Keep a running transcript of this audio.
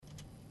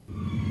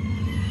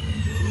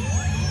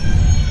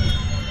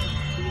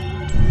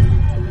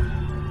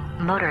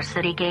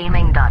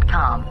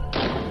MotorCityGaming.com.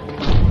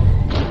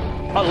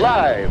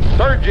 Alive,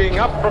 surging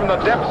up from the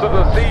depths of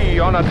the sea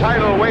on a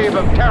tidal wave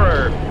of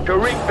terror to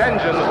wreak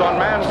vengeance on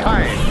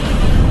mankind.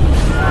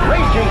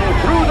 Raging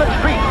through the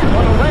streets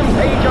on a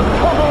rampage of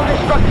total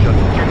destruction.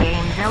 The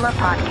Gamezilla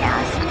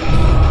Podcast.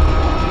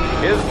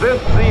 Is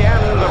this the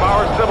end of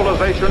our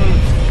civilization?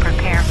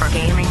 Prepare for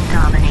gaming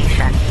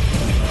domination.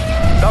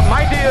 The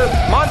mightiest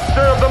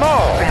monster of them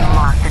all.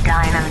 Grimlock, the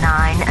Dino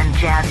 9, and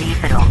Jazzy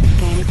Fiddle.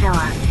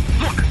 Gamezilla.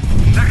 Look,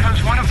 there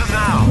comes one of them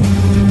now.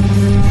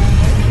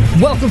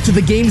 Welcome to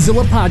the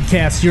Gamezilla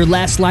Podcast, your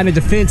last line of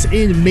defense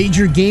in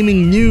major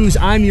gaming news.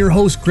 I'm your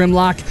host,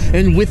 Grimlock,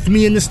 and with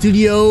me in the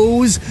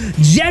studios,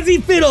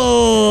 Jazzy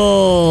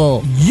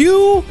Fiddle.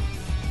 You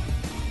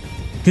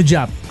Good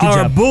job. Good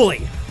are job. a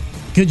bully.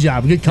 Good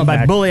job. Good And comeback.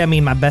 by bully, I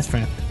mean my best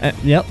friend.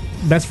 Yep.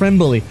 Best friend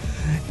bully.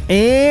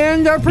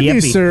 And our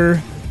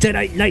producer,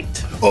 Deadite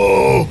Knight.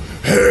 Oh,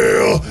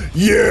 hell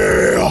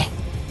yeah!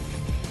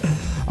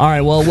 All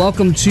right, well,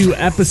 welcome to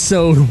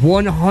episode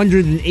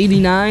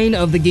 189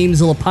 of the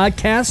Gamezilla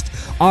Podcast,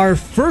 our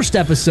first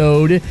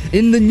episode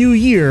in the new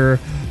year,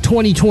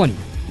 2020,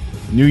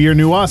 New year,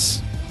 new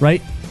us.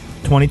 right?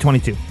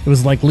 2022. It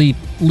was like leap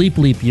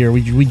year.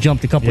 We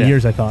jumped a couple Yeah.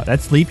 years, I thought.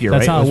 That's leap year,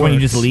 That's right? how it That's when you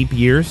works. just leap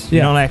years. You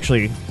Yeah. don't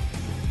actually.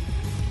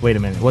 Wait a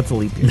minute. What's a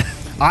leap year?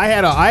 I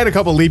had a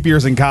couple leap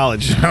years in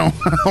college. I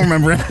don't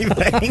remember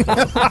anything.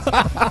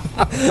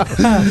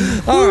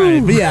 All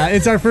right, but yeah,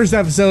 it's our first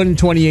episode in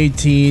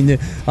 2018.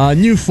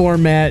 New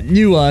format,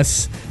 new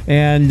us,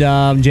 and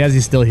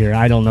Jazzy's still here.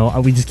 I don't know.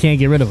 We just can't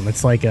get rid of him.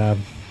 It's like a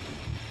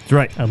That's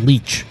right.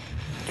 leech.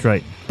 That's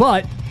right.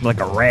 But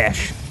Like a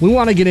rash. we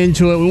want to get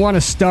into it. We want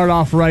to start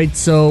off right.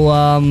 So,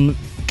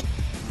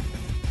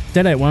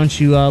 Deadite, why don't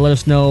you let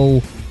us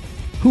know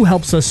who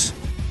helps us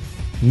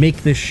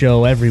make this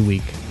show every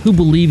week? Who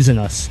believes in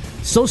us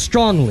so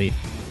strongly?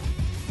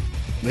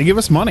 They give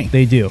us money.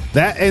 They do.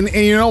 That and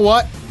you know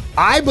what?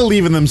 I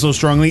believe in them so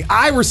strongly,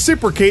 I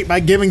reciprocate by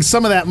giving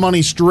some of that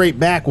money straight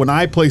back when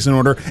I place an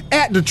order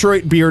at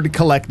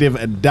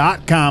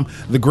DetroitBeardCollective.com,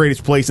 the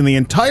greatest place in the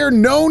entire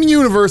known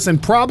universe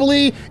and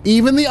probably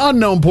even the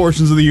unknown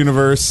portions of the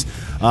universe.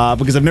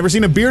 Because I've never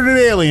seen a bearded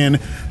alien.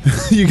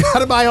 You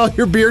gotta buy all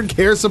your beard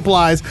care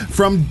supplies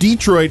from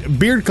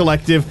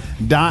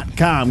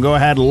DetroitBeardCollective.com. Go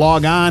ahead,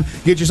 log on,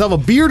 get yourself a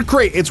beard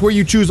crate. It's where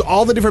you choose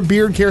all the different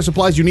beard care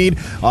supplies you need.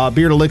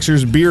 Beard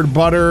elixirs, beard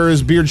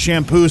butters, beard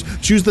shampoos.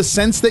 Choose the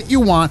scents that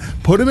you want,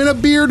 put them in a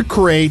beard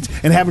crate,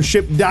 and have them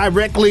shipped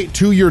directly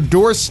to your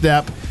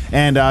doorstep.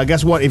 And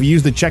guess what? If you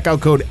use the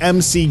checkout code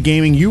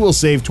MCGaming, you will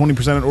save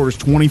 20% on orders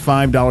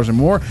 $25 or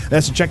more.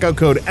 That's the checkout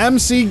code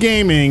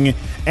MCGaming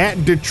at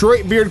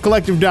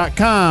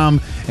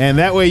DetroitBeardCollective.com. And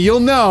that way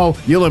you'll know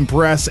you'll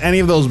impress any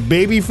of those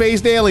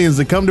baby-faced aliens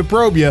that come to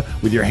probe you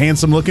with your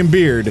handsome-looking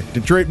beard.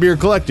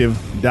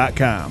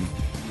 DetroitBeardCollective.com.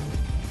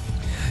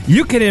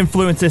 You can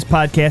influence this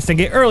podcast and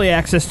get early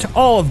access to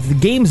all of the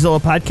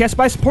Gamezilla podcasts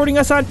by supporting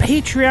us on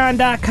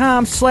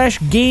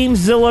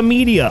Patreon.com/Gamezilla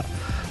Media.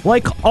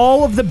 Like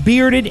all of the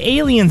bearded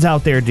aliens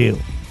out there do.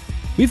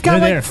 We've got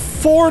They're like there.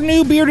 4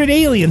 new bearded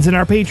aliens in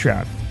our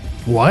Patreon.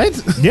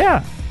 What?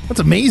 Yeah. That's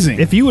amazing.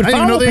 If you would I didn't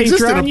even know follow they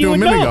existed Patreon, up you to a would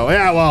minute know. ago.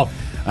 Yeah, well,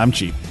 I'm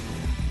cheap.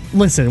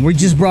 Listen, we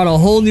just brought a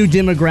whole new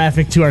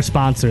demographic to our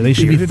sponsor. They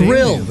should be Bearded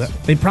thrilled. aliens.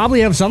 They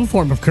probably have some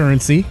form of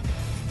currency.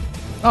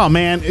 Oh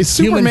man,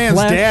 Superman's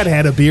flesh. dad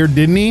had a beard,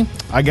 didn't he?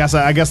 I guess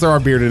there are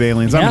bearded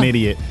aliens. I'm Yeah. an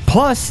idiot.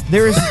 Plus,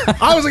 there's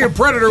I was like a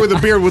predator with a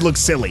beard would look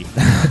silly.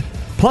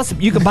 plus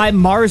you can buy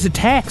Mars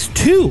Attacks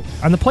 2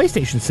 on the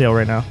PlayStation sale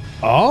right now.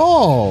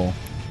 Oh,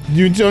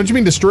 don't you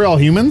mean destroy all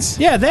humans?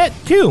 Yeah, that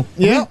too.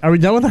 Yeah. Are we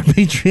done with our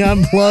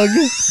Patreon plug?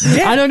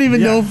 I don't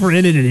even know if we're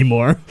in it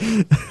anymore.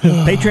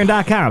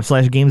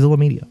 Patreon.com/Gamezilla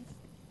Media.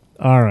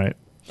 All right.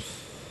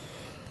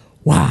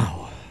 Wow.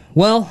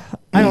 Well,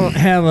 I don't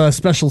have a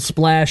special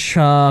splash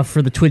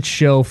for the Twitch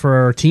show for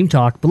our team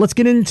talk, but let's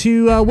get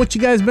into what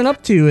you guys been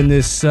up to in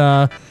this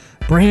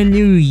brand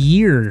new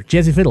year.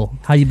 Jazzy Fiddle,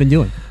 how you been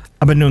doing?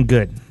 I've been doing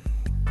good.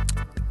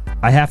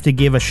 I have to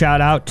give a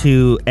shout out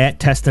to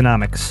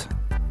 @Testonomics.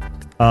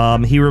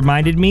 He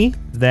reminded me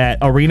that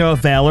Arena of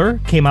Valor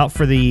came out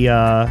for the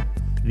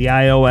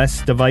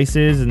iOS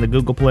devices and the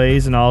Google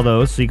Plays and all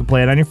those, so you can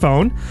play it on your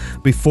phone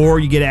before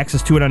you get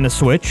access to it on the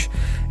Switch.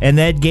 And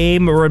that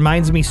game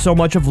reminds me so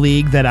much of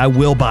League that I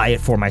will buy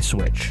it for my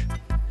Switch.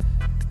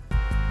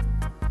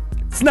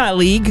 It's not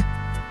League,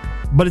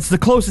 but it's the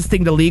closest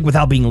thing to League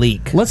without being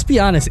League. Let's be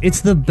honest,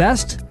 it's the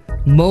best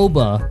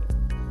MOBA.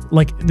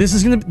 Like this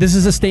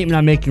is a statement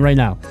I'm making right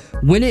now.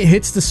 When it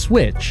hits the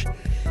Switch,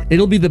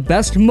 it'll be the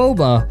best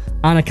MOBA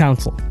on a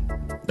console.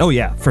 Oh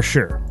yeah, for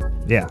sure.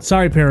 Yeah.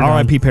 Sorry, Paragon.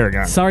 R.I.P.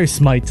 Paragon. Sorry,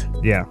 Smite.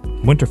 Yeah.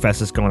 Winterfest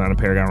is going on in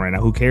Paragon right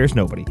now. Who cares?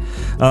 Nobody.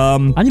 I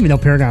didn't even know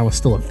Paragon was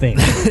still a thing.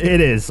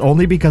 It is.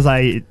 Only because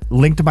I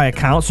linked my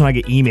account, so I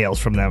get emails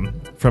from them,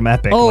 from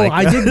Epic. Oh, like,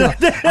 I did know.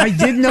 I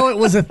did know it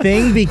was a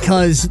thing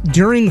because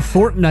during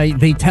Fortnite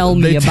they tell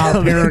me They about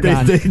tell me-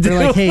 Paragon. they They're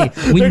do. like, "Hey,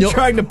 we They're know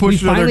trying to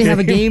push we another finally have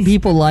a game." game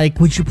people like.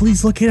 Would you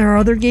please look at our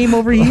other game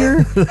over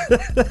here?"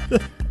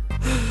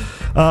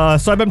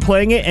 So I've been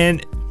playing it,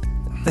 and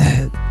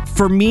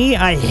for me,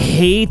 I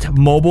hate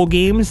mobile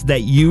games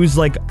that use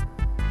like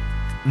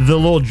the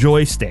little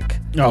joystick.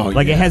 Oh,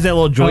 like yeah. it has that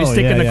little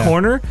joystick in the yeah.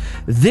 corner.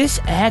 This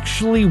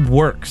actually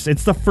works.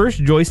 It's the first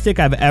joystick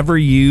I've ever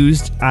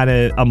used on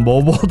a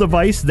mobile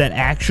device that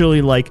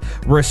actually like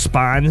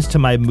responds to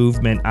my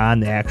movement on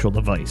the actual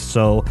device.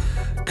 So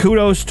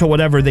kudos to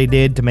whatever they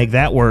did to make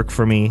that work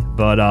for me.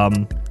 But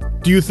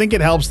Do you think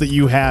it helps that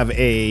you have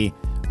a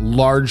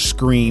large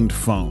screened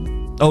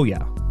phone? oh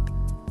yeah.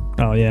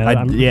 Oh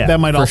yeah. Yeah, That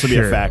might for also be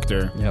sure. a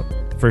factor.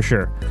 Yep. For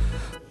sure.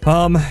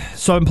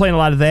 So I'm playing a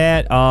lot of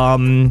that.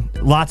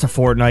 Lots of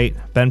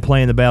Fortnite. Been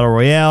playing the Battle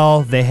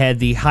Royale. They had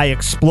the high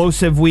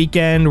explosive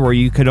weekend where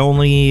you could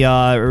only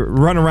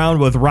run around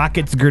with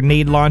rockets,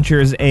 grenade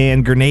launchers,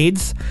 and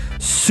grenades.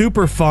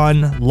 Super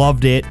fun.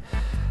 Loved it.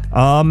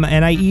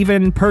 And I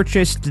even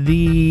purchased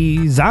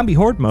the Zombie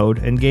Horde mode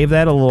and gave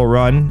that a little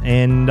run,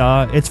 and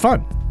it's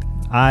fun.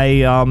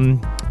 I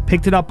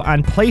picked it up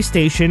on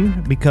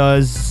PlayStation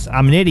because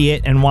I'm an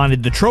idiot and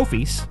wanted the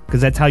trophies, because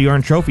that's how you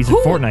earn trophies in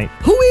Fortnite.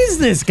 Who is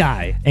this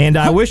guy? And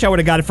I wish I would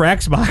have got it for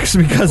Xbox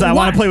because I want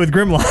Why? to play with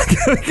Grimlock.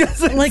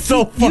 Because it's Like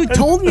so fun. you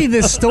told me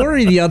this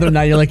story the other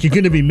night. You're like, you're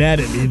gonna be mad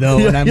at me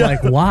though, and I'm Yeah.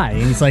 like, why?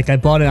 And he's like, I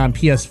bought it on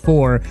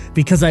PS4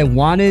 because I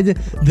wanted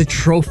the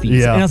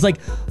trophies. Yeah. And I was like,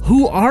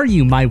 who are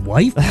you, my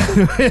wife?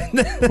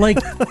 Like,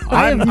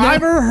 I've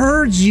never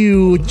heard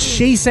you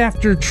chase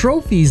after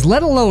trophies,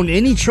 let alone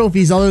any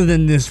trophies other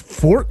than this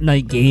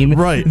Fortnite game,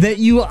 Right.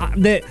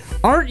 That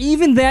aren't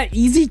even that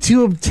easy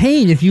to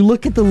obtain. If you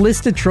look at the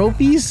list of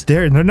trophies.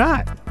 They're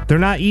not. They're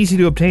not easy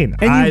to obtain.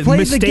 And you played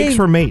the Mistakes game,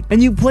 were made.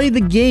 And you played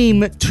the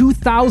game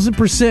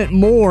 2,000%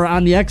 more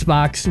on the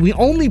Xbox. We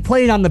only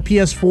played on the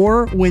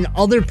PS4 when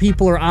other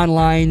people are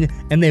online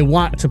and they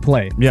want to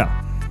play. Yeah.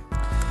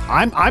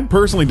 I'm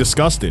personally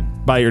disgusted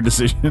by your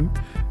decision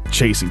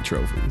chasing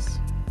trophies.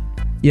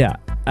 Yeah.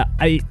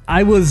 I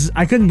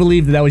couldn't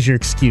believe that was your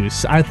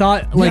excuse. I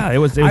thought like Yeah, it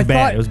was I bad.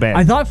 thought- It was bad.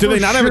 I thought Do for they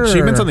not have sure-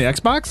 achievements on the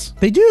Xbox?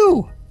 They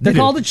do. They're do.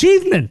 called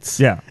achievements.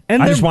 Yeah.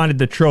 And I they're- just wanted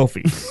the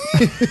trophy.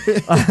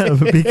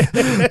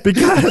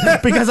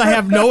 because I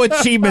have no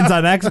achievements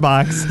on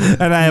Xbox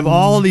and I have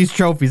all these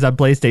trophies on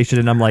PlayStation,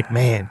 and I'm like,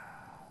 man,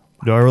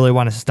 do I really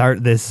want to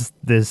start this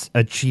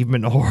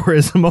achievement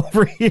horrorism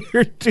over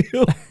here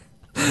too?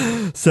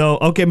 So,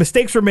 okay,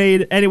 mistakes were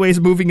made. Anyways,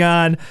 moving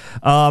on.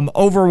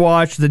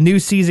 Overwatch, the new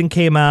season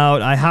came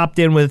out. I hopped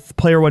in with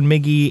Player One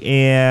Miggy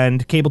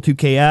and Cable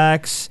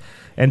 2KX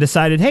and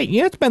decided, hey,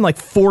 it's been like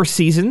 4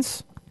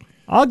 seasons.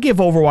 I'll give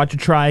Overwatch a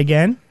try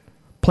again.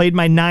 Played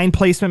my 9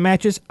 placement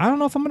matches. I don't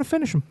know if I'm going to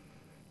finish them.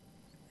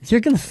 You're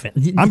gonna fit.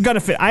 I'm going to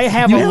fit. I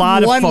have You a have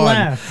lot of one fun.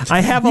 left.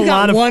 I have You a got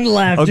lot of one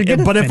left. Okay, You're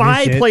gonna but if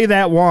I finish it. play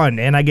that one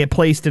and I get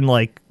placed in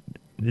like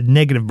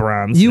negative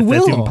bronze, You if will.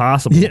 that's even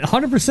possible. Yeah,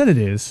 100% it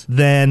is.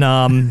 Then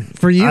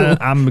For you.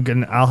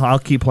 I'll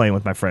keep playing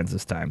with my friends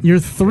this time. You're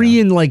 3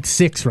 and like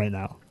 6 right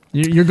now.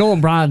 You're going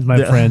bronze,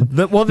 my friend.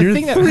 the You're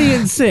thing that- 3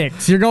 and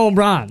 6. You're going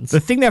bronze. The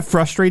thing that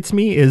frustrates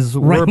me is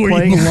Right we're where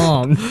playing you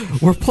belong.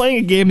 we're playing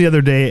a game the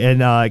other day,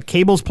 and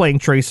Cable's playing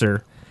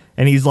Tracer,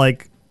 and he's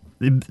like,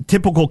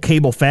 typical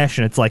Cable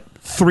fashion, it's like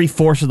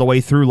 3/4 of the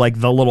way through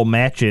like the little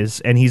matches,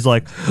 and he's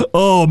like,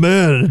 oh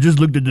man, I just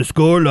looked at the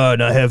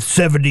scoreline, I have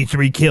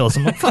 73 kills.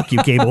 I'm like, fuck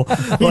you, Cable.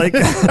 Like,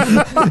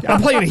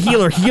 I'm playing a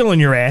healer healing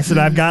your ass, and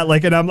I've got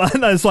like, and I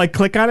just like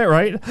click on it,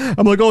 right?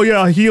 I'm like, oh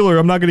yeah, healer,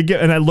 I'm not gonna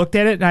get, and I looked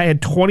at it, and I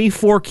had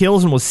 24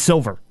 kills and was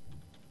silver.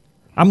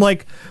 I'm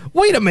like,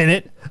 wait a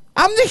minute,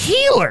 I'm the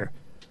healer.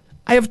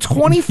 I have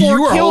 24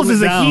 You are kills holding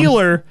as it a down.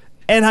 healer,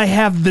 and I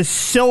have the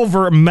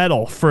silver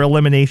medal for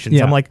eliminations.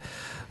 Yeah. I'm like,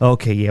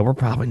 okay, yeah, we're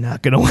probably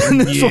not going to win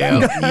this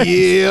one.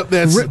 Yeah,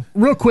 that's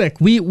Real quick,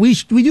 we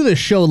do this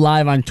show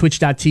live on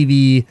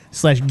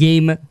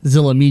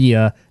twitch.tv/GameZilla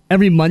Media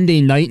every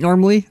Monday night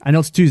normally. I know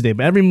it's Tuesday,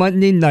 but every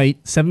Monday night,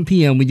 7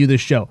 p.m., we do this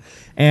show.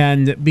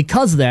 And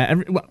because of that,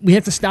 we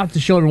have to stop the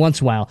show every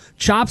once in a while.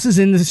 Chops is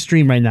in the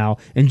stream right now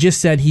and just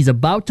said he's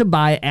about to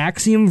buy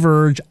Axiom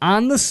Verge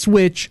on the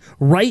Switch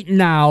right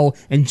now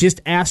and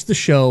just asked the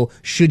show,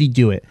 should he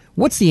do it?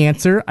 What's the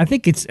answer? I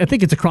think it's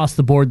across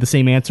the board the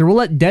same answer. We'll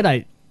let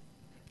Deadeye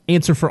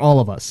answer for all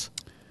of us.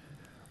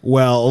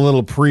 well, a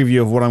little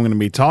preview of what I'm going to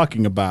be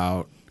talking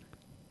about.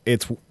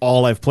 It's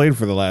all I've played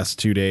for the last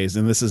 2 days,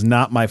 and this is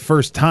not my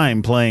first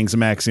time playing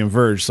some Axiom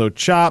Verge. So,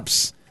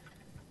 Chops,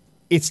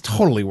 it's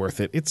totally worth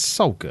it. It's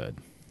so good.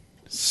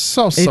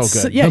 So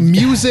It's- good. yeah. The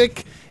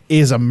music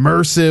is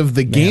immersive.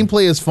 The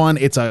gameplay is fun.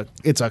 It's a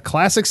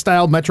classic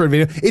style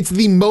Metroidvania. It's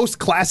the most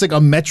classic a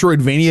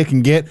Metroidvania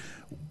can get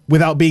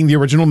without being the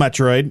original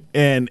Metroid,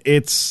 and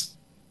it's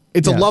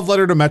a Yeah. love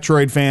letter to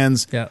Metroid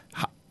fans. Yeah.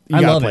 You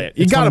I gotta love play it. it.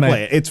 You It's gotta one of my-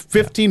 play it. It's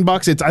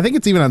 $15. I think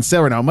it's even on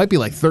sale right now. It might be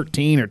like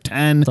 13 or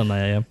 10. Something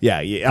like that,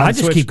 Yeah, yeah. I on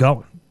just Switch. keep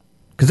going.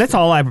 Because that's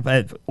all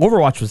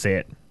Overwatch was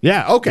it.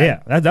 Yeah, okay.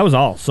 Yeah, that was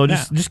all. So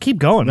just keep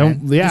going, No,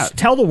 man. yeah. Just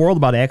tell the world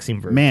about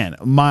Axiom Verge. Man,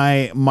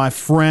 my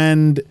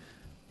friend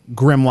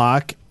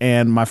Grimlock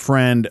and my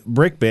friend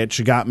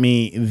Brickbitch got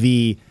me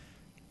the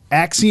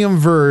Axiom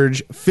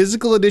Verge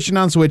physical edition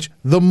on Switch,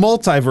 the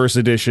Multiverse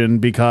edition,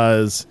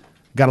 because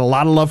got a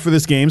lot of love for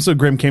this game. So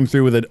Grim came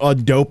through with a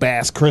dope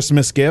ass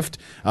Christmas gift.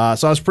 So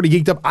I was pretty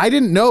geeked up. I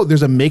didn't know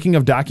there's a making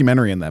of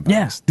documentary in that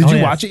box. Yeah. Did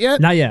you watch it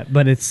yet? Not yet,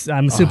 but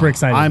I'm super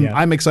excited.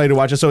 I'm excited to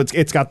watch it. So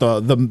it's got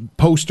the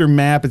poster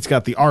map, it's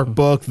got the art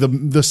book, the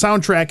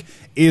soundtrack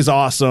is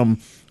awesome.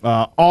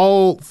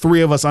 All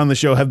three of us on the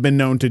show have been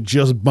known to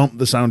just bump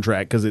the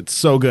soundtrack because it's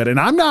so good. And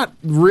I'm not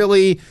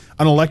really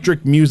an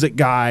electric music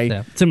guy.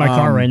 Yeah, it's in my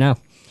car right now.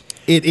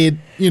 It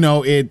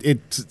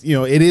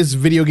is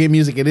video game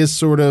music. It is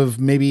sort of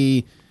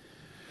maybe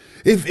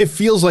it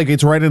feels like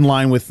it's right in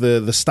line with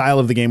the style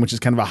of the game, which is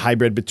kind of a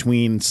hybrid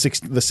between the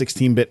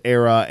 16-bit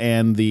era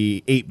and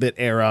the 8-bit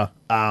era.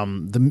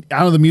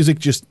 The music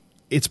just,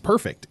 it's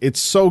perfect. It's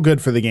so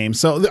good for the game.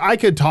 So I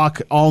could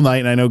talk all night,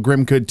 and I know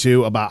Grim could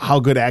too, about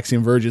how good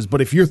Axiom Verge is. But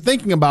if you're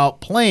thinking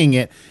about playing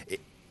it,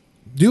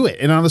 do it.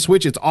 And on the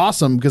Switch, it's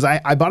awesome because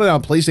I bought it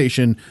on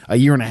PlayStation a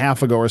year and a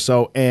half ago or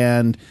so,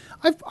 and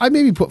I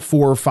maybe put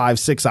 4 or 5,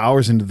 6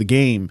 hours into the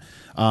game.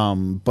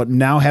 But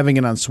now having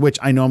it on Switch,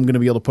 I know I'm going to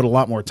be able to put a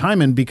lot more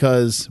time in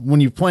because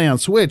when you play on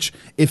Switch,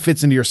 it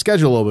fits into your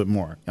schedule a little bit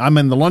more. I'm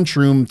in the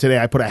lunchroom today.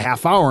 I put a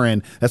half hour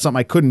in. That's something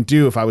I couldn't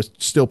do if I was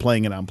still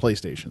playing it on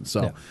PlayStation.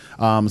 So,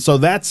 so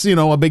that's,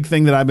 a big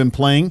thing that I've been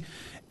playing.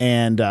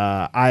 And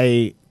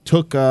I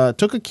took a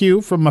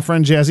cue from my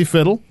friend Jazzy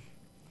Fiddle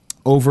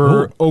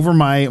over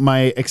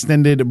my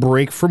extended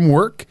break from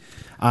work.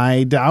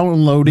 I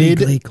downloaded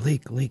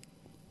Leak.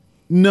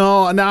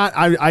 No, not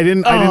I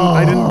didn't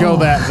go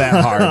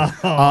that hard.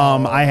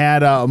 I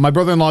had my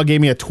brother-in-law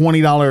gave me a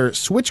 $20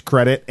 Switch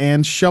credit,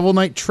 and Shovel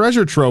Knight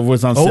Treasure Trove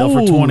was on sale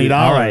for $20.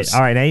 All right.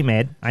 I ain't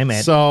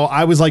mad. So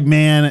I was like,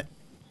 man,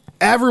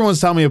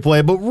 everyone's telling me to play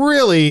it, but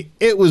really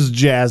it was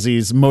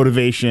Jazzy's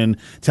motivation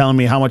telling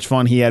me how much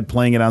fun he had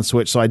playing it on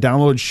Switch. So I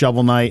downloaded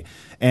Shovel Knight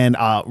and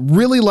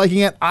really liking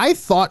it. I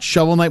thought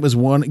Shovel Knight was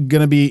going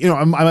to be,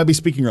 I might be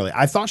speaking early.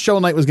 I thought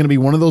Shovel Knight was going to be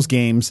one of those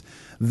games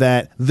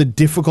that the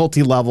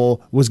difficulty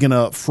level was going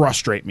to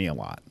frustrate me a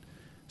lot.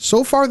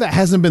 So far, that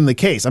hasn't been the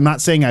case. I'm not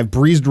saying I've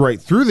breezed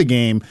right through the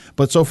game,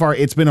 but so far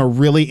it's been a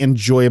really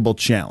enjoyable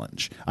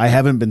challenge. I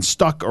haven't been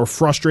stuck or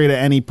frustrated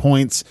at any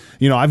points.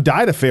 I've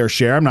died a fair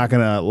share. I'm not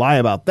going to lie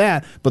about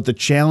that, but the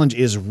challenge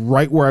is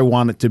right where I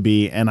want it to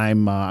be, and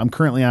I'm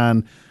currently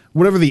on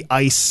whatever the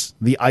ice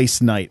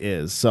night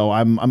is. So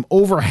I'm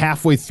over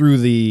halfway through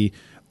the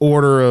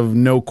Order of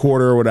No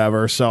Quarter or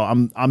whatever. So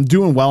I'm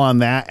doing well on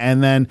that,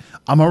 and then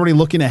I'm already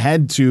looking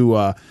ahead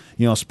to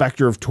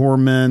Spectre of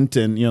Torment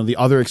and the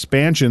other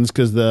expansions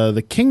because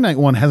the King Knight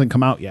one hasn't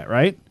come out yet,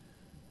 right?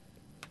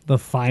 The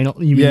final,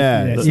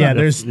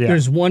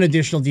 There's one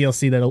additional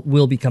DLC that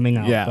will be coming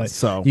out. Yeah, but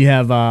so you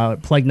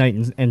have Plague Knight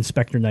and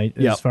Spectre Knight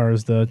as far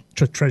as the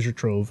treasure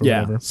trove or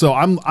whatever. So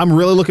I'm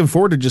really looking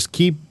forward to just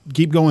keep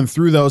going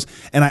through those,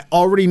 and I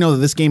already know that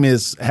this game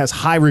has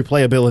high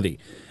replayability.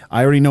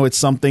 I already know it's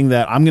something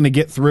that I'm going to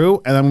get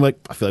through, and I'm like,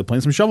 I feel like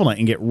playing some Shovel Knight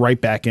and get right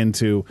back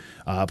into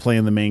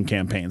playing the main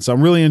campaign. So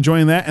I'm really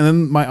enjoying that. And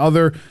then my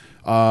other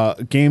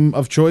game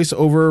of choice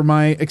over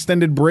my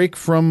extended break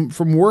from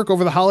work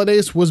over the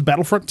holidays was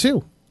Battlefront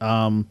 2.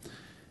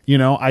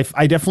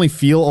 I definitely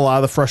feel a lot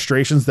of the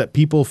frustrations that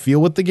people feel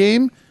with the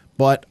game,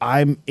 but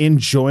I'm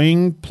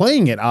enjoying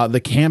playing it. The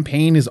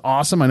campaign is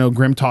awesome. I know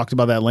Grim talked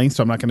about that at length,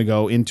 so I'm not going to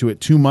go into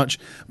it too much,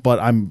 but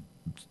I'm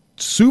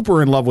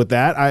super in love with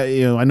that.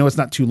 I know it's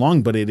not too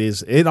long, but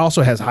it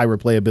also has high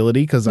replayability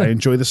because I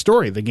enjoy the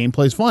story. The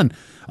gameplay's fun.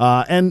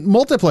 And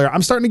multiplayer,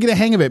 I'm starting to get a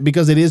hang of it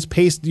because it is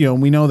paced.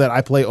 We know that I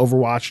play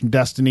Overwatch and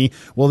Destiny.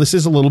 Well, this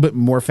is a little bit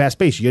more fast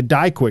paced. You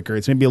die quicker.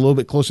 It's maybe a little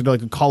bit closer to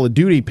like a Call of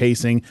Duty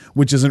pacing,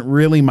 which isn't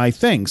really my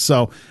thing.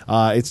 So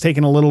it's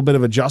taken a little bit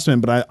of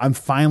adjustment, but I'm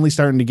finally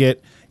starting to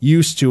get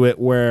used to it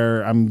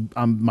where I'm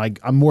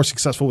more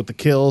successful with the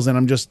kills, and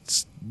I'm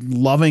just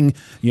loving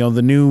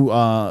the new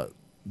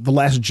The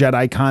Last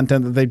Jedi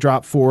content that they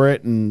dropped for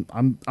it, and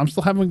I'm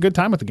still having a good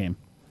time with the game.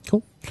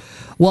 Cool.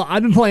 Well,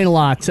 I've been playing a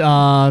lot.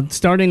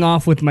 Starting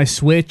off with my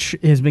Switch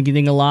has been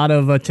getting a lot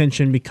of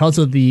attention because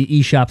of the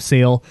eShop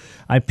sale.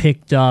 I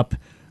picked up,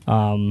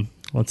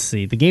 let's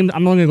see, the games.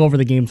 I'm only going to go over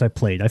the games I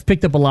played. I've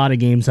picked up a lot of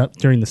games up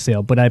during the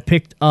sale, but I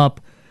picked up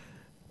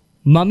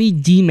Mummy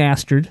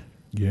Demastered.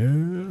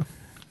 Yeah.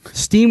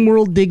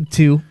 SteamWorld Dig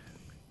 2.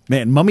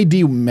 Man, Mummy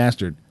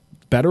Demastered.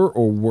 Better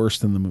or worse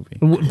than the movie?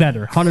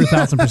 Better,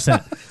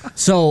 100,000%.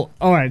 So,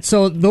 all right.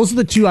 So those are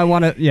the two I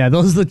want to. Yeah,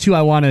 those are the two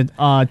I want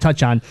to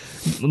touch on.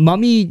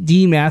 Mummy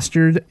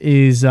Demastered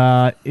is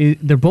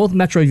they're both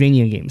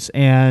Metroidvania games,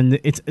 and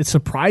it's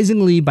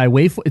surprisingly by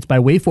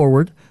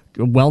WayForward,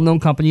 a well-known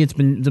company. It's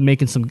been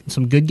making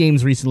some good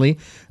games recently.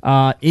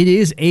 It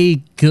is a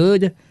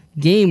good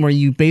game where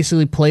you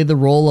basically play the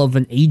role of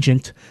an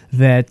agent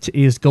that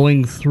is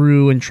going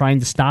through and trying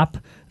to stop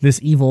this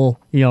evil,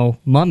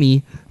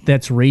 mummy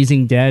that's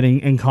raising dead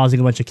and causing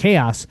a bunch of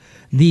chaos.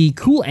 The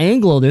cool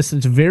angle of this,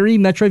 it's very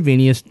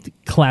Metroidvania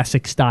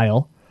classic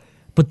style,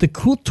 but the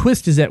cool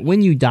twist is that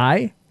when you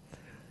die,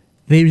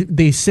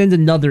 they send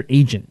another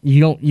agent.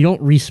 You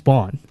don't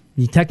respawn.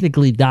 You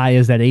technically die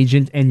as that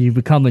agent, and you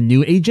become a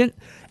new agent,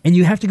 and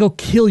you have to go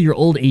kill your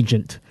old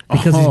agent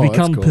because he's that's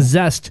become cool.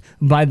 possessed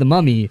by the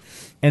mummy,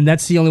 and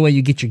that's the only way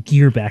you get your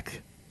gear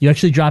back. You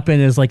actually drop in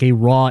as like a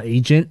raw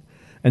agent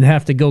and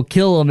have to go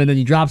kill him, and then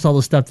he drops all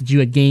the stuff that you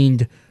had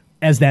gained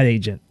as that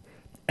agent.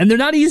 And they're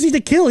not easy to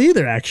kill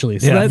either, actually.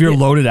 So if you're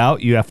loaded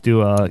out, you have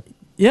to.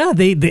 yeah,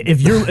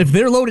 if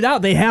they're loaded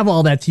out, they have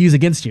all that to use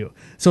against you.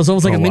 So it's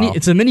almost like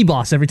it's a mini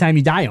boss every time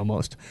you die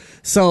almost.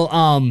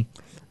 So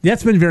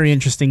that's been a very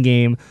interesting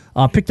game.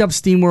 Picked up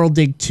SteamWorld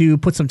Dig 2,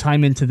 put some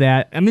time into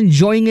that. I'm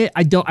enjoying it.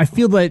 I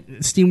feel that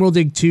SteamWorld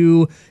Dig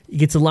 2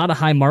 gets a lot of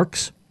high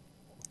marks,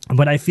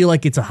 but I feel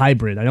like it's a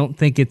hybrid. I don't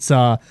think it's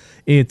a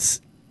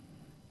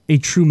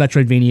true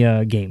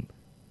Metroidvania game.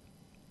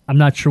 I'm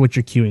not sure what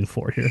you're queuing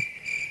for here.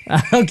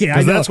 Okay,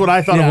 Because that's what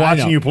I thought of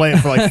watching you. you play it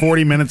for like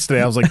 40 minutes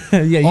today. I was like,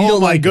 you oh don't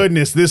my like it.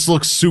 goodness, this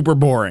looks super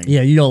boring.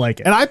 Yeah, you don't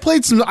like it. And I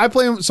played some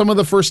of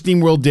the first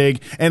SteamWorld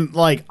Dig, and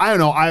like, I don't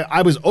know,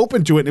 I was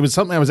open to it. It was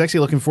something I was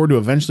actually looking forward to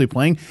eventually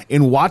playing.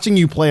 And watching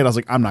you play it, I was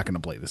like, I'm not going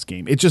to play this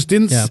game. It just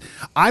didn't. Yeah.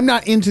 I'm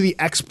not into the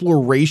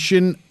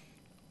exploration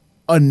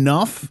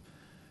enough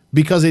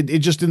because it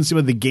just didn't seem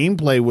like the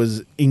gameplay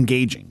was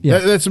engaging. Yeah.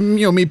 That's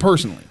me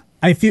personally.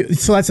 I feel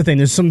so. That's the thing.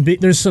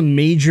 There's some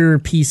major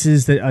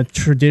pieces that a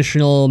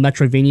traditional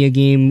Metroidvania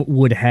game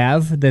would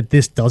have that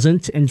this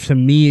doesn't, and to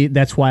me,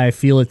 that's why I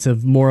feel it's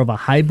more of a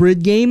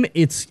hybrid game.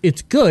 It's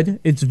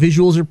good. Its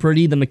visuals are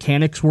pretty. The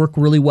mechanics work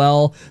really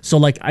well. So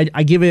like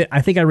I give it.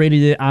 I think I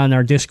rated it on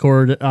our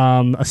Discord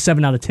a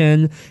 7 out of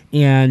 10,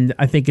 and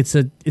I think it's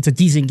a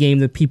decent game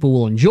that people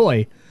will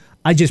enjoy.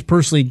 I just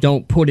personally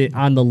don't put it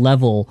on the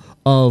level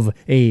of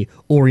a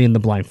Ori and the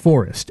Blind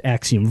Forest,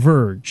 Axiom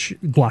Verge,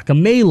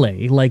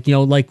 Guacamelee. Like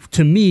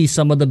to me,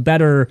 some of the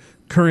better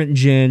current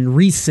gen,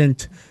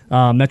 recent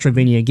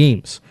Metroidvania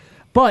games.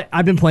 But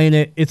I've been playing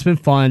it. It's been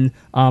fun.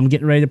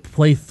 Getting ready to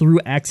play through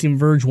Axiom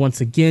Verge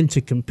once again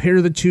to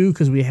compare the two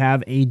because we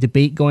have a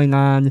debate going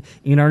on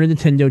in our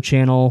Nintendo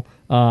channel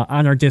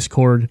on our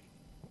Discord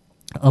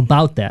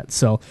about that.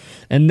 So,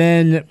 and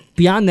then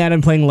beyond that,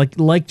 I'm playing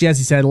like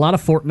Jesse said, a lot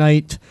of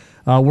Fortnite.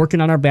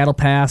 Working on our battle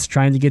pass,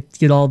 trying to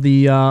get all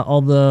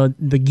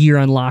the gear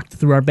unlocked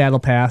through our battle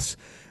pass.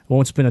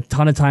 Won't spend a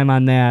ton of time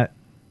on that.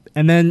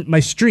 And then my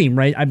stream,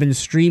 right? I've been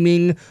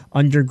streaming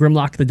under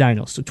Grimlock the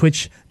Dino, so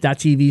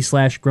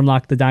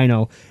twitch.tv/Grimlock the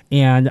Dino,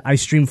 and I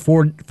stream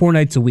four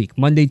nights a week: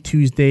 Monday,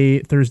 Tuesday,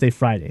 Thursday,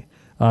 Friday.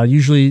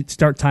 Usually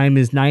start time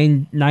is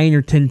 9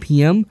 or 10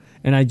 p.m.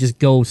 and I just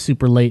go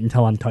super late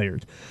until I'm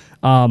tired.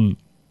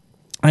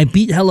 I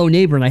beat Hello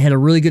Neighbor, and I had a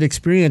really good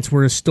experience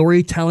where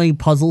storytelling,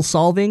 puzzle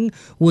solving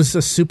was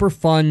a super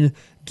fun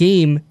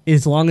game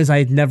as long as I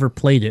had never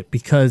played it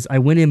because I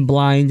went in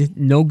blind,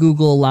 no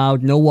Google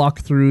allowed, no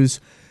walkthroughs.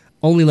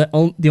 The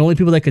only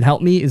people that could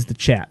help me is the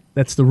chat.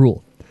 That's the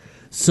rule.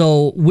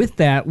 So with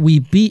that, we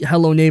beat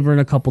Hello Neighbor in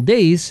a couple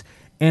days,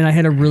 and I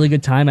had a really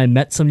good time. I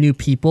met some new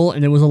people,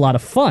 and it was a lot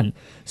of fun.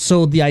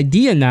 So the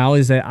idea now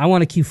is that I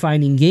want to keep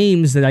finding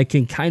games that I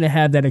can kind of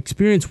have that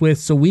experience with,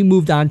 so we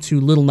moved on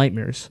to Little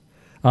Nightmares.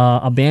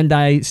 A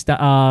Bandai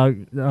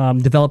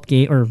developed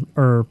game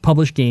or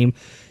published game.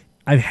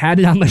 I've had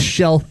it on my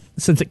shelf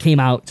since it came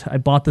out. I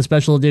bought the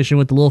special edition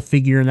with the little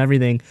figure and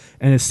everything,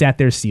 and it sat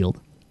there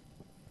sealed.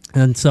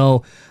 And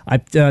so I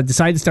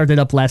decided to start it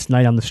up last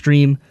night on the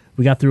stream.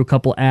 We got through a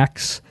couple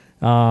acts,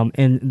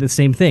 and the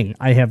same thing.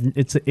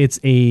 It's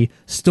a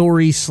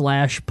story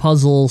 /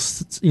 puzzle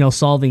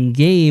solving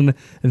game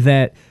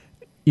that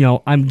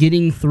I'm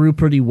getting through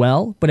pretty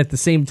well, but at the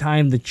same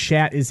time, the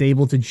chat is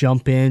able to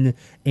jump in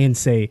and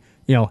say,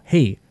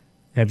 hey,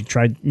 have you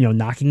tried,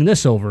 knocking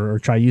this over or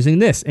try using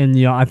this? And,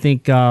 I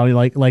think,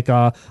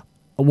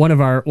 one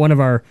of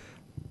our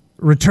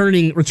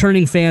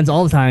returning fans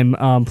all the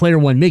time, Player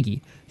One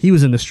Miggy, he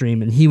was in the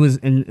stream and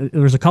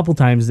there was a couple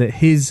times that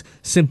his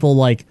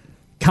simple,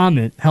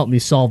 comment helped me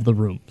solve the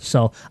room.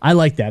 So I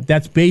like that.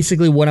 That's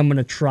basically what I'm going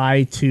to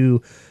try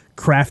to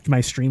craft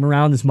my stream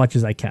around as much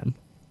as I can.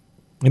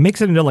 It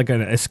makes it into like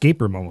an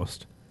escape room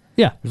almost.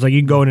 Yeah. It's like you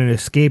can go in an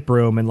escape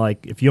room and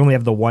if you only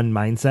have the one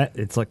mindset,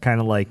 it's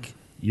kind of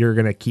you're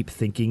going to keep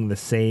thinking the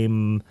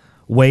same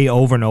way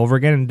over and over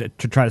again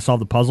to try to solve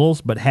the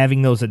puzzles, but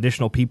having those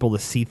additional people to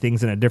see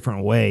things in a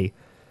different way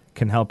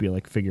can help you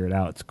figure it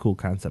out. It's a cool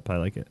concept. I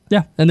like it.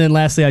 Yeah. And then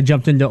lastly, I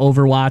jumped into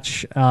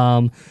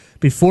Overwatch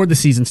before the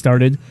season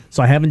started,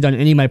 so I haven't done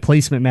any of my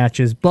placement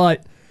matches,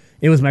 but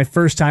it was my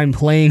first time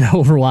playing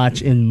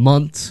Overwatch in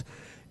months.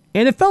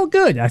 And it felt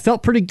good. I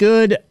felt pretty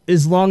good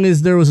as long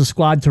as there was a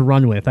squad to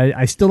run with.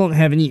 I still don't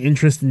have any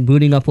interest in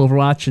booting up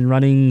Overwatch and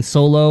running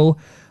solo.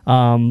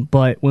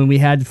 But when we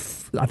had,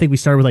 I think we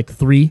started with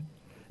 3,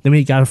 then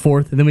we got a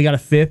 4th, and then we got a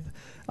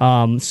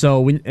 5th. So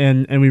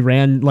we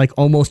ran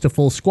almost a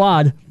full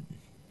squad.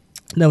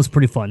 That was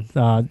pretty fun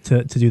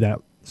to do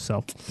that.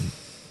 So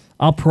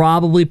I'll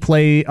probably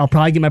get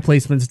my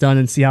placements done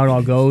and see how it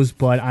all goes.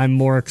 But I'm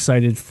more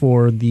excited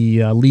for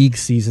the league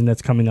season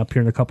that's coming up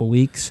here in a couple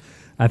weeks.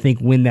 I think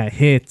when that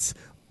hits,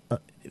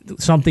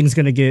 something's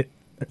going to get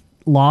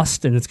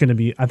lost, and it's going to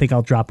be, I think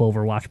I'll drop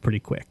Overwatch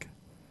pretty quick.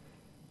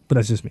 but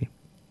that's just me.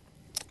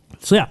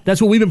 So yeah,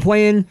 that's what we've been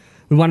playing.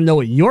 We want to know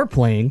what you're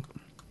playing.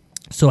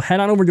 So head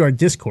on over to our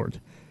Discord.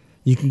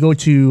 You can go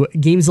to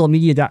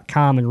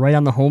GamezillaMedia.com, and right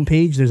on the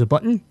homepage, there's a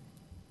button.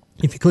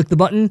 If you click the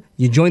button,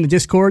 you join the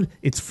Discord.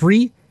 It's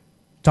free.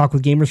 Talk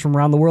with gamers from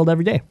around the world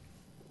every day.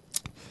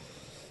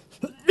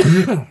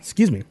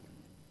 Excuse me.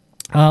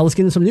 Let's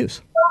get into some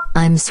news.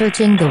 I'm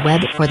searching the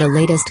web for the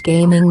latest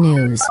gaming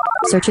news.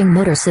 Searching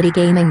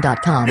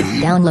MotorCityGaming.com.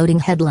 Downloading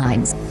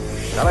headlines.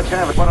 Now let's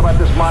have it. What about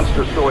this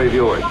monster story of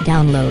yours?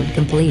 Download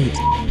complete.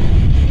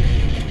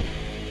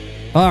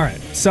 All right.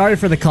 Sorry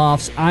for the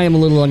coughs. I am a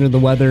little under the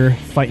weather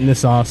fighting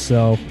this off,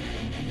 so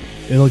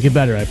it'll get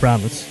better, I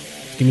promise.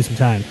 Just give me some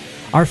time.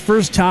 Our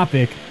first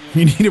topic.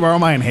 You need to borrow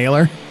my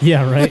inhaler?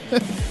 Yeah, right?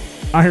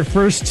 Our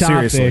first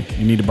topic. Seriously,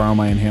 you need to borrow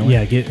my inhaler?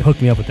 Yeah,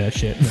 hook me up with that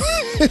shit.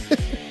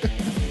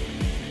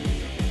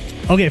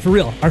 Okay, for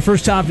real. Our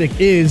first topic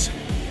is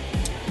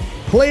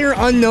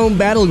PlayerUnknown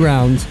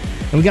Battlegrounds.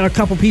 And we got a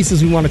couple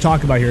pieces we want to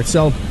talk about here.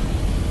 So,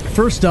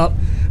 first up,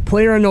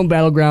 PlayerUnknown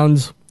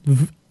Battlegrounds,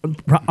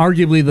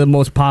 arguably the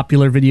most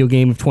popular video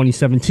game of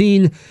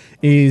 2017,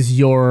 is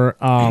your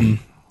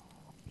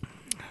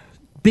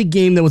big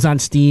game that was on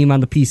Steam on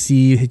the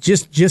PC. It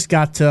just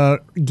got to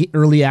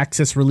early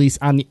access release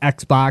on the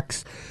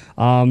Xbox.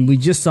 We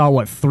just saw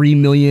over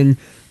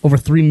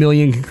 3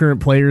 million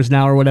concurrent players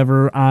now or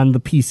whatever on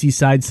the PC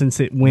side since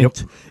it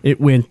went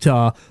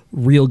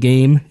real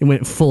game. It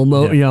went full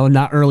mode,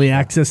 not early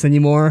access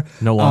anymore.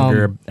 No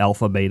longer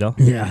alpha beta.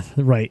 Yeah,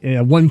 right.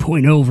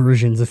 1.0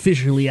 version's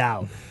officially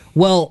out.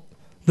 Well,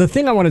 the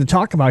thing I wanted to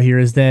talk about here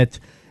is that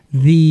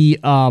the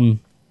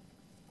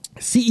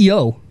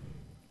CEO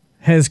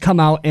has come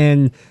out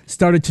and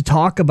started to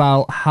talk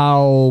about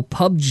how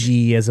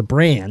PUBG as a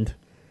brand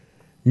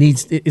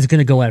is going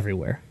to go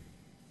everywhere.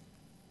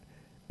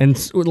 And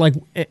you're like,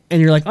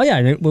 oh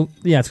yeah, well,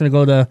 yeah, it's going to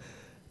go to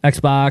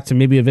Xbox, and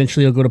maybe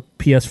eventually it'll go to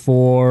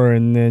PS4,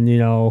 and then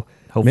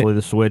hopefully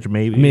the Switch,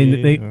 maybe. I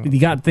mean, they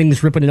got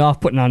things ripping it off,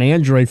 putting on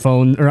Android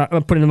phone or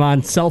putting them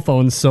on cell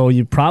phones, so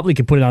you probably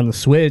could put it on the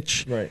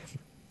Switch, Right.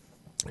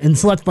 And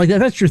so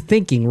that's your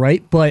thinking,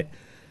 right? But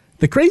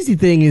the crazy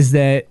thing is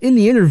that in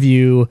the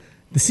interview,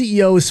 the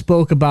CEO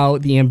spoke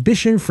about the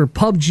ambition for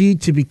PUBG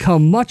to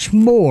become much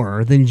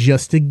more than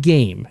just a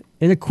game.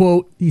 In a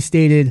quote, he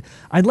stated,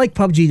 "I'd like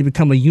PUBG to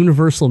become a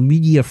universal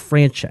media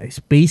franchise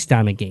based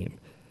on a game.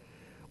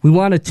 We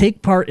want to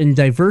take part in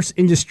diverse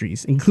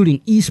industries,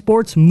 including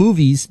esports,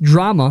 movies,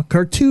 drama,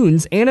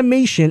 cartoons,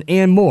 animation,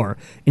 and more.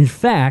 In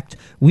fact,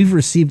 we've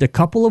received a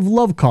couple of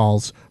love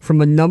calls from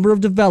a number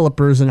of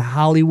developers in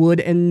Hollywood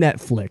and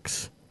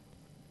Netflix.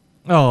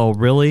 Oh,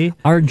 really?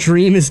 Our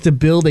dream is to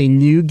build a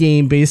new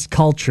game-based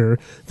culture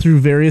through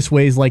various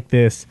ways like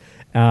this,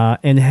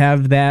 and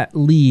have that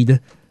lead."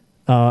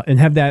 And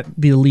have that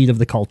be the lead of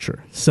the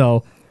culture.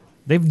 So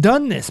they've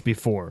done this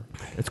before.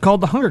 It's called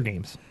The Hunger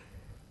Games.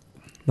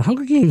 The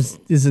Hunger Games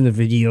isn't a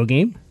video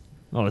game.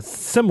 Oh, it's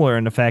similar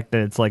in the fact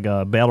that it's like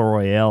a battle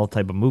royale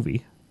type of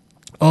movie.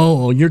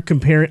 Oh, you're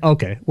comparing.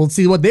 Okay, well,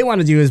 see, what they want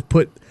to do is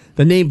put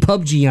the name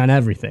PUBG on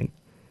everything.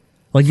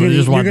 Like So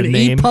you're gonna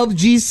eat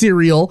PUBG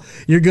cereal,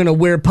 you're gonna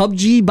wear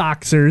PUBG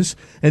boxers,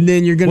 and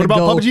then you're gonna What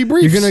about PUBG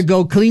briefs? You're gonna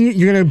go clean.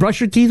 You're gonna brush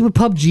your teeth with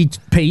PUBG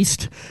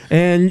paste,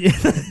 and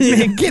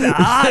Get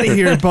out of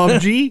here,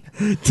 PUBG.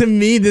 To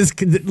me,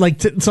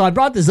 so I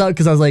brought this up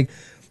because I was like,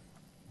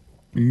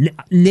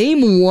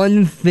 name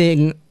one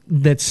thing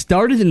that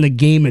started in the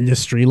game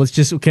industry. Let's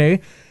just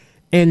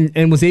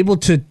and was able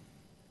to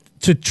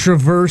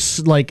traverse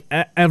like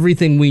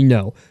everything we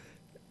know.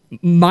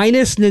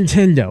 Minus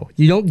Nintendo.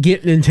 You don't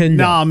get Nintendo.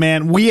 Nah,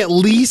 man.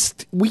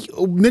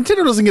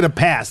 Nintendo doesn't get a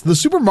pass. The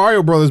Super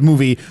Mario Brothers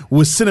movie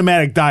was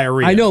cinematic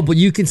diarrhea. I know, but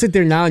you can sit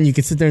there now and you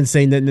can sit there and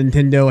say that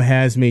Nintendo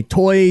has made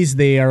toys.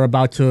 They are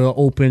about to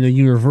open a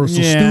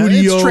Universal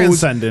Studios. It's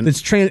transcendent.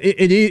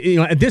 It is,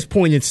 at this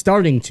point, it's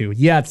starting to.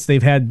 Yes,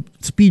 they've had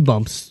speed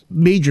bumps,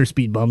 major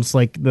speed bumps,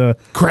 like the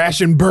Crash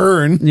and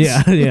burn.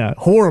 Yeah,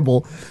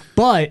 horrible.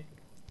 But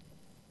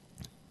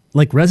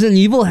like Resident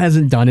Evil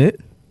hasn't done it.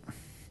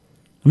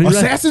 I mean,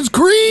 Assassin's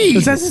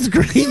Creed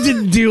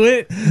didn't do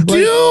it.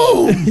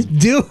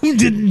 Doom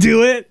didn't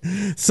do it.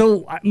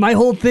 So my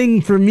whole thing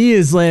for me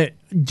is like,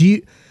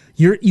 you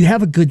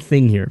have a good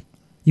thing here.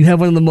 You have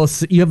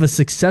you have a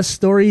success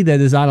story that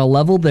is on a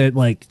level that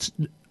like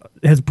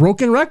has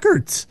broken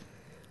records.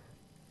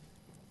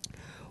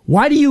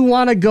 Why do you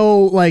want to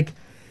go like?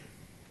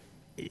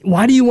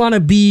 Why do you want to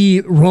be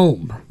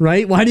Rome,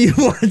 right? Why do you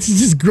want to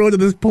just grow to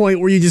this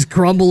point where you just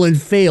crumble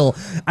and fail?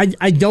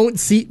 I don't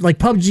see, like,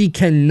 PUBG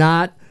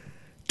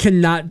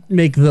cannot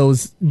make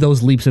those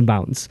leaps and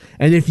bounds.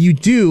 And if you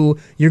do,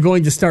 you're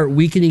going to start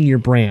weakening your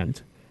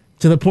brand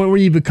to the point where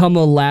you become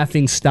a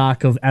laughing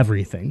stock of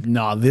everything.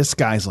 No, this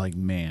guy's like,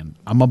 man,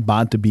 I'm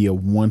about to be a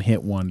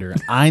one-hit wonder.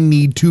 I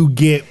need to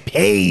get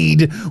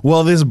paid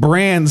while this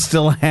brand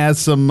still has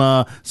some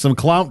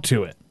clout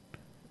to it.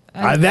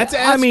 That's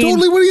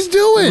totally what he's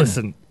doing.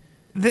 Listen,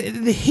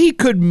 he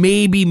could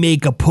maybe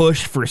make a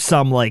push for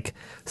some like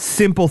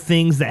simple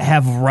things that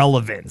have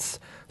relevance.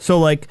 So,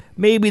 like,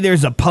 maybe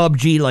there's a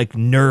PUBG, like,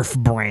 Nerf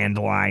brand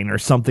line or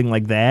something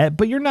like that,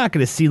 but you're not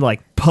going to see, like,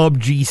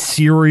 PUBG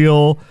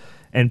cereal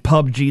and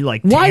PUBG,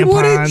 like, tampons. Why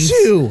wouldn't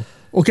you?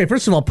 Okay,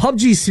 first of all,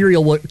 PUBG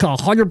cereal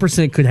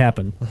 100% could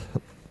happen.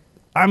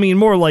 I mean,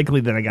 more likely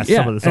than I guess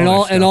some of this and other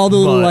all stuff, and all the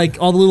little, but- like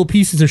all the little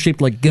pieces are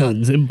shaped like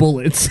guns and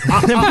bullets.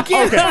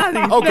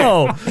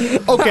 No.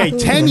 Okay,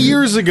 10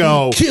 years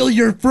ago, Kill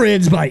your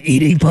friends by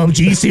eating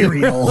PUBG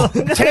cereal.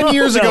 10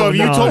 years ago, if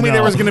you no, told me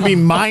there no. was going to be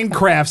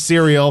Minecraft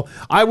cereal,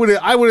 I would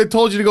have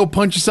told you to go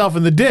punch yourself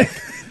in the dick.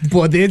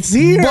 But it's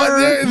here.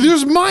 But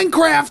there's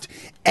Minecraft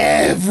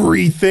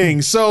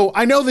everything. So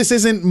I know this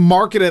isn't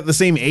marketed at the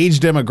same age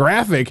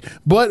demographic,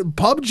 but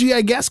PUBG,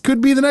 I guess,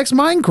 could be the next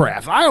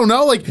Minecraft. I don't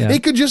know. Like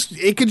it could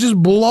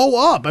just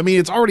blow up. I mean,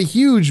 it's already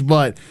huge,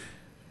 but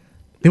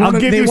I'll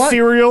give you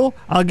cereal,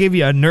 I'll give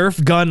you a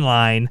Nerf gun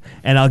line,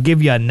 and I'll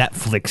give you a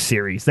Netflix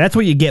series. That's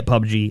what you get,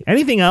 PUBG.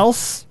 Anything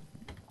else?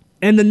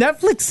 And the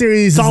Netflix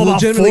series is all about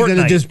legitimately going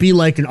to Fortnite. just be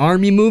like an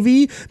army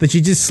movie that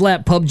you just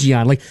slap PUBG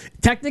on. Like,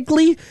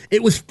 technically,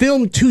 it was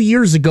filmed 2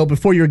 years ago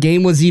before your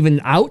game was even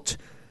out,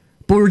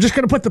 but we're just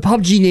going to put the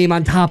PUBG name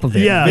on top of it.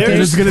 Yeah, okay?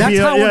 there's going to That's be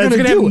how we're it's going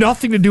gonna to do have it.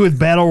 nothing to do with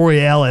Battle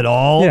Royale at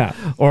all. Yeah.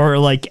 Or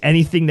like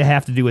anything to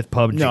have to do with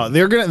PUBG. no,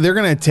 they're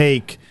gonna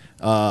take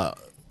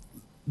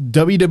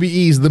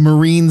WWE's The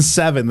Marine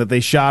 7 that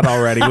they shot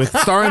already with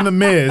starring The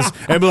Miz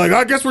and be like,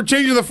 I guess we're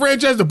changing the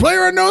franchise to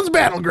PlayerUnknown's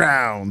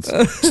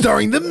Battlegrounds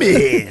starring The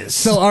Miz.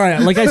 So, all right,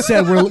 like I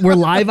said, we're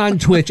live on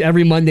Twitch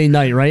every Monday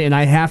night, right? And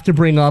I have to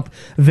bring up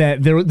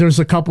that there's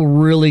a couple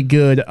really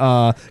good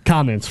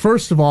comments.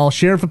 First of all,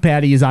 Sheriff of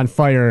Patty is on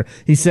fire.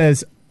 He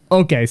says,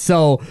 okay,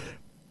 so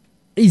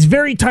he's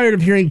very tired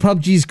of hearing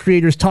PUBG's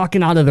creators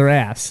talking out of their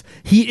ass.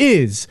 He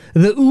is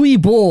the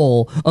Uwe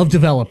Boll of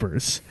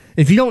developers.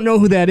 If you don't know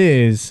who that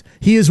is,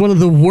 he is one of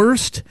the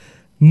worst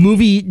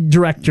movie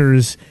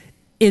directors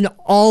in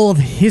all of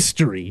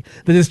history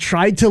that has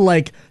tried to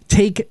like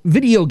take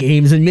video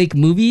games and make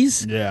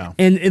movies. Yeah.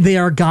 And they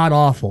are god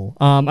awful.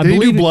 I Did he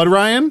believe do Blood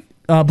Ryan?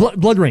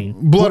 Blood Rain.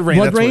 Blood Rain,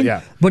 that's what-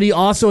 yeah. But he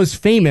also is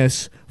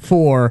famous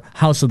for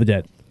House of the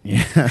Dead.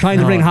 Yeah. Trying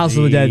to bring House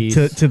of the Dead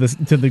to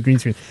the green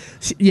screen.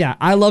 Yeah,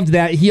 I loved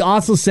that. He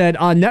also said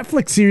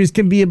Netflix series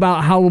can be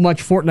about how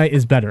much Fortnite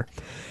is better.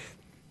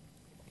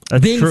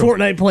 That's Being true.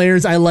 Fortnite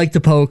players, I like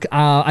to poke.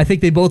 I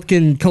think they both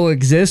can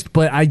coexist,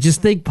 but I just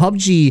think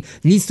PUBG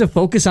needs to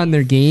focus on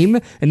their game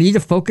and they need to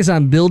focus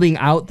on building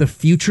out the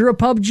future of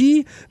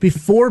PUBG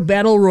before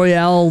Battle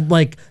Royale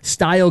like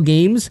style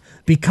games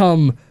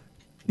become,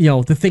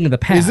 the thing of the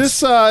past.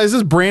 Is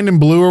this Brandon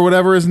Blue or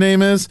whatever his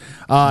name is?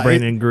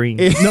 Brandon Green.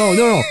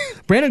 No.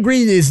 Brandon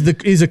Green is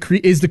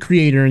the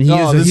creator, and he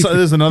Oh, is. this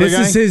is another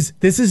guy?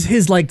 This is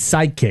his like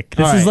sidekick.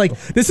 All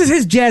right. This is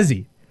his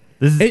Jazzy.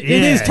 It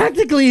is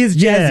technically his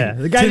Jazzy. Yeah,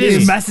 the guy To just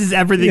this. messes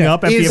everything Yeah.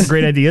 up after you have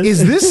great ideas.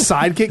 Is this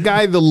sidekick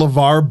guy the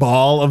LeVar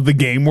Ball of the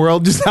game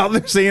world, just out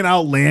there saying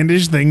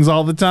outlandish things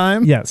all the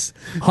time? Yes,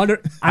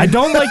 100. I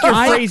don't like your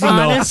phrasing, though.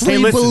 I honestly Hey,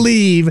 listen.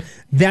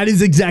 believe that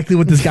is exactly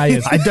what this guy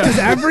is. Because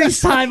every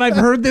time I've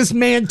heard this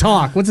man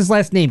talk, what's his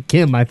last name?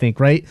 Kim, I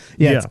think, right?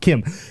 Yeah, it's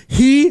Kim.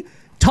 He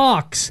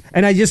talks,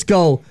 and I just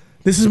go,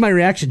 this is my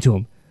reaction to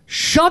him.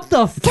 Shut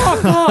the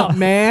fuck up,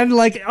 man.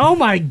 Like, oh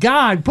my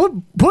God.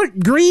 Put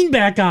Green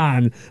back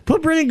on.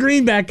 Put Brandon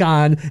Green back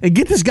on and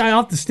get this guy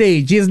off the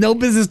stage. He has no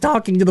business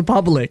talking to the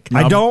public.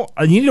 I don't.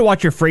 You need to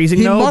watch your phrasing,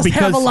 He though, must because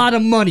have a lot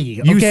of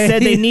money. you okay?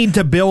 said they need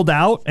to build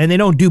out, and they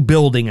don't do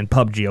building in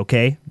PUBG.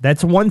 Okay,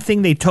 that's one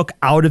thing they took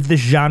out of this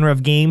genre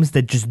of games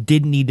that just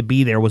didn't need to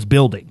be there was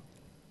building.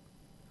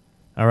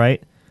 All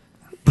right.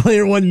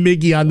 Player One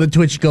Miggy on the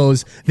Twitch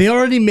goes, they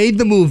already made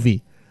the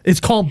movie. It's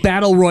called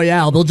Battle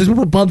Royale. They'll just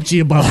put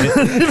PUBG above it.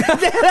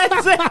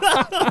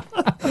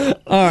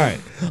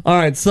 All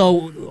right. So,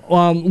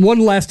 one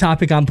last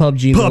topic on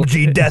PUBG.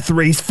 PUBG Death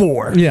Race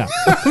 4. Yeah.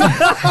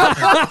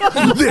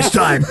 This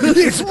time,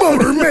 it's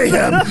Motor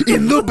Mayhem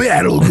in the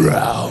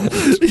battleground.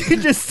 You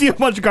just see a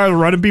bunch of guys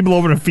running people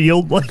over the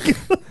field. Like,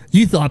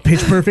 You thought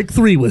Pitch Perfect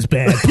 3 was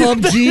bad.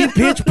 PUBG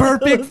Pitch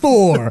Perfect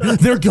 4.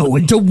 They're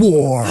going to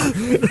war.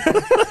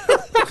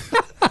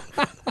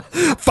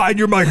 find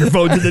your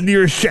microphones in the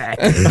nearest shack.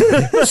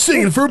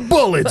 Singing for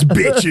bullets,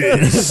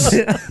 bitches.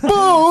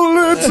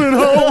 Bullets and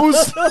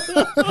hoes.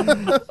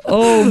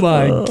 Oh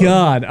my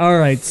God. All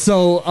right.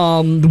 So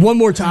one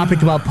more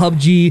topic about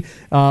PUBG.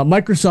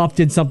 Microsoft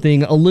did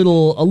something a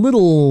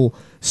little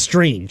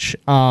strange.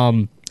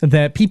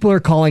 That people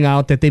are calling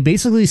out that they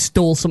basically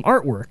stole some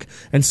artwork.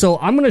 And so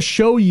I'm going to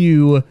show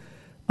you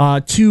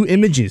two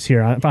images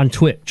here on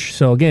Twitch.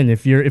 So again,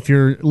 if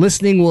you're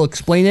listening, we'll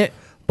explain it.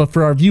 But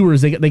for our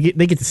viewers, they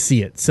get to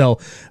see it. So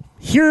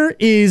here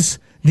is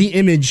the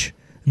image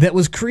that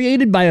was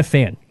created by a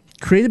fan.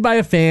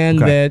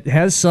 That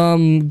has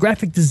some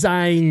graphic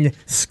design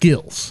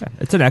skills.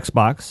 It's an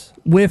Xbox.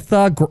 With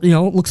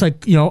looks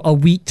like a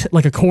wheat,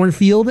 like a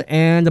cornfield,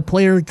 and a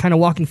player kind of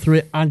walking through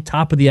it on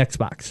top of the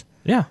Xbox.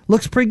 Yeah.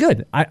 Looks pretty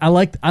good. I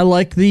like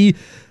the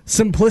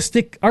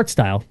simplistic art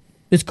style.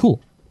 It's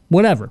cool.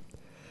 Whatever.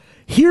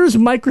 Here's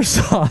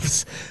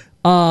Microsoft's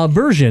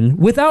version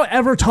without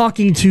ever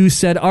talking to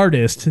said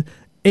artist,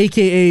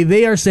 aka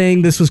they are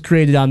saying this was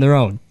created on their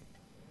own.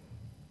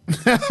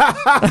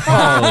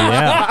 Oh,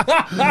 yeah.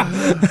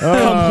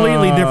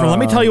 Completely different. Let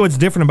me tell you what's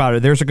different about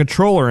it. There's a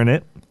controller in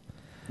it.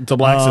 It's a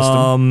black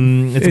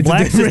system. It's a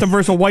black system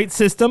versus a white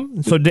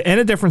system, and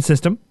a different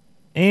system.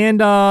 And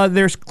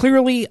there's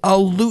clearly a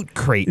loot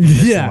crate in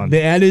this one.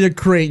 They added a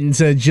crate and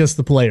said just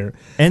the player.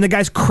 And the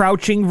guy's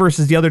crouching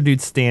versus the other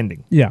dude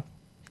standing. Yeah.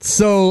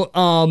 So,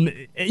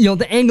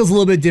 the angle's a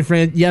little bit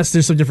different. Yes,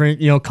 there's some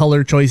different,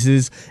 color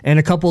choices, and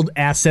a couple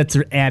assets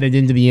are added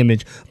into the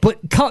image. But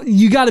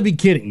you got to be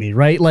kidding me,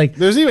 right? Like,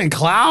 There's even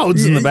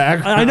clouds in the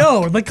background. I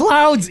know. The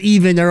clouds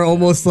even are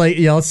almost like,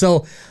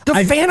 so...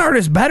 The fan art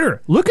is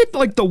better. Look at,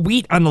 the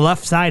wheat on the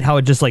left side, how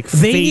it just, They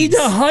fades. need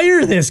to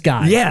hire this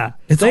guy. Yeah.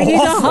 They need to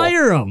awful.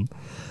 hire him.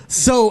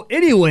 So,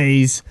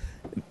 anyways...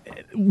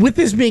 With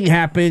this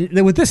happening,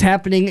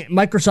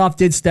 Microsoft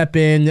did step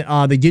in.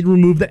 They did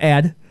remove the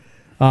ad.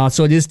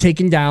 So it is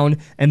taken down,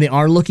 and they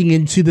are looking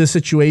into the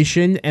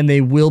situation, and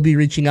they will be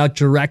reaching out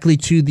directly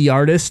to the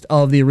artist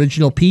of the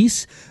original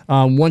piece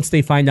once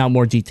they find out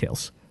more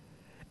details.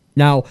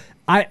 Now,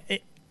 in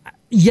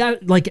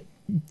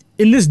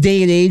this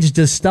day and age,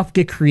 does stuff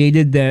get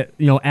created that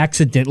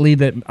accidentally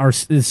that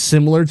is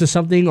similar to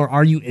something, or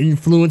are you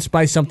influenced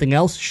by something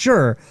else?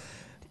 Sure,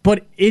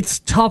 but it's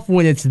tough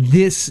when it's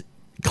this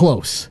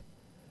close.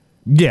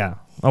 Yeah.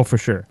 Oh, for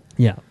sure.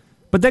 Yeah.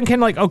 But then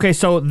okay,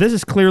 so this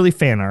is clearly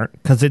fan art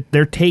because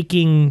they're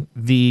taking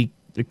the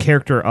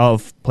character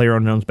of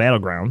PlayerUnknown's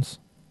Battlegrounds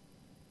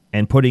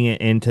and putting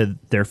it into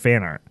their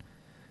fan art.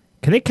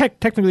 Can they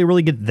technically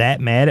really get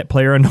that mad at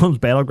PlayerUnknown's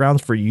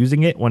Battlegrounds for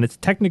using it when it's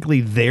technically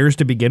theirs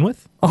to begin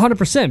with?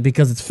 100%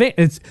 because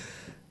it's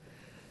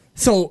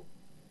so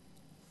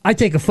I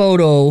take a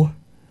photo.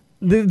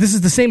 This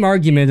is the same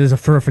argument as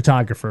for a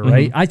photographer,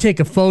 right? I take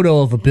a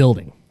photo of a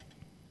building.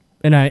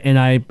 And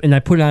I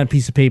put it on a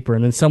piece of paper,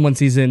 and then someone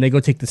sees it, and they go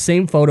take the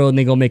same photo, and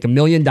they go make $1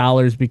 million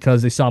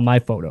because they saw my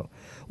photo.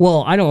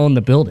 Well, I don't own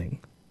the building,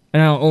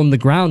 and I don't own the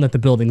ground that the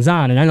building's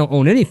on, and I don't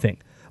own anything.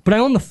 But I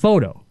own the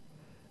photo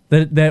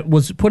that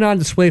was put on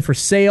display for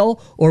sale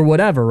or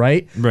whatever,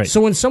 right? Right. So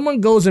when someone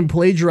goes and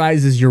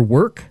plagiarizes your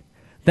work,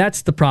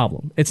 that's the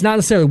problem. It's not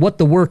necessarily what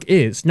the work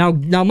is. Now,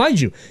 mind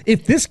you,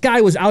 if this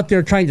guy was out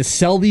there trying to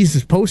sell these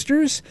as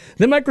posters,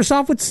 then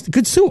Microsoft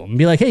could sue him and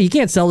be like, hey, you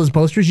can't sell these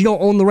posters. You don't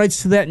own the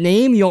rights to that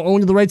name. You don't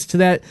own the rights to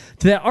that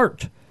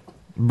art.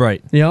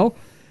 Right.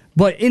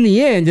 But in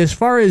the end, as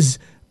far as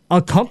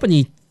a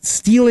company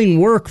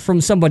stealing work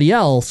from somebody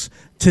else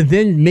to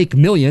then make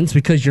millions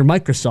because you're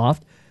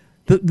Microsoft,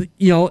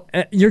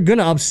 you're going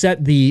to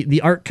upset the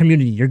art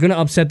community. You're going to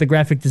upset the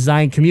graphic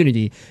design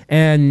community.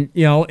 And,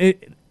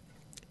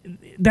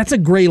 that's a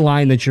gray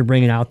line that you're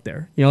bringing out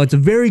there. It's a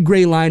very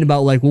gray line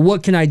about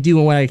what can I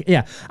do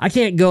and I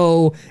can't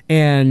go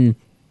and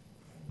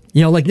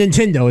like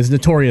Nintendo is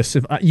notorious.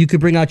 If you could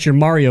bring out your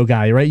Mario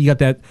guy, right? You got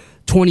that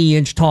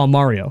 20-inch tall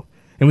Mario,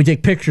 and we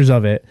take pictures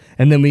of it,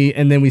 and then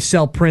we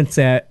sell prints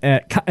at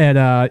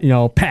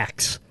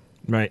PAX.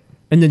 Right.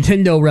 And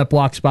Nintendo rep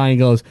walks by and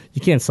goes, "You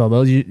can't sell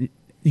those.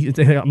 They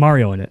got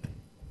Mario in it."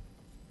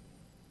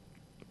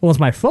 Well, it's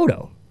my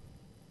photo.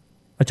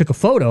 I took a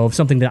photo of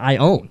something that I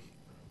own,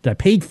 that I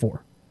paid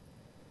for.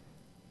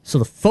 So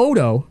the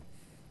photo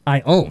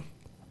I own.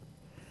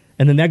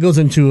 And then that goes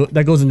into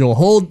a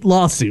whole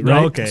lawsuit,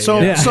 right? Okay.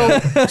 So here's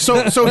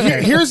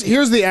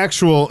the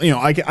actual,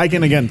 I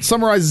can again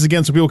summarize this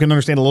again so people can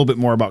understand a little bit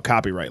more about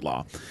copyright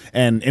law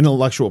and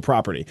intellectual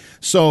property.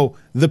 So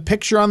the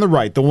picture on the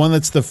right, the one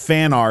that's the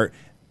fan art,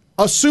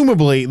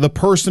 assumably the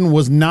person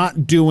was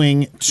not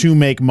doing to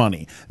make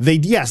money. They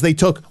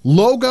took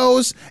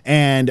logos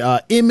and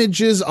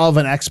images of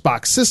an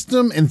Xbox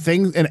system and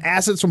things and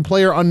assets from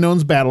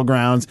PlayerUnknown's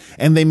Battlegrounds,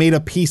 and they made a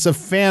piece of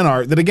fan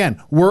art that,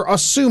 again, we're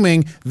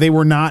assuming they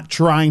were not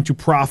trying to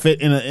profit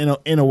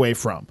in a way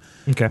from.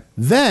 Okay.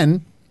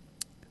 Then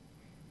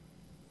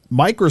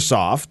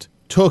Microsoft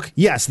took,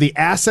 the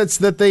assets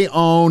that they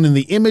own and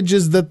the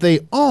images that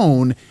they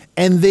own,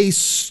 and they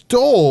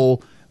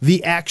stole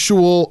the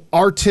actual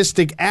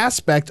artistic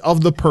aspect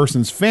of the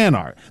person's fan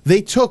art. They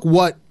took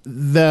what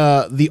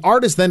the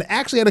artist then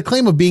actually had a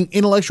claim of being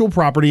intellectual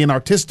property and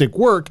artistic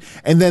work,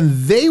 and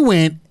then they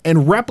went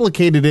and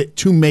replicated it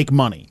to make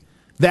money.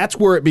 That's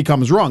where it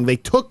becomes wrong. They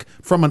took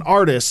from an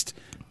artist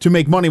to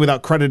make money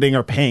without crediting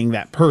or paying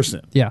that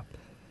person. Yeah.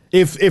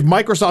 If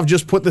Microsoft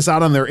just put this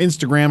out on their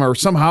Instagram or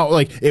somehow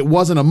it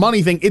wasn't a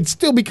money thing, it'd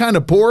still be kind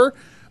of poor,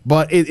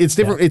 but it's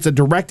different. Yeah. It's a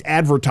direct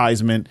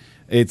advertisement.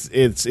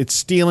 It's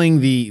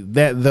stealing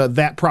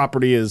that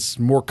property is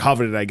more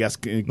coveted, I guess,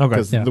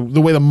 because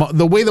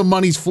the way the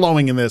money's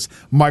flowing in this,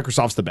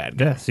 Microsoft's the bad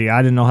guy. Yeah. See,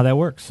 I didn't know how that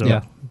works. So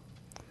that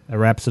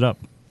wraps it up.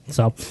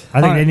 So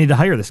I think they need to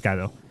hire this guy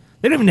though.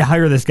 They don't even need to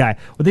hire this guy.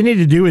 What they need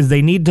to do is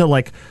they need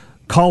to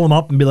call him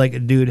up and be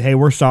like, dude, hey,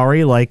 we're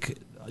sorry.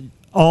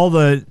 All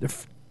the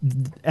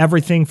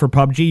everything for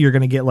PUBG, you're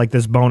going to get like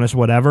this bonus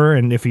whatever,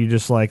 and if you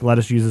just like let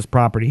us use this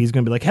property, he's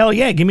going to be like, hell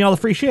yeah, give me all the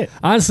free shit.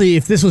 Honestly,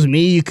 if this was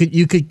me,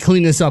 you could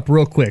clean this up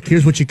real quick.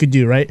 Here's what you could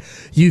do, right?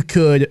 You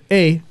could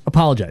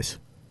apologize,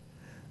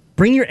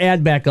 bring your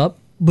ad back up,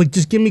 but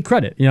just give me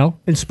credit.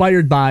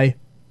 Inspired by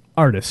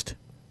artist,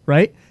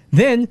 right?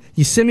 Then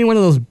you send me one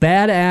of those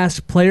badass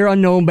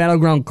PlayerUnknown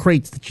Battleground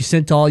crates that you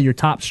sent to all your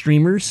top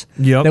streamers.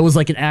 Yep. That was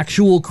like an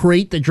actual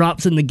crate that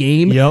drops in the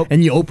game. Yep.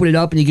 And you open it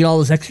up and you get all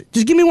this extra.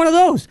 Just give me one of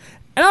those.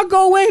 And I'll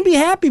go away and be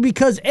happy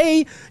because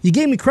A, you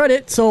gave me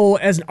credit, so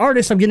as an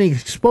artist I'm getting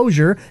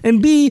exposure,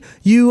 and B,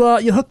 you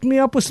hooked me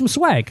up with some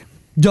swag.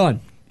 Done.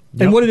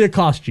 Yep. And what did it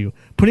cost you?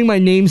 Putting my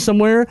name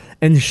somewhere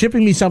and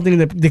shipping me something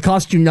that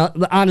cost you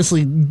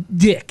honestly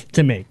dick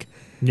to make.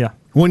 Yeah.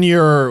 When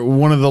you're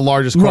one of the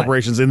largest Right.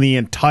 corporations in the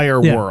entire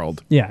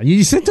world. Yeah,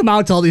 you sent them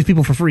out to all these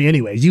people for free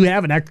anyways. You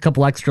have a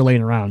couple extra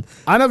laying around.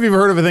 I don't know if you've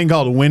heard of a thing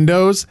called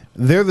Windows.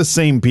 They're the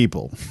same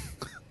people.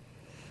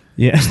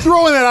 Yeah.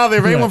 Throwing that out there.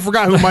 If anyone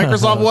forgot who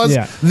Microsoft was,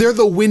 Yeah. they're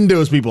the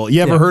Windows people.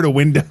 You ever heard of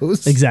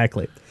Windows?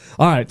 Exactly.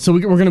 All right, so we're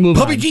going to move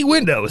on. PUBG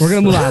Windows. We're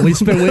going to move on. We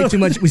spent way too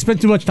much. We spent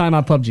too much time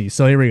on PUBG,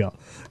 so here we go.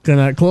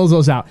 Gonna close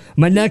those out.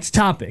 The next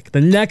topic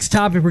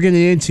we're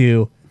getting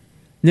into,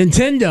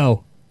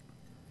 Nintendo.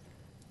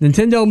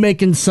 Nintendo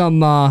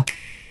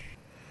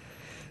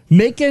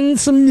making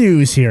some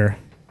news here,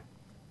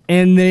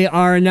 and they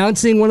are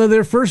announcing one of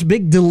their first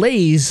big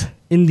delays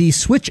in the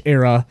Switch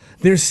era.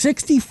 Their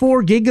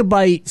 64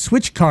 gigabyte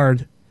Switch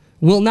card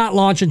will not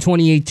launch in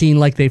 2018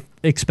 like they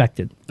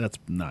expected. That's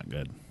not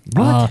good.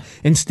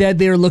 Instead,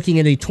 they are looking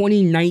at a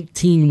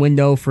 2019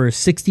 window for a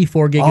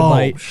 64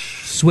 gigabyte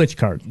Switch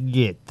card.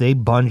 Yeah, they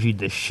bungeed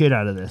the shit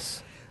out of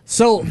this.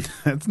 So,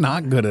 That's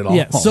not good at all.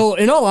 yeah. So,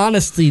 in all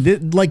honesty,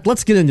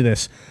 let's get into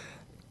this.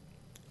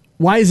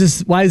 Why is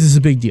this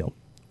a big deal?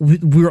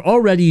 We're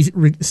already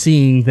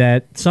seeing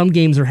that some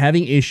games are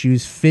having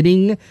issues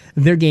fitting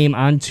their game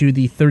onto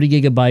the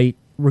 30 gigabyte,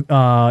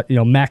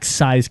 max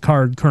size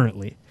card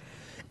currently,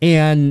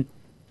 and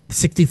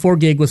 64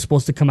 gig was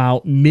supposed to come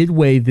out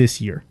midway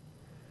this year.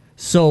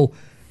 So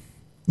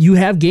you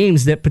have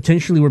games that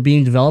potentially were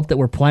being developed that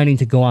were planning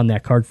to go on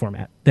that card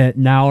format that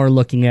now are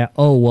looking at,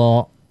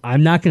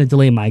 I'm not going to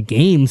delay my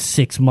game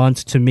 6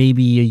 months to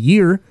maybe a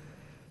year,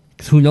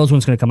 because who knows when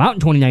it's going to come out in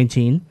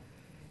 2019,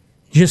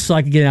 just so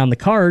I can get it on the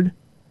card.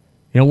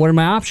 What are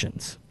my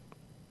options?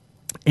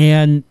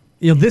 And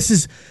this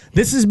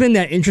has been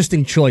that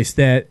interesting choice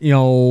that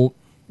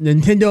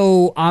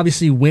Nintendo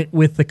obviously went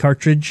with the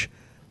cartridge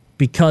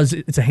because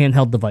it's a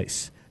handheld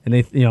device, and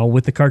they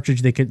with the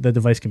cartridge the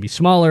device can be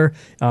smaller,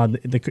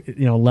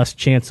 less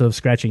chance of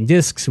scratching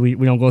discs. We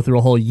don't go through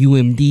a whole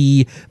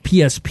UMD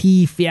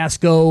PSP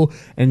fiasco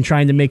and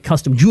trying to make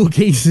custom jewel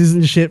cases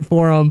and shit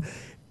for them.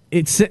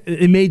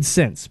 It made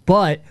sense,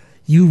 but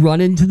you run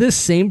into this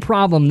same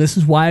problem. This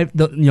is why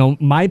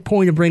my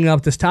point of bringing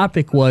up this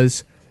topic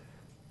was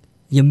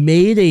you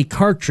made a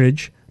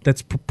cartridge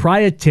that's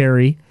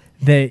proprietary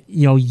that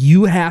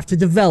you have to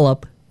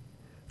develop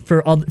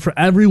for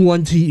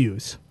everyone to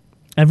use.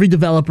 Every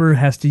developer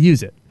has to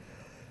use it.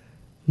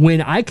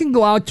 When I can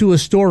go out to a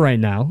store right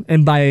now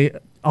and buy a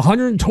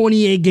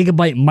 128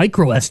 gigabyte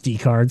micro SD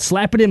card,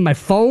 slap it in my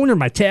phone or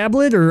my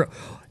tablet or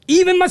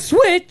even my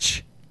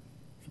Switch,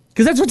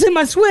 because that's what's in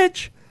my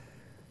Switch.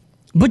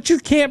 But you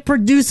can't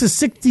produce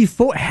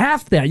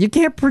half that. You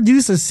can't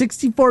produce a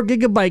 64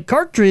 gigabyte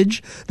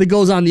cartridge that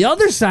goes on the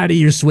other side of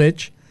your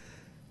Switch,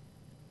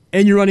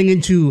 and you're running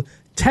into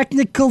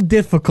technical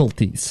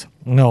difficulties.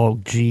 Oh,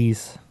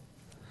 jeez.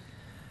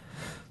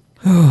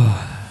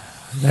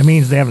 That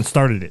means they haven't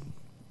started it.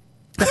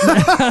 That's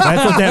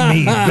what that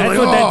means. That's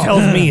what that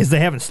tells me, is they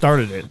haven't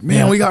started it.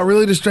 Man, we got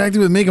really distracted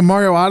with making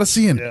Mario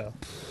Odyssey, and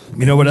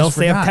You know what else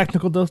they have forgot.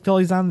 technical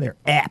difficulties on? Their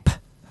app.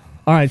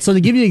 All right, so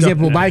to give you an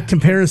example, by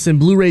comparison,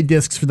 Blu-ray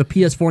discs for the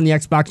PS4 and the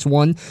Xbox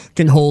One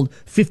can hold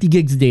 50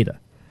 gigs of data.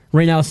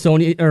 Right now,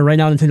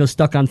 Nintendo's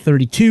stuck on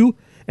 32,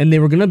 and they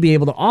were going to be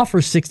able to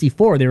offer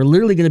 64. They were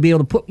literally going to be able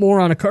to put more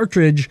on a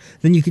cartridge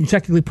than you can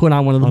technically put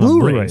on one of the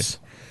Blu-rays.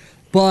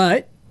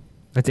 But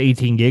That's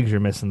 18 gigs you're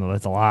missing, though.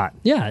 That's a lot.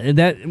 yeah,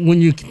 that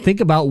when you think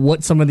about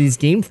what some of these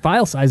game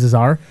file sizes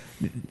are,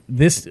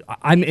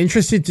 I'm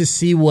interested to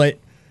see what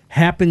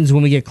happens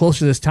when we get closer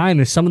to this time.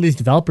 If some of these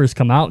developers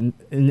come out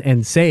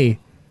and say,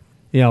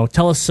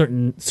 tell us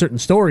certain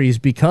stories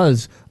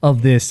because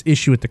of this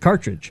issue with the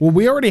cartridge. well,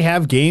 we already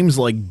have games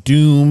like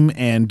Doom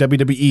and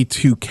WWE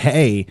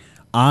 2K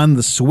on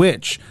the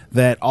Switch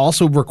that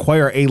also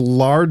require a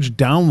large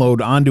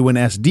download onto an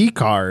SD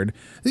card.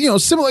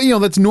 Similar,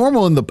 that's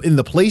normal in the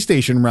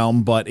PlayStation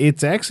realm, but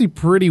it's actually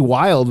pretty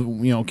wild,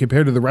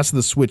 compared to the rest of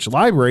the Switch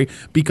library,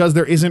 because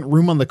there isn't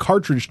room on the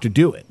cartridge to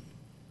do it.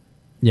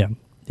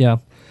 Yeah.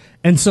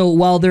 And so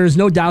while there is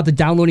no doubt that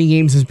downloading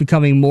games is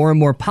becoming more and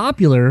more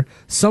popular,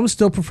 some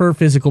still prefer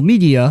physical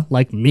media,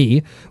 like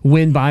me,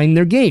 when buying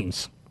their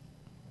games.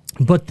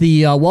 But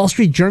the Wall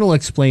Street Journal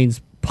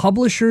explains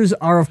publishers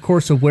are, of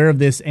course, aware of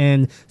this,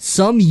 and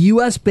some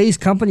U.S.-based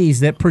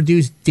companies that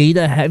produce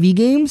data-heavy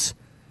games,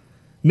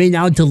 may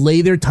now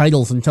delay their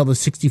titles until the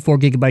 64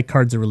 gigabyte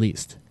cards are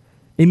released.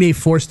 It may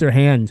force their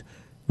hand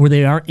where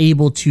they aren't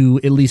able to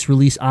at least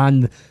release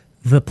on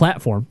the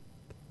platform.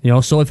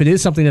 So if it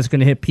is something that's going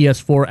to hit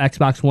PS4,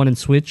 Xbox One, and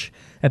Switch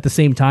at the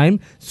same time,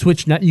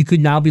 you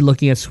could now be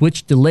looking at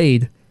Switch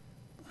delayed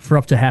for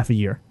up to half a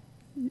year,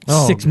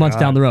 6 months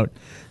down the road.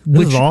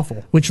 This is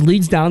awful. Which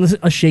leads down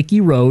a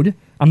shaky road.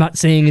 I'm not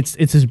saying it's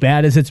as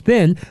bad as it's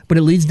been, but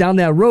it leads down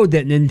that road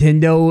that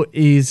Nintendo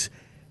is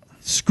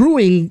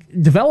screwing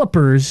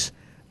developers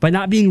by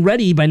not being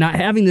ready, by not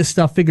having this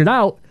stuff figured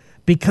out.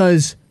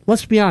 Because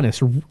let's be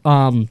honest,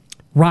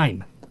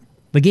 Rime,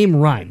 the game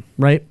Rime,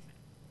 right?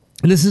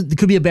 And it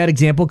could be a bad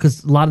example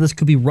because a lot of this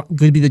could be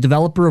the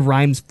developer of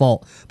Rime's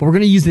fault. But we're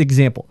going to use the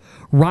example.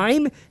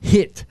 Rime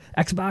hit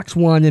Xbox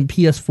One and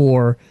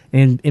PS4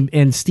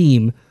 and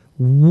Steam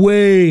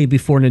way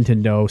before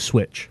Nintendo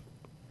Switch.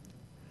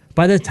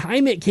 By the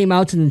time it came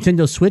out to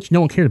Nintendo Switch, no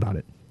one cared about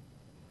it.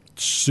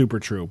 Super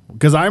true.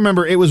 Because I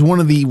remember it was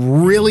one of the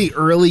really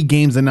early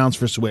games announced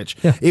for Switch.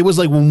 Yeah. It was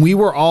like when we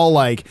were all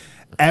like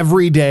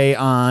every day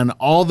on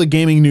all the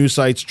gaming news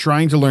sites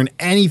trying to learn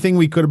anything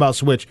we could about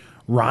Switch.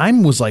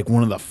 Rime was like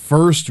one of the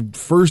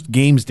first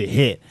games to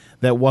hit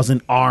that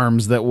wasn't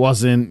ARMS, that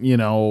wasn't,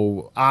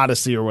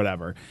 Odyssey or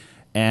whatever.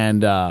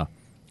 And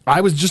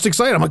I was just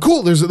excited. I'm like,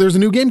 cool, there's a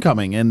new game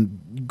coming.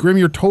 And Grim,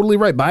 you're totally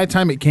right. By the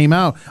time it came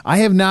out, I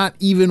have not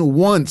even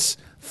once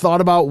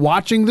thought about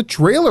watching the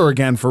trailer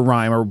again for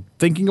Rime or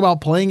thinking about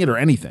playing it or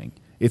anything.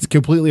 It's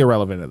completely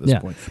irrelevant at this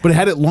point. But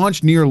had it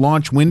launched near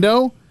launch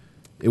window,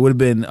 it would have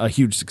been a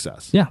huge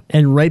success. Yeah,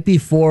 and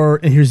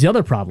here's the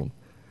other problem.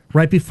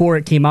 Right before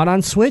it came out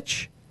on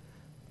Switch,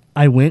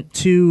 I went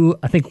to,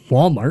 I think,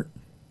 Walmart.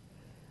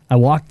 I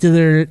walked to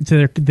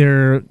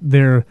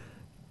their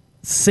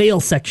sale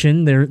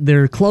section,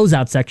 their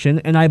closeout section,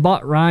 and I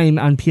bought Rime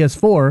on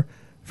PS4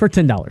 for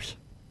 $10.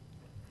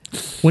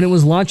 When it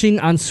was launching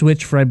on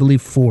Switch for, I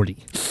believe,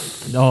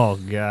 $40. Oh,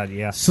 God,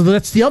 yeah. So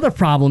that's the other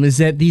problem, is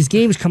that these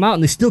games come out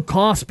and they still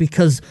cost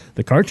because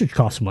the cartridge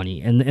costs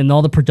money and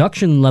all the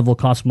production level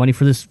costs money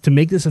for this to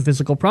make this a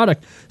physical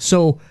product.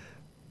 So,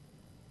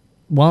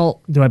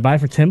 well, do I buy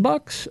it for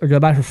 $10 or do I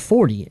buy it for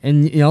 40?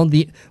 And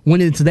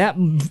when it's that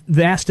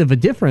vast of a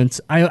difference,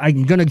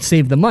 I'm gonna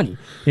save the money.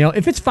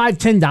 If it's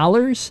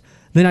 $5-10,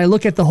 then I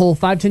look at the whole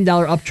 $5-10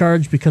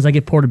 upcharge because I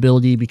get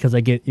portability, because I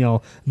get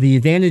the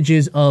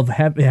advantages of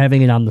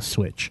having it on the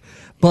Switch.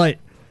 But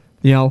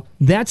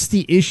that's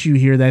the issue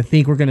here that I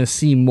think we're gonna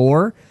see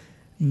more.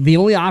 The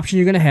only option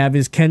you're gonna have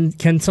is can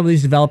some of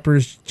these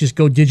developers just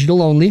go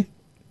digital only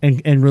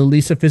and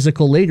release a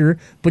physical later?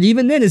 But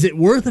even then, is it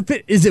worth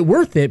it? Is it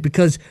worth it?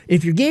 Because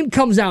if your game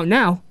comes out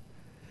now,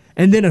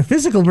 and then a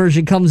physical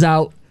version comes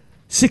out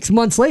 6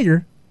 months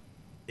later,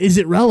 is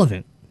it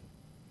relevant?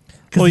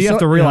 Well, you have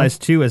to realize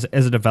too, as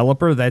a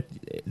developer, that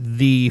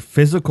the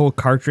physical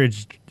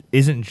cartridge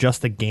isn't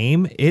just a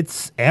game;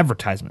 it's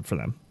advertisement for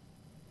them.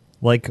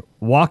 Like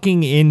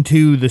walking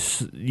into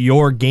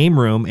your game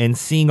room and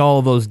seeing all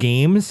of those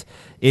games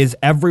is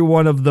every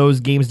one of those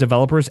games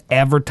developers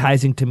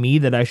advertising to me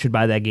that I should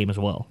buy that game as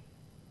well.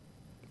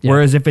 Yeah.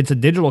 Whereas if it's a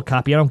digital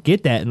copy, I don't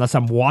get that unless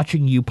I'm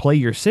watching you play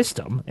your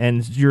system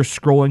and you're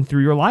scrolling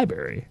through your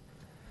library.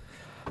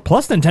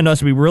 Plus, Nintendo has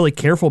to be really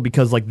careful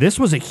because this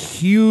was a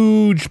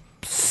huge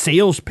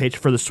sales pitch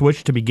for the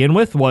Switch to begin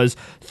with, was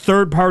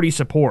third-party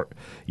support.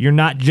 You're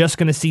not just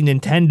going to see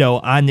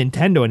Nintendo on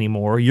Nintendo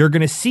anymore. You're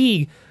going to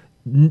see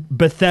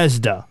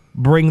Bethesda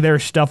bring their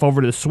stuff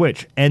over to the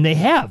Switch, and they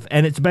have,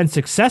 and it's been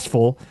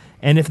successful.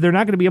 And if they're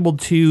not going to be able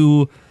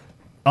to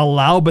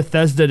allow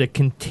Bethesda to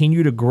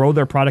continue to grow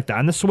their product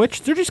on the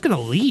Switch, they're just going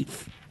to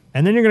leave.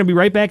 And then you're going to be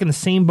right back in the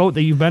same boat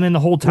that you've been in the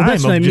whole time. Well,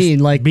 that's what I mean.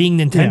 Being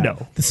Nintendo.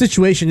 Yeah, the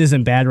situation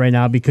isn't bad right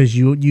now because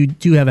you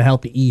do have a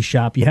healthy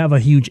eShop. You have a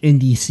huge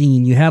indie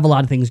scene. You have a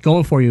lot of things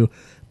going for you.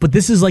 But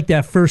this is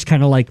that first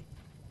kind of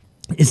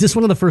is this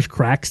one of the first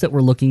cracks that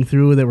we're looking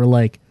through that we're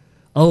like,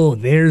 oh,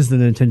 there's the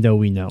Nintendo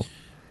we know?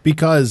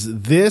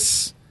 Because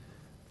this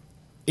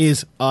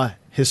is a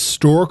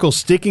historical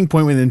sticking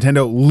point with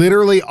Nintendo,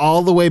 literally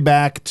all the way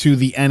back to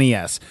the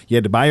NES. You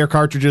had to buy your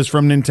cartridges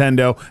from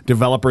Nintendo.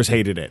 Developers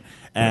hated it.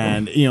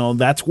 And,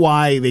 that's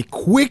why they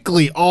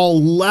quickly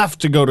all left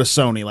to go to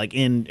Sony. Like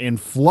in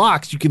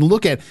flocks, you can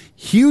look at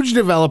huge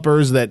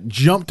developers that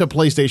jumped to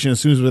PlayStation as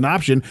soon as it was an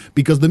option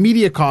because the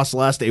media costs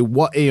less. You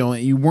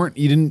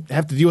didn't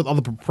have to deal with all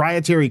the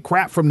proprietary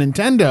crap from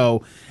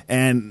Nintendo.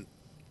 And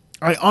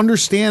I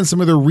understand some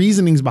of the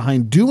reasonings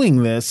behind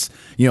doing this,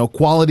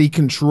 quality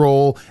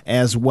control,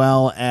 as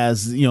well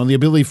as, the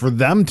ability for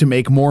them to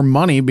make more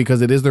money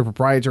because it is their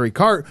proprietary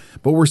cart.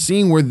 But we're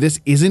seeing where this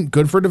isn't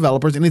good for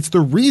developers. And it's the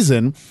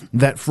reason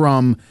that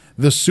from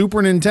the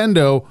Super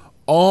Nintendo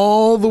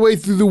all the way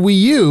through the Wii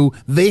U,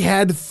 they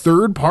had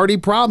third-party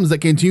problems that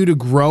continue to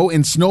grow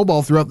and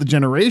snowball throughout the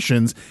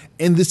generations.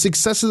 And the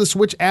success of the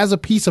Switch as a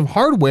piece of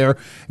hardware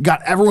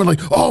got everyone like,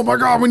 oh my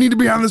God, we need to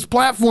be on this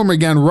platform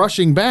again,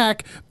 rushing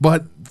back.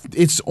 But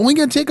it's only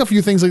going to take a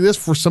few things like this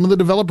for some of the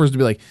developers to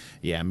be like,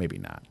 yeah, maybe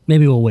not.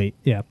 Maybe we'll wait,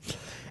 yeah.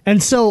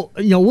 And so,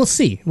 we'll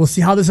see. We'll see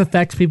how this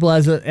affects people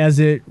as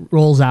it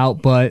rolls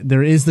out, but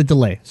there is the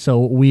delay. So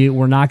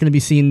we're not going to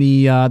be seeing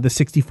the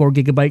 64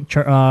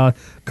 gigabyte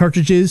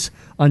cartridges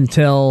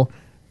until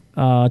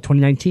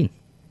 2019.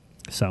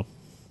 So,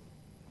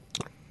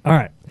 all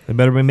right. They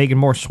better be making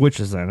more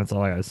Switches then. That's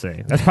all I got to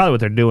say. That's probably what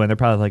they're doing. They're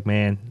probably like,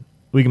 man,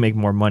 we can make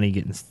more money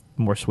getting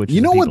more Switches.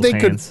 You know in what they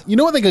hands. could? You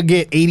know what they could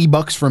get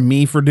 $80 from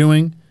me for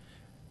doing?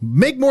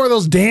 Make more of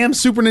those damn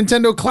Super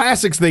Nintendo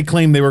classics they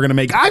claimed they were going to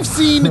make. I've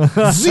seen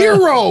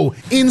 0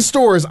 in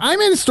stores. I'm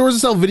in stores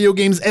that sell video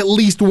games at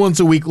least once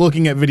a week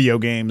looking at video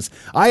games.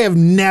 I have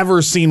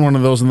never seen one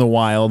of those in the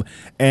wild,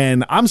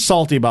 and I'm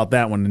salty about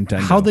that one,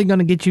 Nintendo. How are they going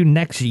to get you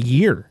next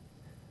year?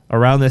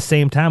 Around the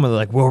same time, they're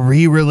like, we're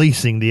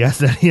re-releasing the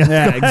SNES.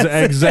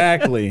 Yeah,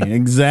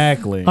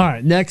 exactly. All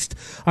right,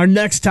 our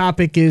next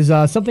topic is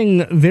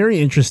something very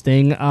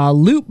interesting.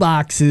 Loot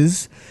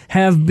boxes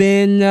have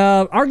been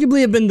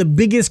arguably the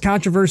biggest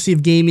controversy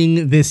of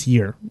gaming this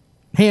year.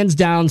 Hands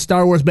down,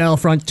 Star Wars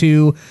Battlefront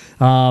 2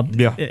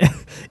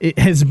 it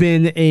has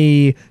been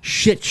a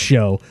shit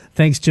show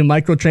thanks to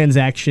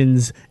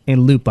microtransactions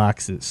and loot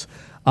boxes.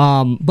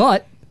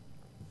 But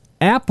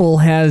Apple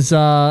has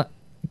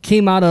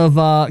came out of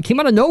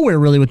nowhere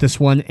really with this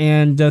one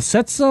and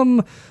set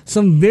some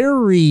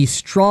very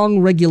strong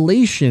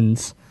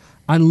regulations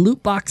on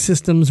loot box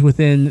systems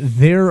within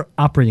their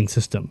operating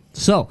system.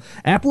 So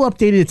Apple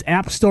updated its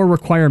App Store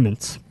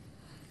requirements,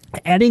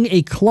 adding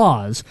a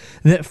clause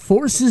that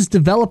forces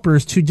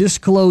developers to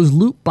disclose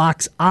loot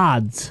box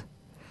odds.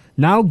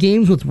 Now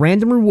games with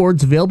random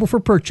rewards available for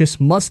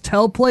purchase must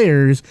tell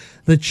players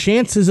the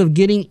chances of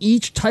getting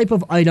each type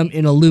of item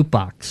in a loot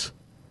box.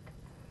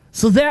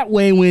 So that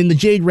way, when the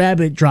Jade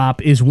Rabbit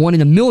drop is 1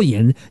 in a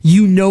million,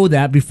 you know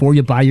that before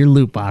you buy your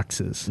loot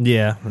boxes.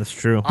 Yeah, that's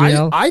true.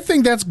 I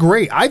think that's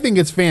great. I think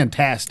it's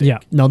fantastic. Yeah,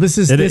 no, this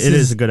is It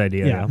is a good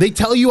idea. Yeah. They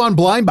tell you on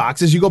blind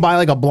boxes, you go buy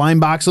like a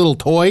blind box little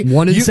toy.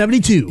 1 in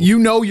 72. You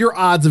know your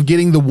odds of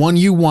getting the one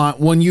you want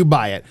when you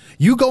buy it.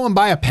 You go and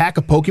buy a pack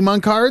of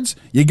Pokemon cards,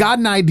 you got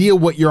an idea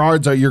what your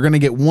odds are. You're going to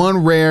get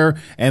one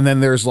rare, and then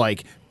there's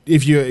like,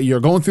 if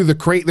you're going through the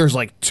crate, there's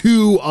like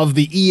 2 of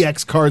the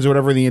EX cards or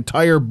whatever, the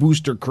entire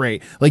booster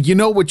crate. Like, you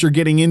know what you're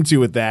getting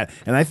into with that.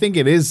 And I think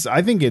it's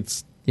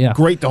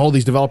great to hold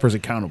these developers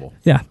accountable.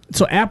 Yeah.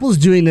 So Apple's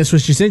doing this,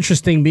 which is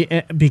interesting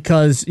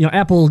because,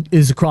 Apple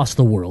is across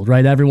the world,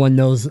 right? Everyone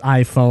knows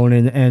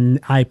iPhone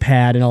and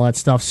iPad and all that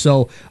stuff.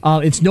 So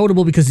it's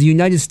notable because the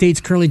United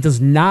States currently does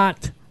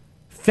not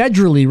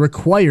federally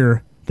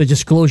require the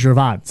disclosure of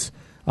odds.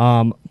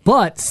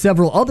 But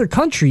several other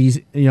countries,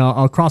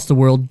 across the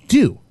world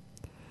do.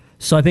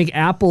 So I think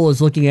Apple is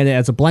looking at it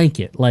as a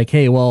blanket. Like,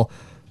 hey, well,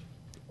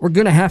 we're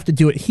going to have to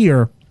do it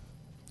here.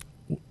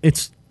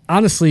 It's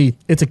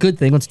a good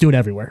thing. Let's do it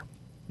everywhere.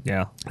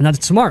 Yeah. And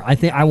that's smart. I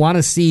think I want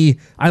to see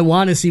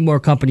more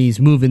companies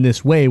move in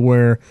this way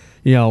where,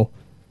 even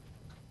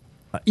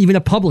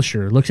a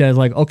publisher looks at it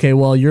like, okay,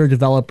 well, you're a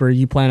developer,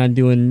 you plan on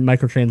doing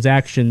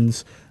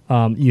microtransactions,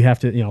 you have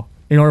to,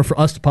 in order for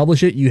us to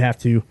publish it, you have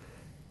to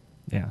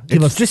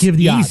give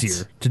the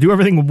easier. To do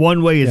everything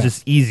one way is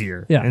just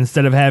easier. Yeah.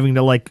 Instead of having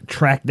to like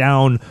track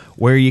down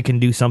where you can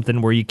do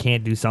something, where you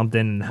can't do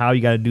something, and how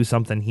you got to do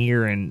something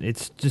here, and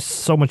it's just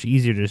so much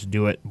easier to just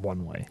do it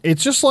one way.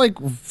 It's just like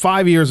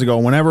 5 years ago,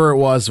 whenever it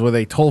was, where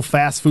they told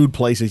fast food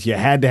places you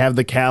had to have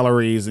the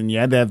calories and you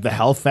had to have the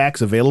health facts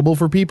available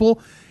for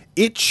people.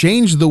 It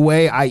changed the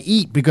way I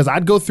eat because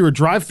I'd go through a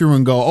drive-thru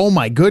and go, oh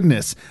my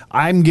goodness,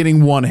 I'm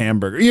getting 1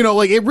 hamburger.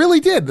 It really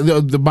did.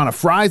 The amount of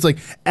fries, like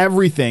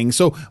everything.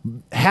 So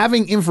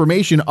having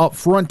information up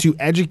front to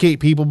educate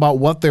people about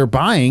what they're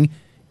buying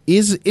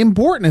is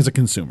important as a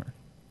consumer.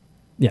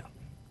 Yeah.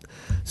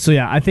 So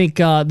I think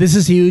this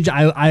is huge.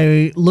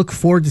 I look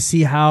forward to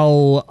see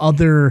how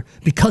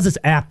because it's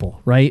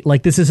Apple, right?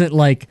 Like this isn't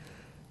like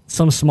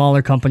some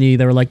smaller company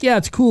that were like, yeah,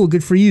 it's cool,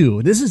 good for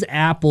you. This is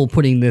Apple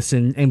putting this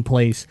in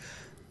place.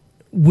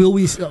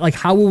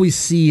 How will we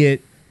see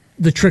it,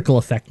 the trickle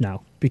effect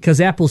now?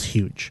 Because Apple's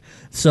huge.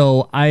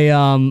 So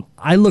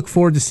I look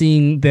forward to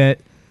seeing that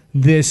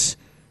this,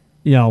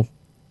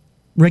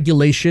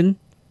 regulation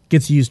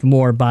gets used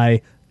more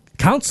by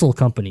console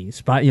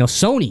companies, by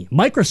Sony,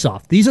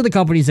 Microsoft. These are the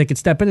companies that could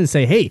step in and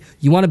say, hey,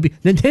 you want to be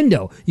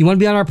Nintendo, you want to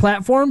be on our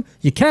platform?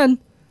 You can.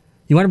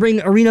 You want to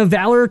bring Arena of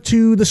Valor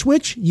to the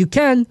Switch? You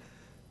can.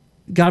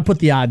 Got to put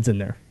the odds in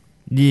there.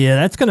 Yeah,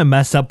 that's going to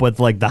mess up with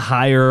like the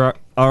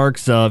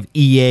hierarchs of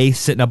EA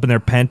sitting up in their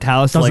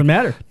penthouse. Doesn't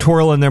matter.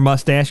 Twirling their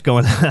mustache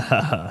going,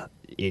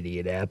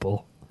 idiot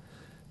Apple.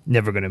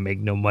 Never going to make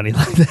no money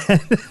like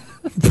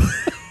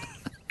that.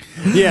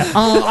 Yeah.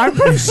 I'm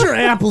pretty sure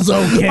Apple's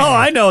okay. Oh,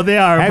 I know they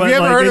are. Have you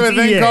ever heard of a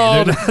thing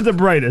called They're not the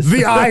brightest?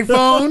 The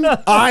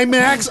iPhone,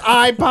 iMacs,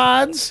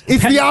 iPods?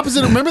 It's the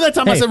opposite. Remember that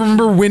time I said,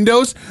 remember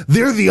Windows?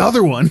 They're the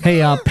other one.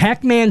 Hey,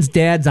 Pac-Man's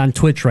dad's on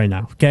Twitch right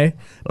now, okay?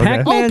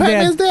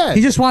 Pac-Man's dad.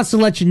 He just wants to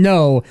let you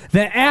know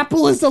that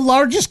Apple is the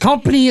largest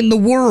company in the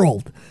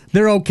world.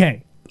 They're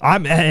okay.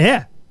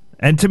 Yeah.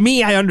 And to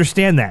me, I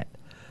understand that.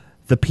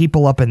 The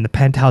people up in the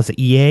penthouse at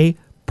EA,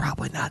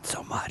 probably not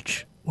so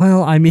much.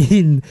 Well, I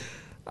mean,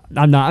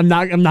 I'm not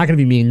going to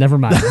be mean. Never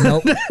mind.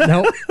 Nope.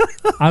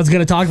 I was going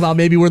to talk about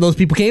maybe where those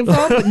people came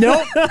from, but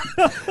nope.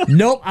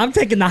 I'm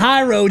taking the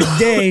high road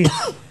today.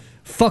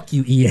 Fuck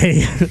you,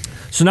 EA.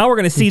 So now we're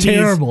going to see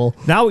terrible.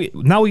 These.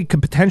 Now we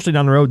could potentially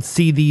down the road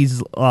see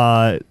these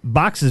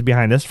boxes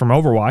behind us from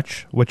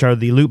Overwatch, which are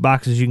the loot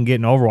boxes you can get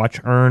in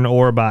Overwatch, earn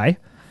or buy.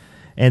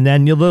 And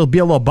then there'll be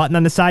a little button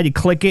on the side. You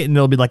click it, and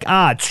it'll be like,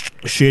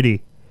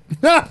 shitty.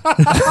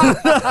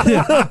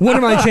 What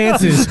are my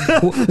chances?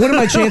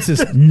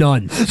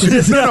 None.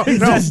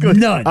 Just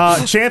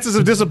none. Chances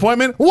of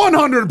disappointment?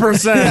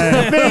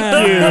 100%.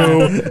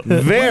 Thank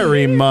you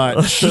very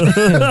much.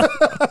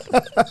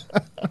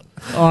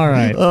 All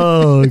right.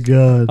 Oh,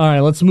 God. All right,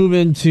 let's move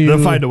into...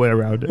 They'll find a way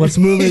around it. Let's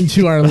move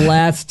into our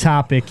last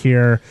topic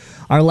here.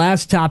 Our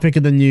last topic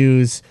of the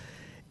news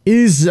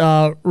is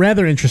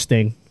rather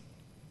interesting.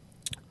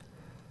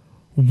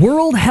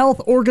 World Health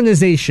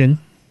Organization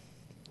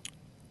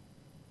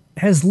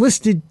has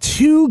listed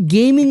 2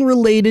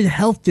 gaming-related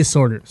health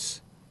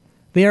disorders.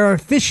 They are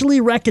officially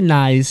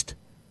recognized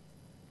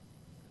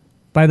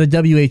by the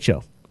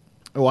WHO.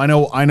 Oh, I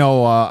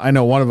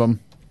know one of them.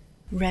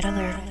 Red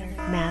alert,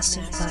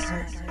 massive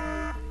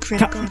butthurt,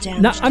 critical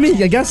damage. I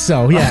mean, I guess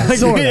so. Yeah,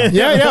 sort of.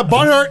 Yeah.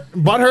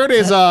 Butthurt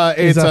is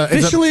It's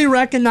officially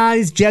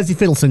recognized Jazzy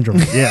Fiddle syndrome.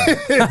 Yeah.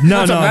 It's a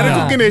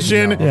medical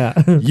condition. Yeah.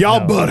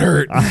 Y'all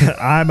butthurt.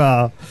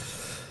 I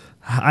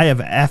have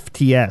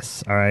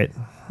FTS, all right?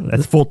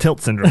 That's full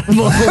tilt syndrome.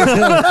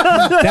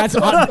 That's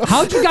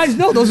how'd you guys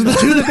know? Those are the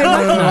 2 that they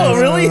recognize.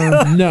 Oh, really?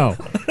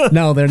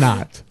 No, they're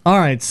not. All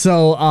right,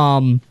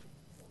 so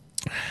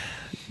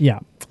yeah.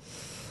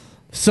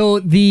 So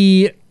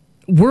the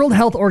World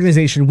Health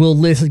Organization will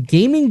list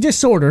gaming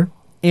disorder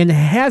and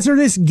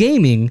hazardous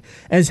gaming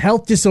as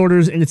health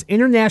disorders in its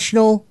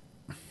international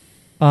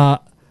oh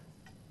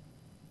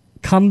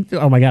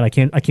my god, I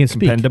can't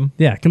speak. Compendium?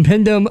 Yeah,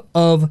 compendium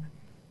of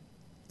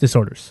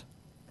disorders.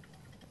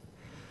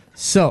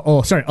 So,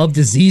 of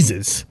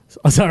diseases.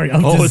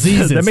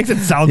 Diseases. That makes it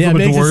sound so much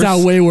makes worse. it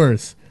sound way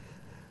worse.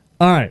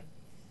 All right.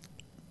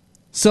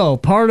 So,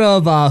 part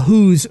of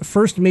WHO's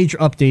first major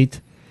update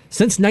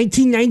since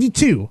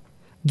 1992,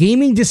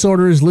 gaming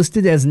disorder is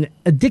listed as an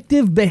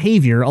addictive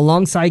behavior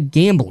alongside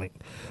gambling,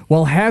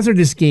 while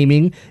hazardous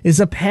gaming is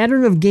a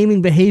pattern of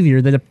gaming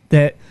behavior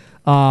that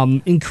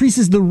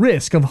increases the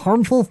risk of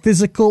harmful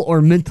physical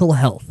or mental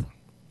health.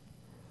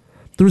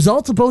 The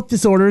results of both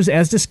disorders,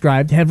 as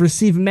described, have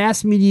received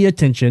mass media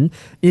attention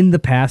in the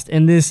past,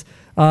 and this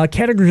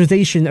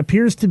categorization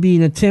appears to be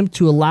an attempt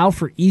to allow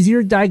for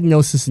easier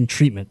diagnosis and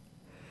treatment.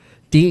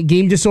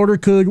 Game disorder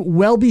could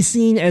well be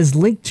seen as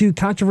linked to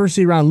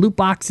controversy around loot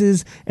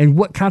boxes and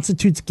what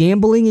constitutes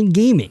gambling and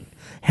gaming.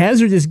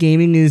 Hazardous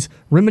gaming is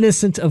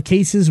reminiscent of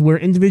cases where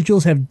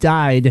individuals have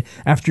died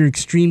after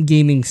extreme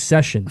gaming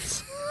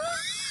sessions.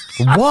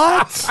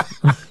 What?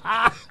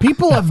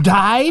 People have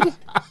died?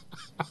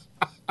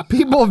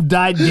 People have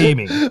died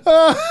gaming.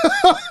 Are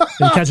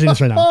you catching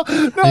this right now?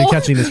 Are you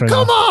catching this right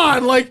Come now?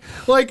 on, like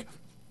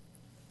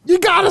you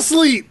gotta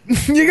sleep,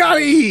 you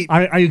gotta eat.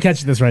 Are you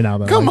catching this right now,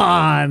 though? Come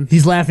on,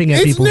 He's laughing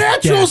at it's people.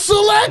 natural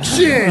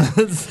selection.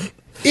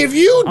 If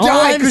you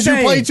die because you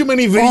play too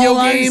many video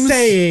games, I'm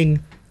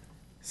saying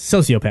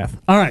sociopath.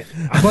 All right,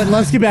 but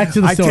let's get back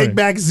to the I story. take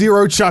back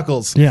 0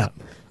 chuckles. Yeah.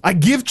 I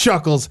give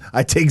chuckles.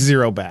 I take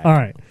 0 back. All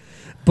right.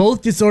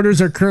 Both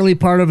disorders are currently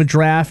part of a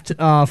draft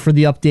for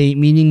the update,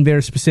 meaning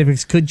their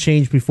specifics could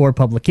change before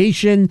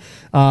publication.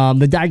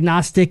 The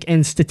Diagnostic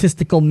and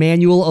Statistical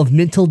Manual of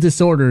Mental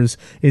Disorders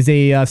is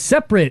a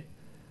separate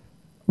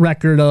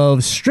record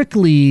of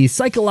strictly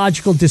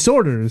psychological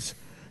disorders.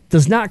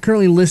 Does not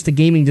currently list a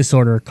gaming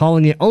disorder,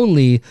 calling it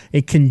only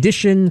a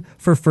condition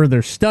for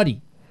further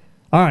study.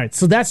 All right,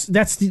 so that's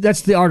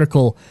the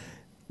article.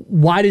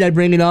 Why did I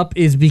bring it up?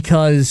 Is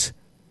because...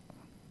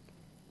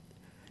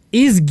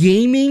 Is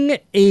gaming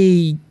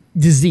a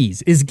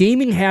disease? Is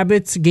gaming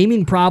habits,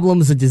 gaming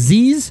problems a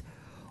disease?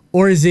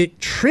 Or is it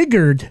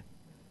triggered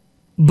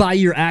by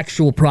your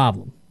actual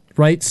problem,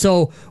 right?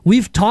 So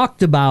we've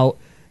talked about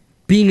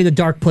being in a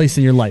dark place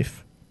in your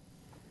life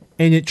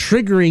and it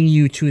triggering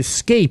you to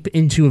escape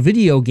into a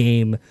video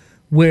game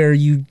where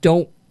you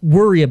don't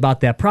worry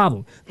about that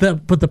problem.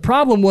 But the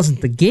problem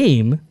wasn't the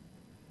game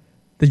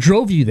that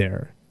drove you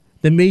there,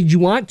 that made you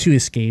want to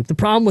escape. The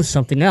problem was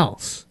something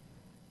else,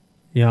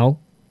 you know?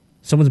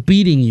 Someone's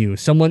beating you,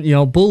 someone,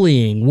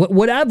 bullying,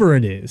 whatever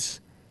it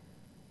is.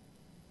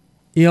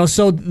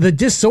 So the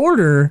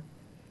disorder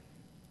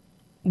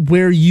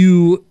where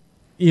you,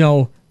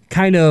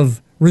 kind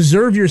of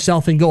reserve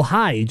yourself and go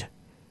hide,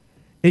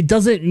 it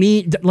doesn't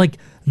mean, like,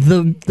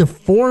 the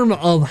form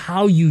of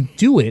how you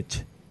do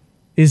it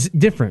is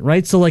different,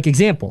 right? So, like,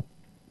 example,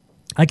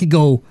 I could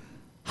go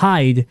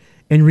hide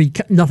and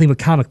read nothing but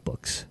comic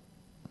books.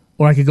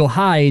 Or I could go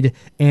hide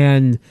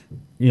and,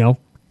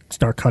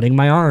 start cutting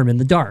my arm in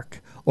the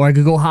dark. Or I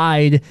could go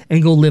hide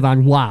and go live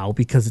on WoW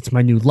because it's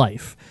my new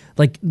life.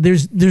 Like,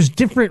 there's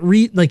different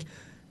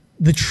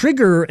the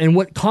trigger and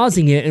what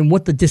causing it and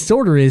what the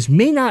disorder is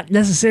may not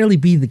necessarily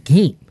be the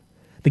game.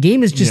 The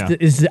game is just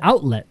is the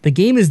outlet. The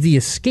game is the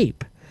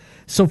escape.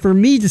 So for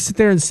me to sit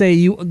there and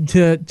say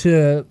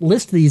to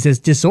list these as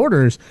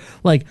disorders,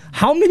 like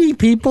how many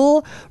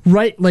people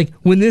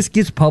when this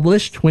gets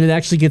published, when it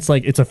actually gets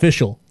it's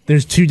official,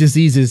 there's 2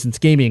 diseases, it's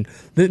gaming,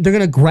 they're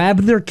going to grab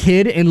their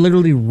kid and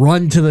literally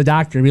run to the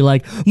doctor and be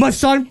like, my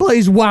son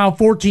plays WoW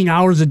 14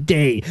 hours a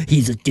day.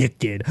 He's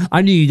addicted.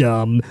 I need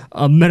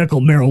a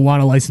medical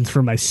marijuana license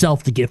for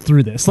myself to get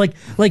through this. I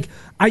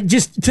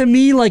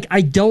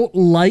don't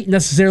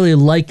necessarily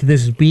like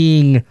this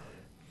being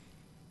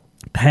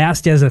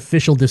passed as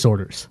official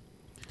disorders.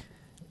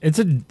 It's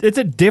a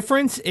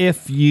difference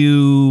if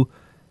you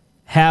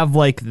have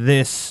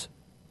this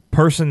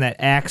person that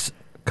acts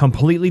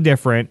completely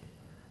different,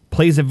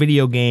 plays a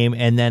video game,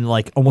 and then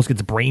almost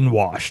gets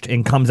brainwashed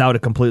and comes out a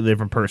completely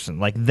different person.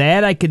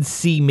 That I could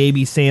see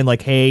maybe saying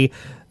hey,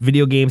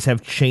 video games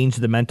have changed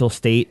the mental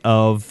state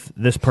of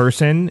this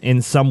person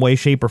in some way,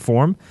 shape, or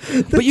form.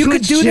 But you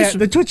could do this.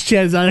 The Twitch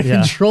chat is out of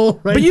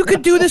control, right? But you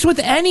could do this with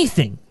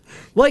anything.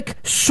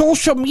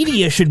 Social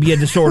media should be a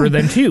disorder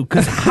then too,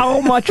 because how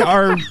much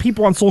are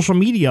people on social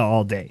media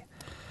all day?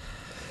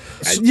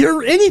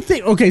 You're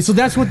anything. Okay, so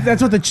that's what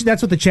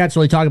the chat's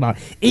really talking about.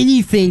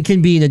 Anything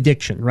can be an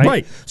addiction, right?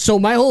 Right. So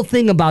my whole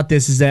thing about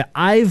this is that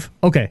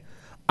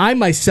I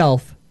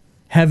myself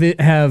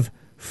have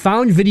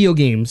found video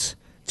games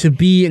to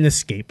be an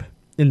escape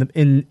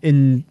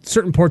in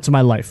certain parts of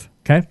my life.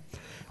 Okay,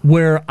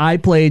 where I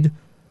played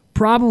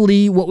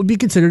probably what would be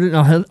considered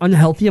an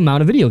unhealthy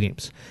amount of video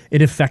games.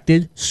 It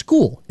affected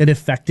school. It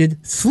affected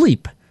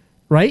sleep,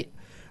 right?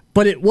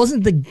 But it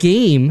wasn't the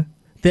game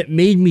that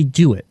made me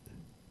do it.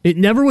 It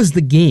never was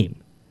the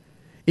game.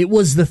 It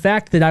was the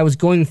fact that I was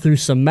going through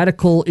some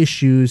medical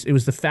issues. It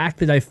was the fact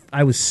that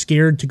I was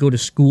scared to go to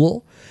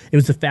school. It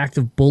was the fact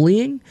of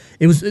bullying.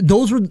 It was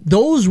those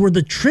were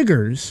the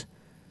triggers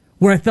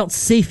where I felt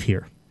safe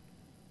here.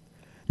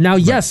 Now,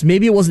 yes,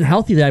 maybe it wasn't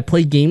healthy that I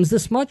played games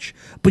this much,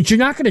 but you're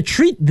not going to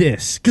treat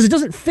this because it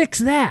doesn't fix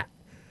that.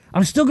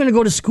 I'm still going to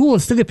go to school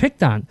and still get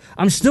picked on.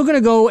 I'm still going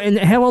to go and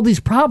have all these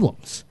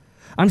problems.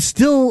 I'm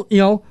still,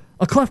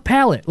 a cleft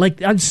palate.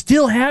 I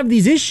still have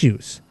these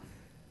issues.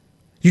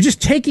 You're just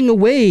taking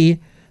away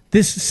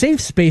this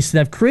safe space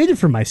that I've created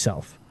for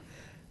myself.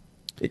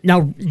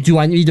 Now, do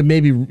I need to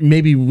maybe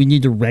we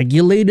need to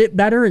regulate it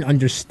better and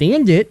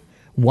understand it?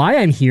 Why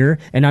I'm here,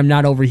 and I'm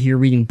not over here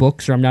reading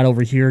books, or I'm not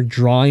over here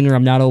drawing, or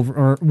I'm not over,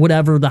 or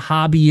whatever the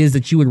hobby is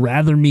that you would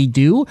rather me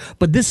do.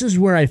 But this is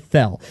where I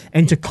fell,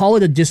 and to call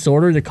it a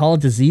disorder, to call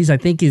it disease, I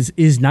think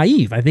is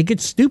naive. I think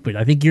it's stupid.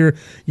 I think you're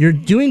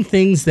doing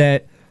things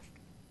that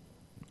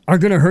are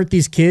going to hurt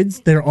these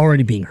kids that are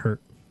already being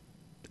hurt,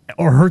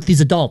 or hurt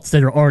these adults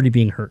that are already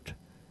being hurt.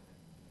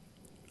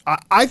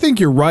 I think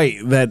you're right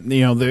that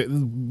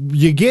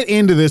you get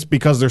into this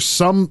because there's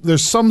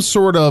some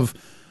sort of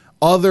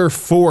other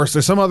force,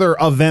 there's some other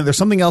event, there's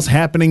something else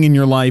happening in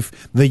your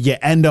life that you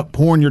end up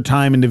pouring your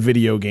time into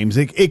video games.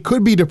 It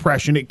could be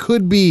depression. It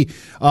could be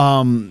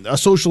a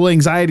social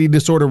anxiety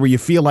disorder where you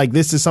feel like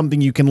this is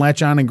something you can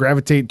latch on and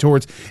gravitate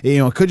towards.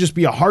 It could just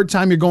be a hard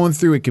time you're going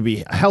through. It could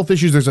be health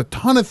issues. There's a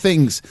ton of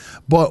things.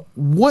 But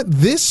what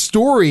this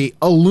story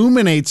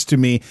illuminates to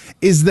me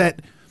is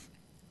that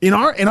in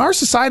our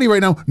society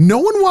right now, no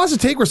one wants to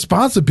take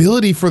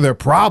responsibility for their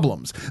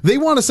problems. They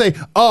want to say,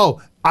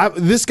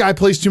 this guy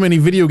plays too many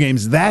video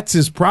games. That's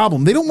his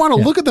problem. They don't want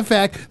to look at the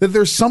fact that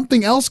there's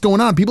something else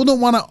going on. People don't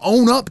want to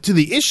own up to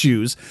the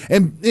issues,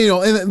 and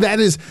and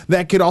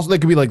that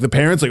could be like the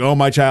parents, like, oh,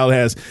 my child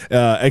has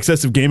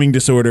excessive gaming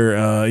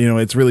disorder.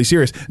 It's really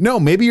serious. No,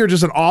 maybe you're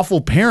just an awful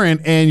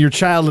parent, and your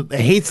child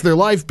hates their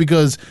life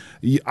because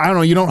you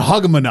don't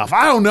hug them enough.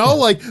 I don't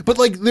know,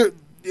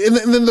 And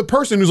then the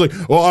person who's like,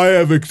 oh, I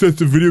have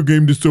excessive video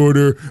game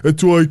disorder,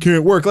 that's why I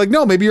can't work.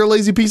 No, maybe you're a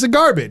lazy piece of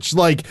garbage.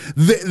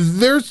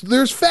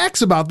 There's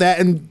facts about that,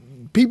 and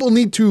people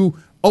need to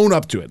own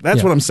up to it.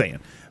 That's what I'm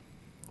saying.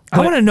 I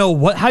want to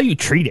know how you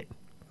treat it.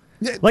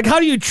 How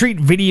do you treat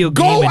video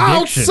game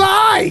addiction? Go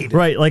outside!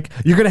 Right,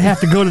 you're going to have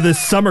to go to this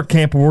summer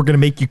camp where we're going to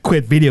make you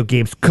quit video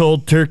games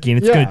cold turkey, and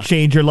it's going to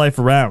change your life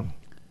around.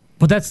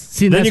 But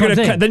that's what I'm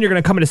saying. Then you're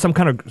going to come into some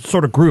kind of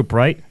sort of group,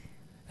 right?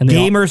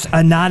 Gamers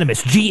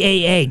Anonymous,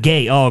 GAA,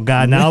 gay. Oh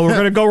God! Now we're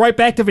gonna go right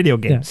back to video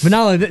games.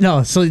 Yeah.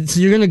 But so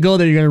you're gonna go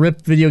there. You're gonna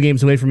rip video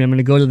games away from me. I'm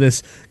gonna go to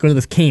this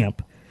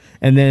camp,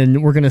 and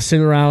then we're gonna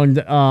sit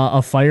around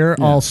a fire,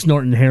 all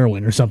snorting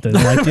heroin or something.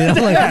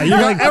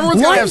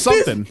 Everyone's gonna have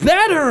something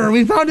better.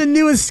 We found a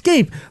new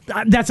escape.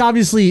 That's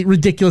obviously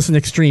ridiculous and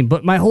extreme.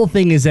 But my whole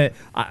thing is that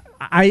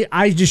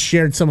I just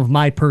shared some of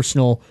my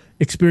personal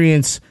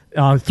experience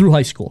through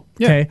high school.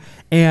 Okay,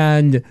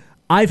 and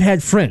I've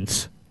had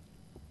friends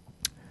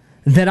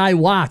that I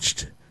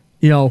watched,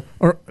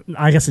 or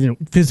I guess I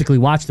didn't physically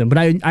watch them, but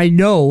I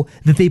know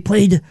that they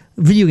played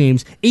video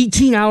games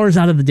 18 hours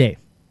out of the day.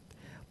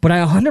 But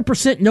I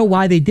 100% know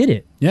why they did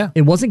it. Yeah.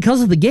 It wasn't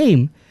because of the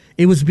game.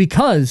 It was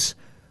because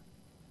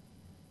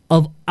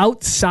of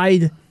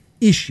outside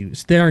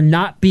issues that are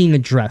not being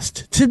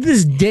addressed. To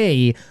this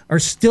day, are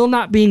still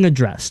not being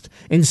addressed.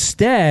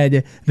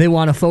 Instead, they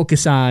want to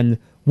focus on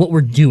what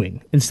we're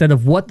doing instead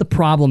of what the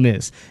problem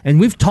is. And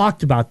we've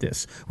talked about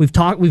this. We've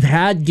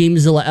had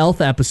Gamezilla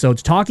Alpha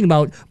episodes talking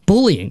about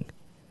bullying.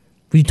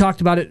 We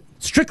talked about it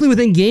strictly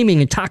within gaming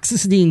and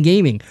toxicity in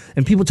gaming,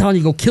 and people telling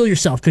you to go kill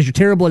yourself because you're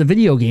terrible at a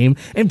video game,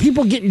 and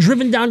people getting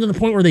driven down to the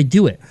point where they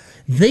do it.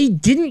 They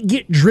didn't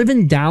get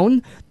driven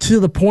down to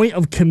the point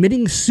of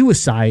committing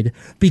suicide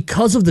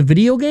because of the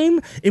video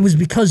game. It was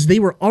because they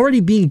were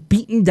already being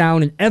beaten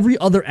down in every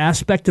other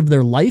aspect of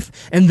their life,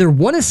 and their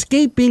one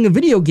escape being a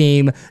video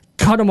game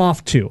cut them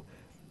off too.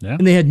 Yeah.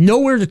 And they had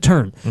nowhere to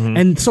turn. Mm-hmm.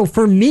 And so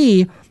for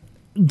me,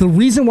 the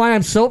reason why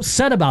I'm so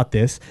upset about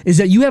this is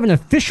that you have an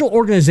official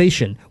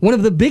organization, one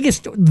of the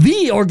biggest,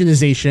 the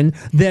organization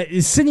that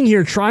is sitting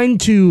here trying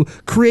to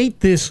create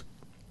this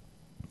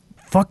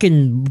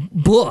fucking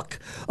book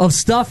of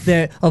stuff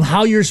of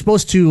how you're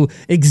supposed to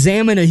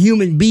examine a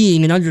human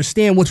being and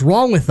understand what's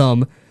wrong with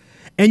them,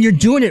 and you're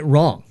doing it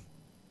wrong.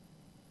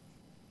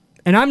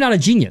 And I'm not a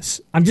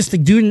genius. I'm just a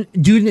dude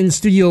in the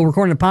studio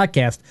recording a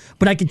podcast,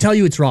 but I can tell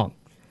you it's wrong.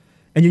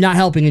 And you're not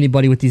helping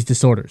anybody with these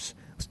disorders.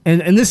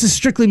 And this is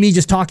strictly me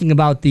just talking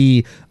about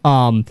the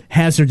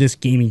hazardous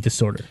gaming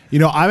disorder.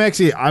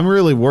 I'm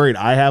really worried.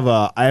 I have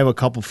a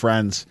couple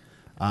friends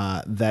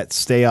that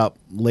stay up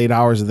late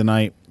hours of the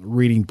night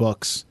reading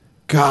books.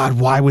 God,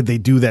 why would they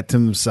do that to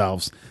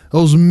themselves?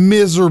 Those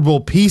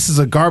miserable pieces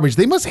of garbage.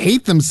 They must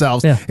hate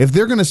themselves if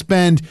they're going to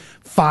spend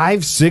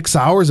 5-6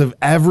 hours of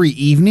every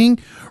evening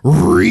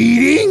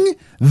reading.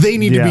 They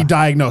need to be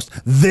diagnosed.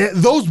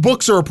 Those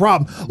books are a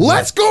problem.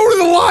 Let's go to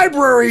the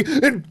library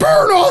and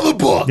burn all the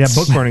books. Yeah,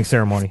 book burning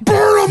ceremony.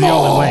 Burn them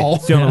all.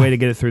 It's the only way to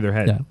get it through their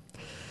head. Yeah.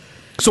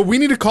 So we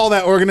need to call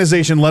that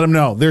organization, let them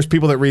know there's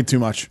people that read too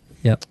much.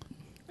 Yep.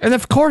 And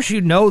of course,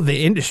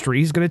 the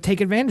industry is going to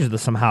take advantage of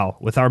this somehow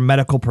with our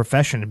medical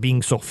profession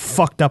being so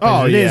fucked up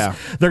as it is.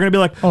 They're going to be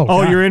like,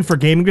 oh, you're in for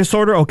gaming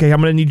disorder? Okay,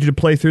 I'm going to need you to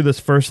play through this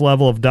first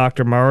level of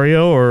Dr.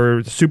 Mario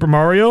or Super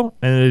Mario.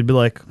 And it'd be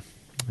like,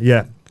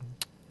 yeah,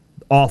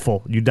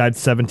 awful. You died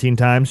 17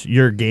 times.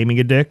 You're a gaming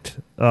addict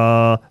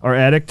or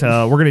addict.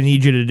 We're going to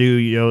need you to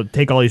do,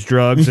 take all these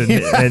drugs and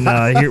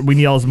here, we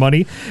need all this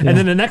money. Yeah. And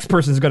then the next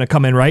person's going to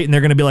come in, right? And they're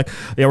going to be like,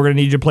 yeah, we're going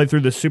to need you to play through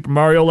the Super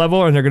Mario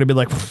level. And they're going to be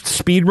like,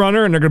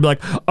 speedrunner. And they're going to be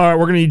like, all right,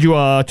 we're going to need you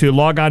to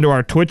log on to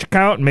our Twitch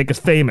account and make us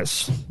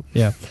famous.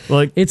 Yeah.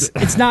 Like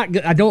it's not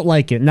good. I don't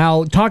like it.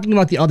 Now, talking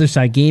about the other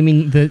side,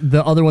 gaming,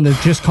 the other one they're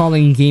just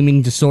calling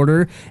gaming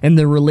disorder, and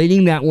they're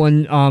relating that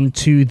one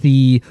to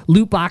the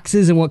loot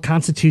boxes and what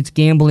constitutes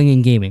gambling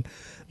and gaming.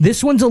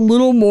 This one's a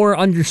little more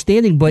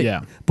understanding, but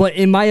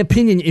in my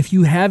opinion, if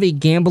you have a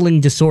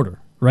gambling disorder,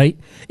 right,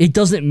 it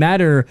doesn't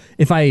matter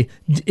if I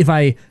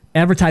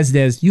advertise it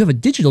as you have a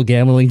digital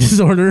gambling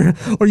disorder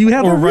or you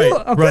have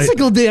a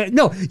physical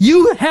no,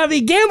 you have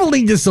a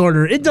gambling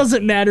disorder. It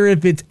doesn't matter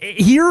if it's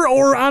here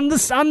or on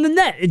the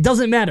net. It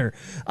doesn't matter.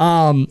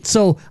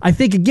 So I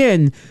think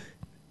again,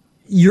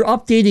 you're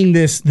updating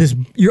this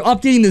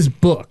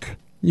book.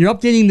 You're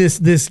updating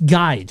this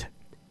guide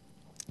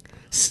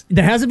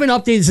that hasn't been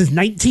updated since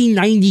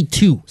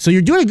 1992. So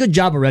you're doing a good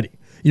job already.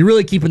 You're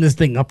really keeping this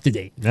thing up to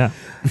date. Yeah,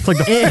 it's like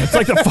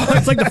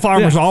the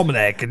Farmer's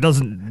Almanac. It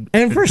doesn't.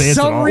 And for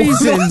some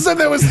reason,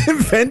 that was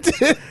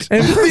invented.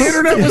 And the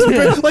internet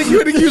was like you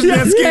had to use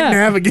Netscape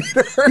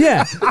Navigator.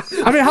 Yeah,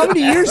 I mean, how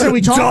many years are we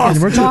talking? DOS.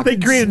 We're talking.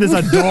 They created this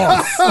on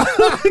DOS.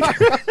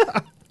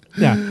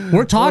 Yeah,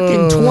 we're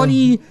talking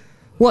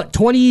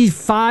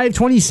 25,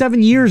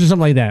 27 years or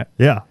something like that.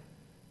 Yeah.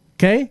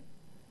 Okay.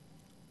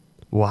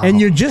 Wow. And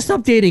you're just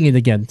updating it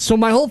again. So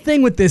my whole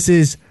thing with this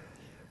is,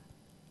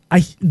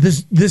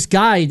 this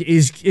guide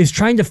is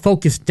trying to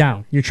focus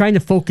down. You're trying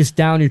to focus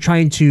down. You're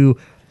trying to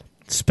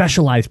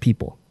specialize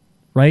people,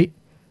 right?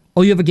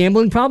 Oh, you have a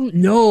gambling problem?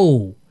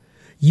 No.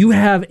 You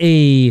have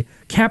a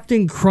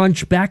Captain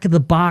Crunch back of the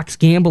box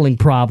gambling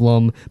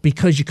problem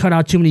because you cut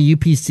out too many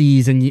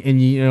UPCs and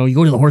you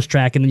go to the horse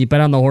track and then you bet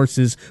on the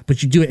horses,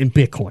 but you do it in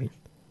Bitcoin.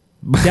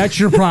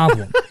 That's your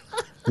problem.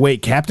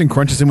 Wait, Captain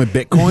Crunch is in with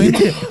Bitcoin?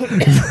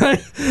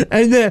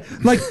 And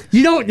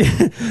you don't.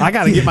 I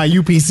got to get my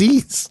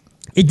UPCs.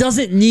 It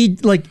doesn't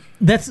need I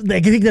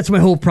think that's my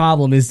whole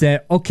problem is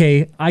that,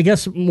 okay, I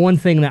guess one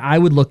thing that I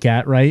would look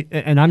at, right,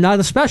 and I'm not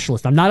a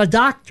specialist, I'm not a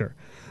doctor,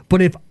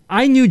 but if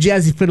I knew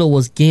Jazzy Fiddle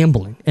was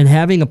gambling and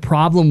having a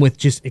problem with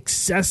just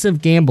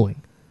excessive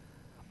gambling,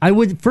 I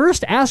would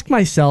first ask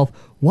myself,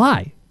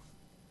 why?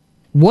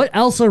 What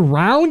else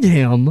around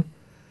him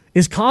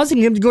is causing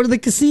him to go to the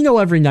casino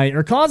every night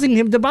or causing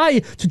him to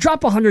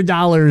drop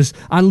 $100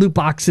 on loot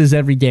boxes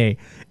every day?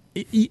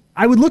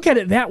 I would look at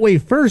it that way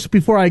first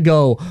before I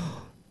go,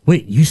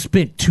 wait, you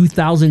spent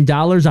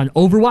 $2,000 on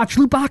Overwatch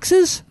loot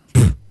boxes?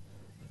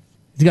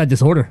 He's got a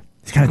disorder.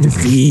 He's got a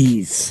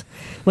disease.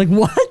 Like,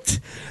 what?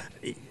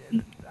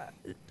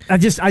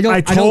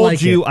 I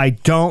told you I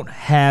don't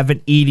have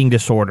an eating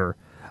disorder.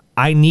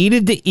 I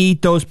needed to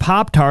eat those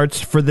Pop-Tarts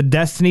for the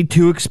Destiny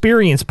 2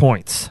 experience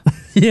points.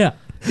 Yeah.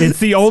 It's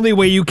the only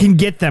way you can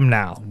get them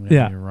now.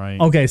 Yeah, you're right.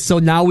 Okay, so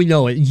now we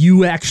know it.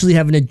 You actually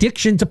have an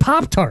addiction to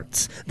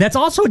Pop-Tarts. That's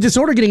also a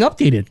disorder getting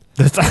updated.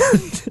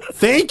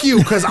 Thank you,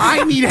 because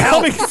I need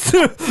help.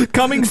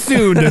 Coming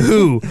soon to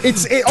Who?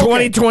 It's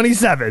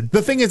 2027.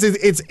 The thing is,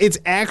 it's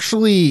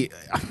actually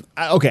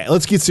okay.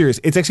 Let's get serious.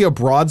 It's actually a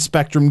broad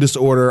spectrum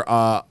disorder.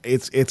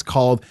 It's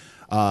called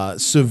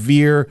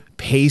severe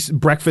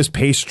breakfast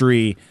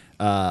pastry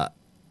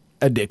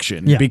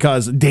addiction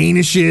because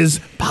Danishes,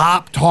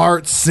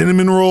 Pop-Tarts,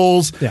 cinnamon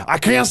rolls. Yeah. I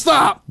can't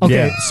stop.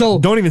 Okay, so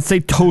don't even say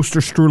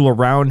toaster strudel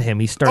around him.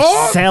 He starts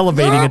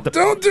salivating at the.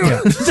 Don't do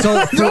it.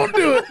 So Don't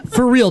do it.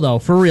 For real though,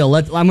 for real.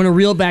 I'm going to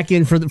reel back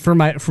in for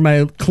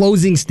my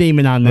closing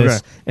statement on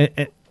this.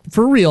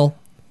 For real,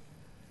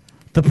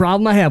 the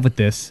problem I have with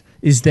this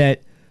is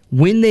that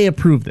when they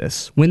approve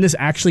this, when this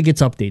actually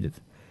gets updated,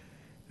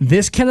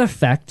 this can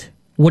affect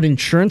what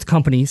insurance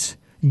companies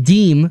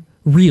deem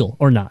real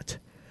or not.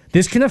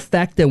 This can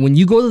affect that when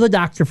you go to the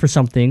doctor for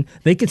something,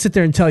 they can sit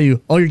there and tell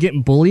you, "Oh, you're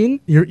getting bullying.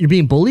 You're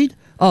being bullied.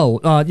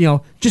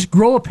 Oh, just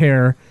grow a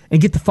pair and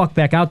get the fuck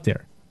back out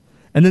there."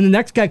 And then the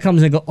next guy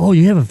comes and go, "Oh,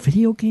 you have a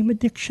video game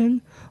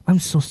addiction? I'm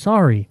so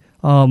sorry.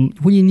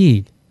 What do you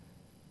need?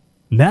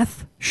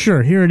 Meth?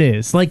 Sure, here it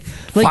is." Like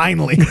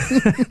Finally.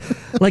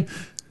 like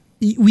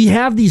we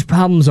have these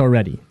problems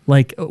already,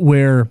 like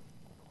where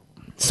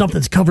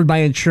something's covered by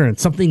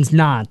insurance, something's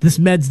not. This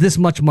med's this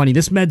much money,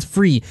 this med's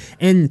free.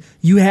 And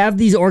you have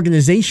these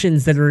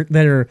organizations that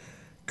are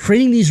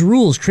creating these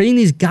rules, creating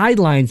these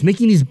guidelines,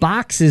 making these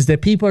boxes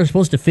that people are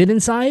supposed to fit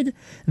inside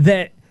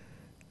that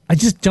I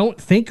just don't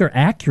think are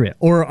accurate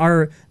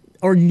or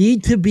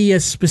need to be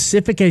as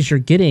specific as you're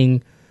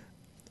getting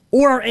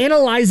or are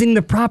analyzing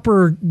the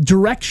proper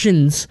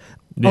directions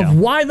of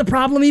why the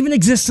problem even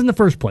exists in the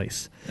first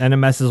place. And it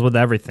messes with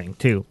everything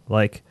too.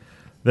 Like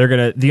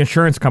the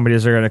insurance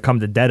companies are gonna come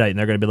to Deadite and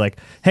they're gonna be like,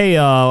 "Hey,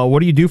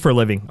 what do you do for a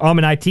living?" "Oh, I'm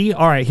in IT."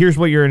 "All right, here's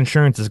what your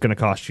insurance is gonna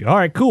cost you." "All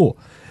right, cool."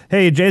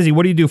 "Hey, Jazzy,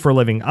 what do you do for a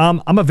living?" I'm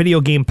a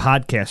video game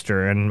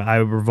podcaster and I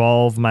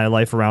revolve my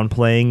life around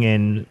playing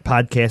and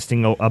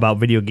podcasting about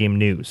video game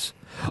news."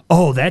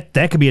 "Oh, that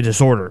could be a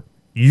disorder.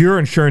 Your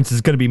insurance is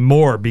gonna be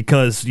more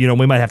because we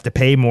might have to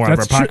pay more out of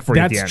our pocket for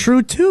you at the end." That's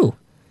true too.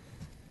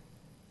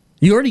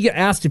 You already get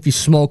asked if you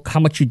smoke,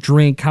 how much you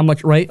drink, how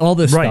much, right? All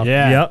this stuff.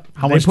 Yeah. Yep.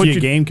 How much do you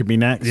game could be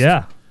next?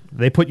 Yeah.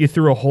 They put you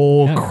through a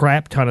whole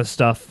crap ton of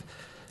stuff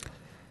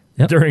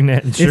Yep. during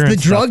that insurance. If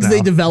the drugs stuff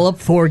they now. develop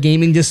for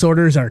gaming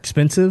disorders are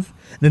expensive,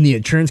 then the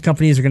insurance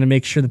companies are going to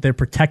make sure that they're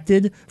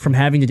protected from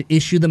having to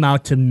issue them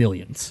out to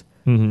millions.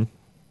 Mm-hmm.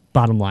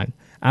 Bottom line.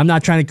 I'm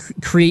not trying to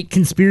create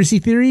conspiracy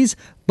theories,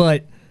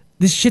 but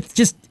this shit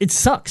it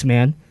sucks,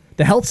 man.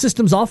 The health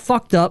system's all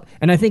fucked up,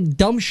 and I think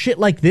dumb shit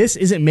like this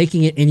isn't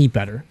making it any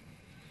better.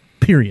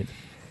 Period.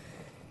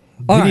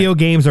 Video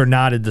games are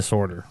not a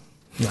disorder.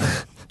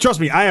 Trust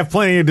me, I have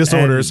plenty of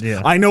disorders.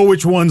 And, I know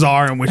which ones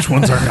are and which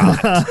ones are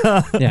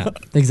not. Yeah,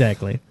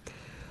 exactly.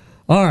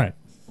 All right.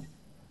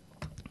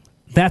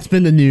 That's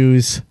been the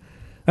news.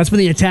 That's been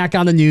the attack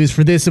on the news.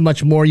 For this and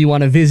much more, you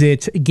want to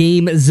visit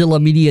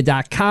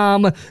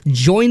GameZillaMedia.com.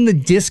 Join the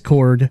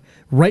Discord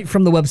right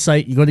from the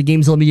website. You go to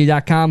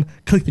GameZillaMedia.com,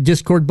 click the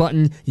Discord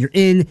button. You're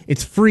in.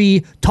 It's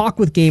free. Talk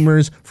with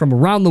gamers from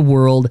around the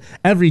world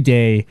every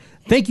day.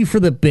 Thank you for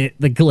the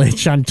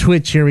glitch on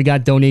Twitch here. We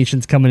got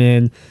donations coming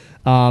in.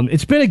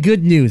 It's been a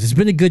good news. It's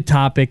been a good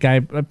topic. I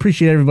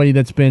appreciate everybody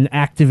that's been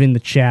active in the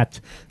chat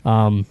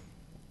on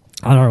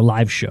our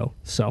live show.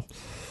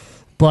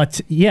 But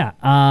yeah,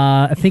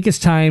 I think it's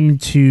time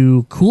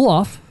to cool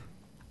off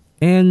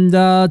and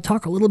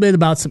talk a little bit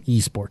about some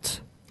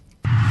esports.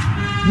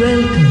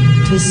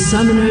 Welcome to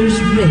Summoner's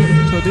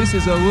Rift. So this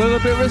is a little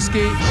bit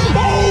risky.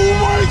 Oh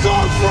my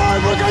God,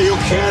 Freiburg, are you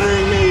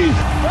kidding me?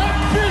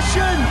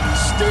 Ambition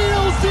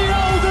steals the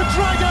Elder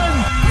Dragon.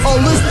 Oh,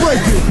 let's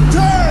break it.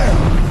 Damn!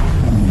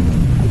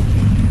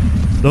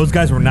 Those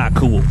guys were not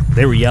cool.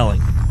 They were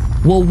yelling.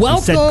 Well,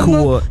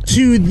 welcome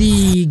to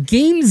the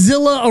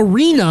GameZilla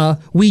Arena.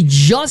 We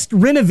just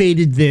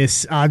renovated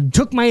this.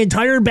 Took my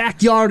entire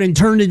backyard and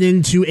turned it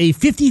into a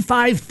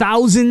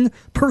 55,000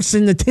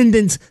 person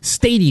attendance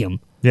stadium.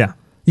 Yeah.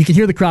 You can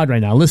hear the crowd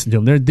right now. Listen to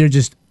them. They're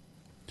just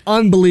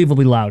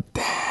unbelievably loud.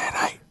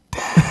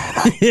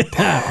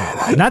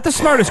 Not the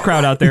smartest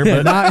crowd out there,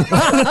 but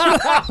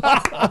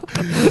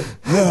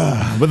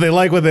But they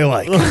like what they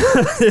like.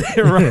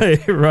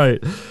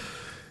 right.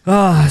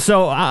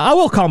 So I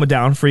will calm it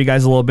down for you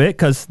guys a little bit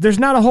because there's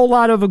not a whole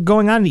lot of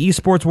going on in the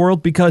esports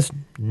world because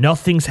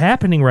nothing's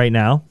happening right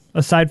now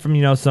aside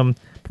from some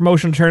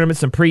promotional tournaments,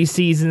 some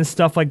preseason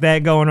stuff like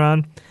that going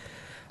on.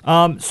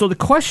 So the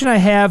question I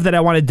have that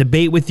I want to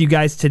debate with you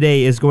guys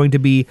today is going to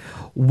be: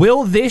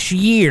 will this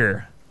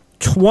year,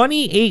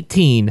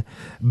 2018,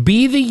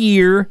 be the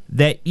year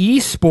that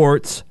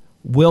esports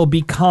will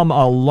become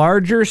a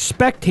larger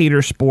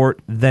spectator sport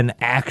than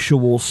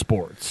actual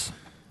sports?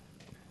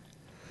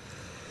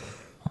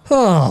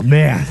 Oh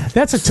man,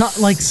 that's a tough.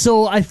 Like,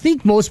 so I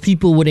think most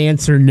people would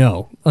answer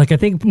no. Like, I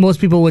think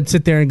most people would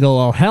sit there and go,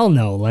 "Oh hell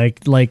no!"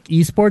 Like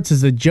esports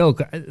is a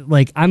joke.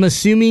 Like, I'm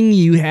assuming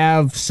you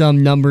have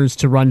some numbers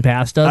to run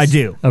past us. I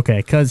do. Okay,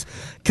 because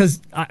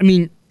I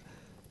mean,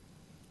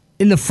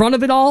 in the front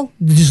of it all,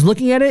 just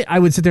looking at it, I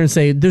would sit there and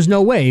say, "There's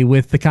no way."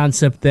 With the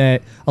concept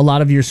that a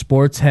lot of your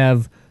sports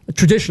have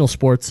traditional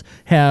sports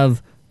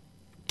have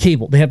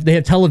cable, they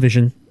have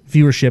television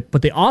viewership,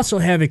 but they also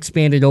have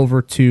expanded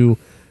over to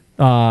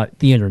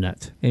the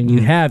internet, and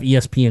you have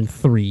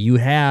ESPN3, you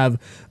have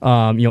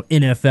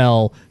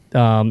NFL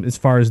as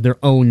far as their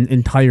own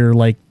entire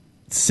like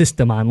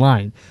system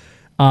online.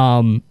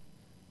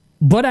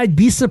 But I'd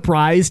be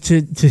surprised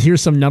to hear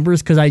some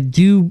numbers, because I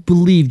do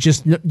believe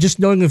just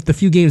knowing of the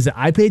few games that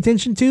I pay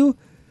attention to,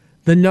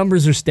 the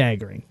numbers are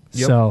staggering.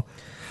 Yep.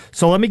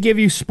 So let me give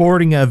you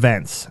sporting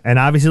events, and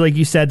obviously, like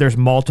you said, there's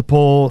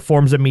multiple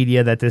forms of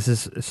media that this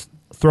is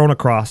thrown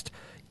across.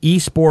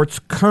 Esports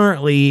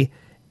currently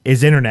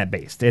is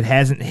internet-based. It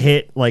hasn't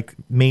hit like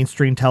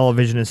mainstream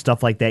television and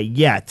stuff like that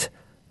yet.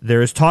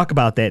 There is talk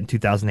about that in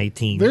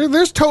 2018.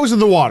 There's toes in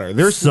the water.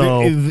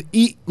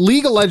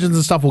 League of Legends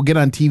and stuff will get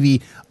on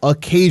TV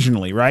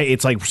occasionally, right?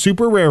 It's like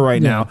super rare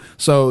right now.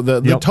 So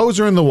the toes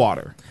are in the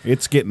water.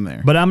 It's getting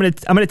there. But I'm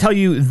gonna tell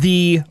you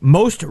the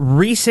most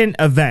recent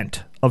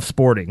event of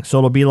sporting. So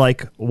it'll be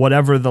like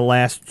whatever the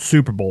last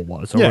Super Bowl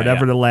was, or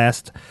whatever the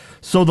last.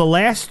 So the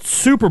last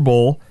Super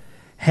Bowl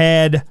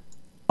had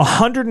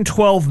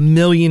 112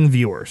 million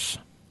viewers,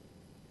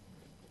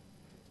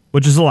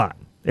 which is a lot.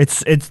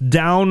 It's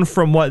down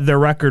from what their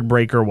record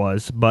breaker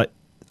was, but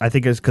I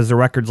think it's because the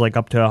record's like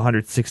up to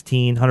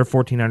 114,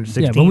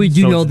 116. Yeah, but we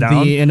do know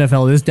that the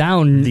NFL is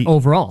down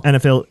overall.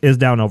 NFL is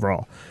down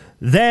overall.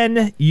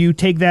 Then you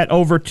take that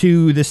over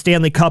to the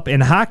Stanley Cup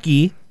in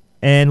hockey,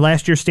 and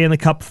last year's Stanley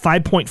Cup,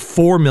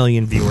 5.4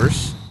 million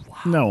viewers.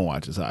 No one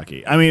watches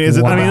hockey. I mean, is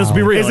it? Wow. I mean, let's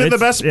be real. Is it the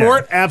best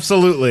sport? Yeah.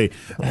 Absolutely.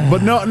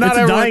 But not it's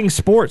everyone, a dying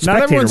sport.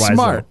 Not everyone's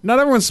smart. Though. Not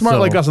everyone's smart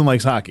like us and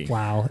likes hockey.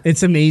 Wow,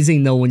 it's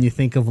amazing though when you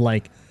think of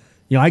like,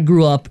 I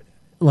grew up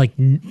like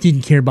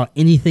didn't care about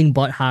anything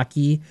but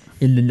hockey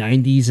in the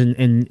 90s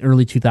and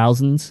early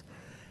 2000s,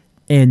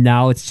 and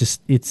now it's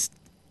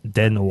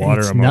dead in the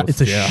water.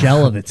 It's a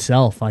shell of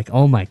itself. Like,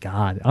 oh my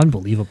god,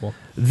 unbelievable.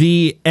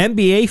 The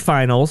NBA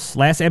Finals,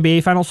 last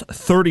NBA Finals,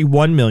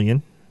 31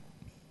 million.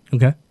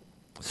 Okay.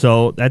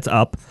 So that's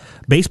up.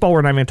 Baseball,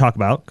 we're not even going to talk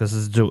about because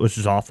it's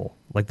just awful.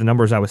 Like the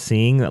numbers I was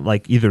seeing,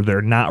 like either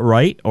they're not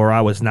right or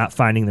I was not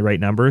finding the right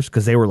numbers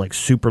because they were like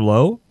super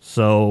low.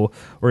 So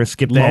we're going to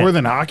skip that. Lower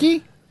than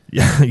hockey?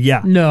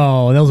 Yeah.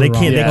 No, those are wrong. They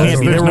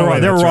can't be. They were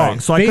wrong.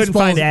 Right. So I couldn't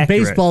find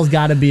accurate. Baseball's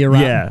got to be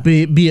around,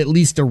 be at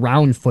least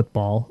around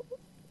football.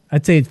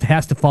 I'd say it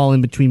has to fall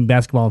in between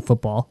basketball and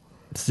football.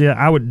 So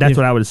yeah, that's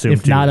what I would assume.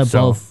 If not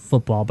above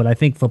football, but I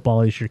think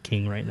football is your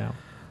king right now.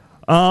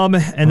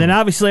 And then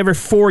obviously every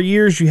 4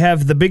 years you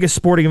have the biggest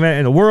sporting event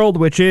in the world,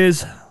 which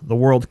is the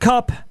World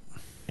Cup,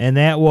 and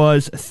that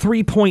was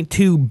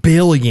 3.2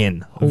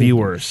 billion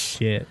viewers.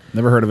 Shit,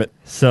 never heard of it.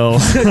 So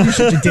you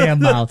shut your damn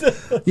mouth.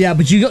 Yeah,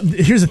 but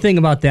here's the thing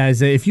about that is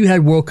that if you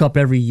had World Cup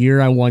every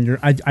year, I wonder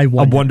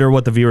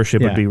what the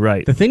viewership would be.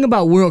 Right. The thing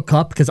about World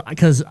Cup,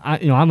 because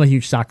I'm a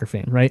huge soccer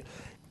fan, right?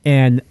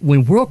 And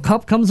when World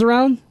Cup comes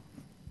around,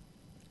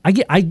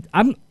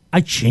 I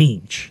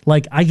change.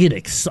 Like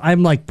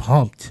I'm like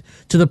pumped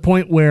to the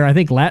point where I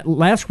think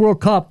last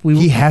World Cup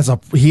he has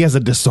a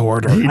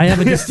disorder. I have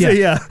a disorder.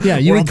 Yeah.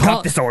 You World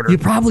Cup disorder. You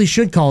probably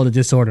should call it a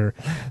disorder.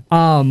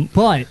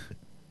 But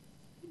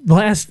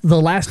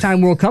the last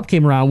time World Cup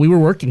came around, we were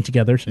working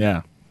together.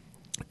 Yeah,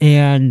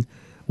 and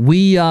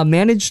we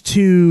managed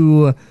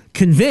to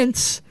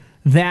convince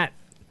that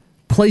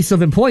place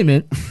of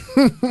employment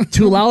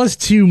to allow us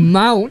to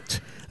mount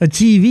a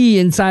TV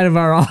inside of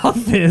our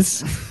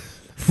office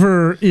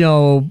for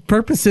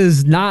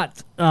purposes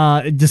not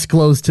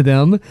disclosed to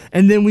them,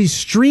 and then we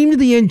streamed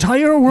the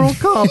entire World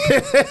Cup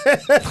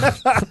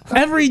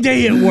every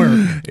day at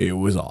work. It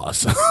was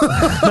awesome.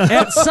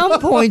 At some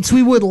points,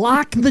 we would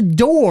lock the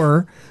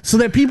door so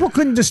that people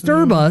couldn't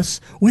disturb us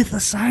with a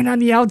sign on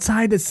the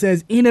outside that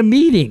says "in a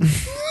meeting."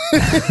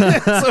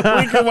 So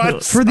we could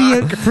watch for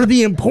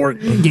the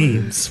important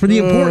games, for the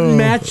important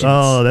matches.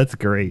 Oh, that's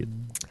great.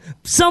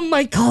 Some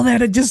might call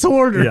that a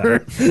disorder. Yeah.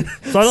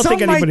 So I don't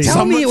think anybody.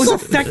 Some might tell me it was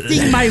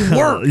affecting my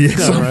work.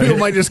 Some people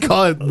might just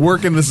call it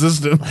work in the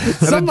system.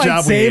 Some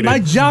might say my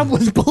job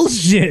was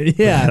bullshit.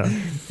 Yeah.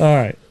 All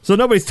right. So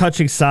nobody's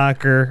touching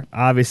soccer.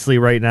 Obviously,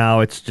 right now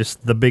it's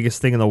just the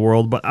biggest thing in the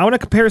world. But I want to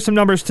compare some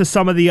numbers to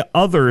some of the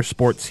other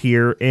sports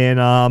here.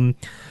 And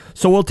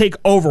so we'll take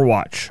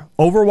Overwatch.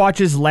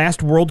 Overwatch's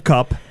last World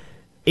Cup,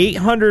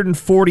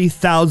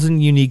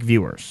 840,000 unique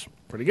viewers.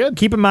 Pretty good.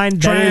 Keep in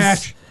mind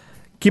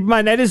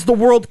that is the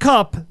World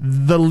Cup.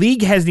 The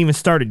league hasn't even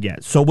started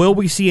yet. So will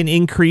we see an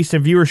increase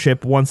in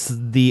viewership once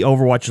the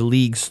Overwatch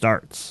League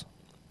starts?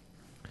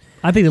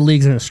 I think the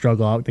league's going to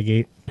struggle out the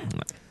gate.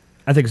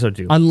 I think so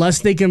too. Unless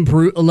they can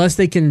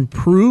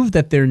prove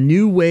that their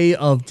new way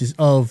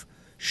of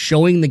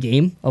showing the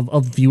game of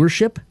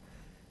viewership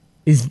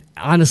is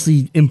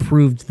honestly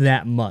improved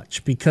that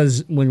much,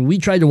 because when we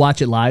tried to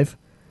watch it live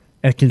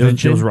at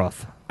convention, It was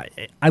rough.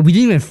 we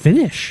didn't even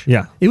finish.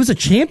 Yeah. It was a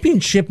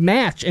championship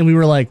match, and we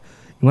were like,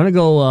 you want to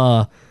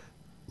go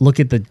look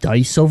at the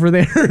dice over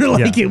there?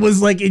 It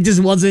was like, it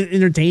just wasn't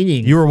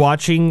entertaining. You were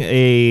watching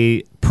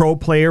a pro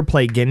player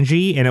play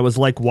Genji, and it was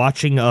like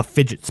watching a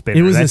fidget spinner.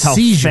 It was That's a how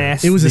seizure.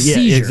 Fast It was a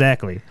seizure.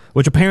 Exactly.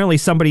 Which apparently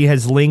somebody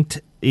has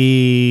linked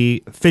a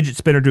fidget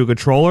spinner to a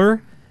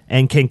controller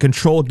and can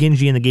control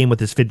Genji in the game with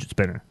his fidget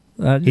spinner.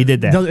 He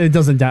did that. It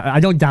doesn't doubt. I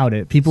don't doubt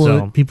it. People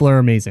are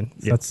amazing.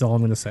 That's all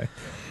I'm going to say.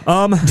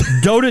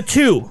 Dota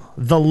 2,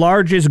 the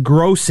largest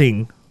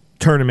grossing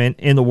tournament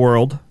in the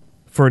world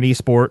for an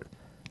esport,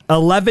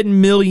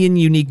 11 million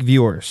unique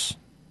viewers.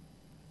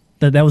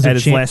 That was at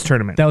its last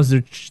tournament. That was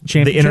their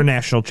championship. The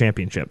international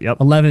championship.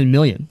 Yep, 11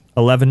 million.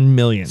 11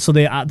 million. So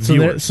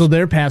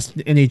they're past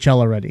NHL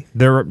already.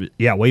 They're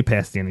way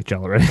past the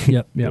NHL already.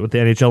 Yep. With the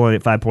NHL only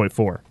at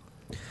 5.4.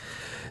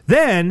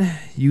 Then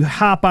you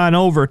hop on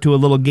over to a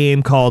little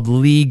game called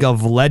League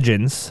of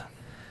Legends,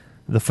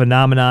 the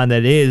phenomenon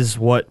that is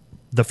what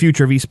the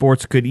future of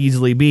esports could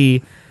easily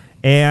be.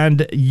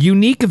 And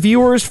unique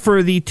viewers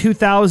for the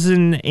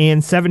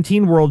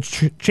 2017 World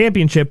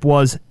Championship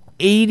was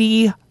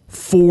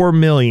 84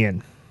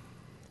 million.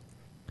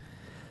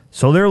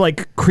 So they're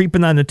like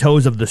creeping on the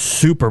toes of the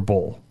Super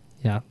Bowl.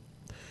 Yeah.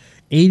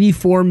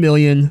 84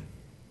 million.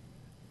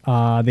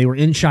 They were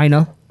in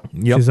China.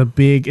 Yep.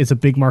 Which is a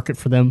big market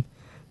for them.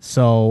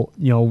 So,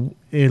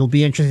 it'll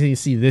be interesting to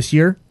see this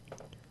year,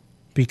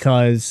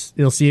 because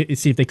it'll see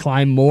if they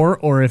climb more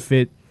or if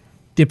it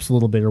dips a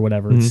little bit or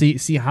whatever. Mm-hmm.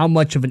 See how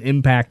much of an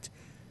impact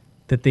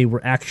that they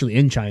were actually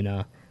in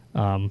China.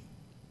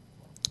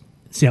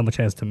 See how much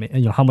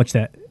how much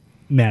that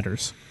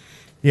matters.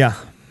 Yeah.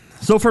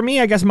 So for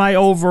me, I guess my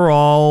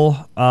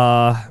overall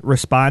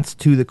response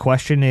to the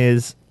question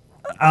is,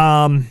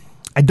 I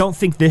don't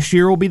think this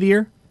year will be the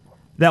year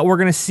that we're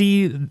going to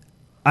see.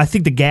 I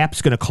think the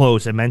gap's going to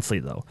close immensely,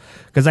 though,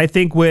 because I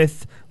think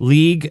with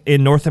League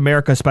in North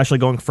America, especially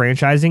going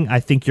franchising,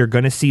 I think you're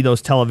going to see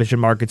those television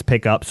markets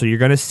pick up. So you're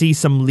going to see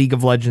some League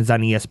of Legends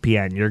on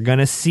ESPN. You're going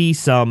to see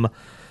some,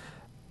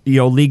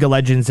 League of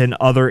Legends in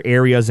other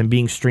areas and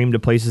being streamed to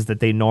places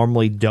that they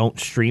normally don't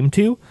stream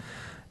to.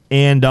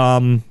 And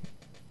I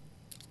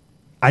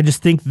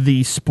just think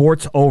the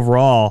sports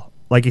overall,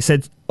 like you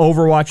said,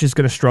 Overwatch is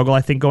going to struggle, I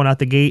think, going out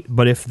the gate.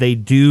 But if they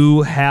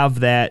do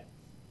have that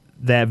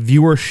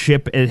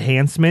viewership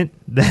enhancement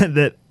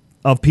that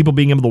of people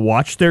being able to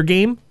watch their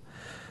game,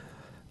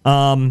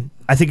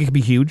 I think it could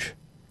be huge.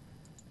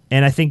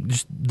 And I think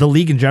just the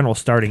league in general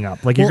starting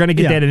up, like you're going to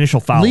get that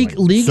initial following.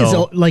 League is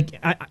like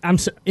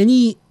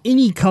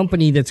any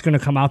company that's going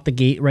to come out the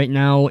gate right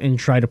now and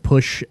try to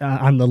push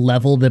on the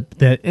level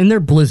that and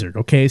they're Blizzard,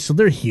 okay, so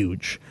they're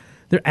huge,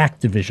 they're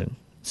Activision,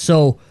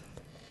 so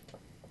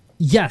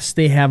yes,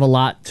 they have a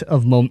lot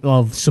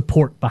of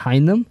support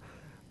behind them.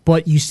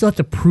 But you still have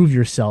to prove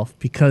yourself,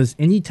 because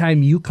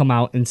anytime you come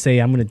out and say,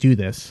 I'm going to do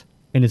this,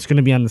 and it's going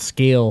to be on the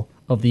scale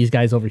of these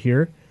guys over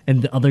here,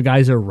 and the other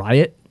guys are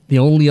Riot, the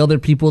only other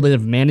people that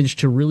have managed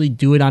to really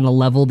do it on a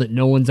level that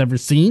no one's ever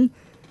seen,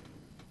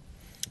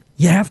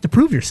 you have to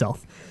prove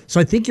yourself. So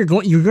I think you're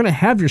going to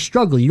have your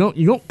struggle. You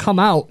don't come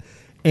out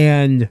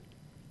and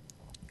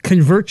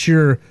convert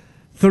your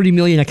 30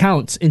 million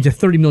accounts into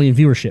 30 million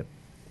viewership.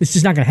 It's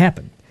just not going to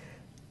happen.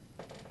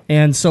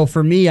 And so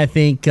for me, I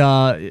think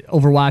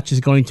Overwatch is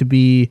going to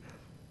be,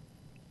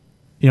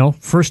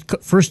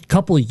 first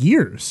couple of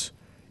years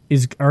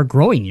are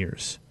growing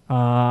years.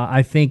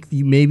 I think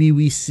maybe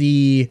we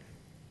see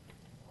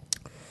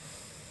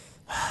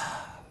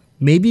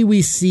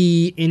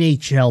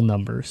NHL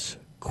numbers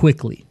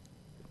quickly,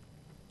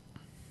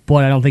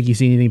 but I don't think you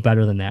see anything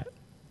better than that.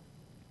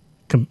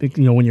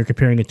 When you're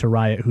comparing it to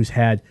Riot, who's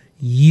had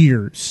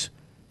years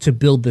to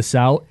build this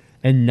out.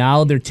 And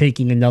now they're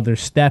taking another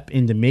step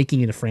into making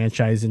it a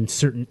franchise. And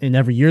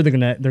every year they're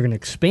gonna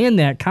expand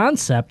that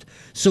concept.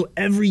 So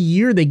every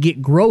year they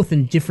get growth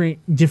in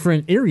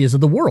different areas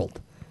of the world.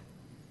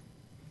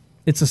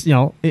 It's just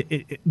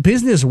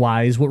business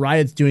wise, what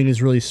Riot's doing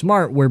is really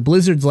smart. Where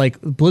Blizzard's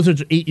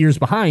 8 years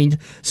behind,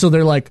 so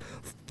they're like,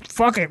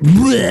 fuck it,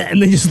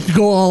 and they just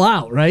go all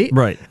out, right?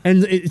 Right.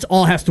 And it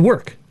all has to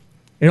work.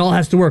 It all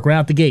has to work right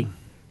out the gate.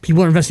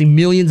 People are investing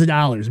millions and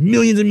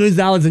millions of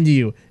dollars into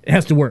you. It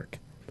has to work.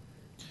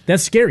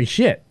 That's scary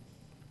shit.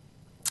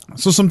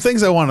 So some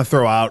things I want to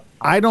throw out.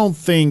 I don't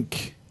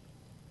think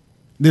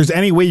there's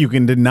any way you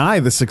can deny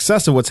the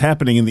success of what's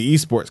happening in the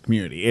esports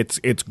community.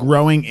 It's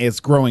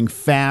growing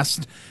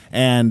fast,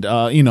 and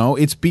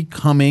it's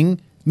becoming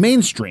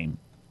mainstream.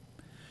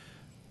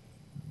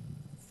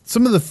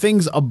 Some of the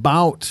things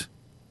about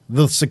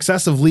the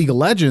success of League of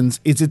Legends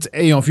is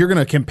if you're going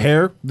to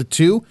compare the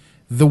two,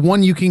 the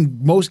one you can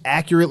most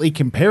accurately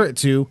compare it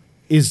to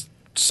is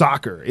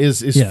soccer,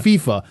 is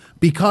FIFA,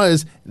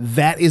 because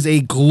that is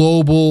a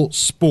global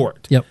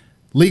sport. Yep.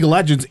 League of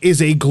Legends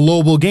is a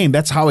global game.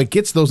 That's how it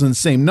gets those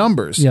insane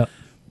numbers. Yep.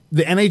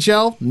 The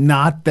NHL,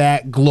 not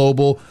that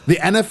global. The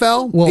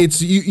NFL, Well-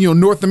 it's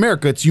North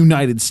America, it's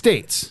United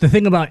States. The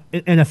thing about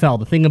NFL,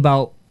 the thing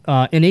about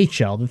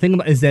NHL, the thing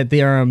about is that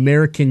they are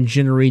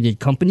American-generated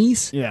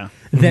companies. Yeah.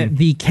 That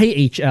the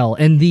KHL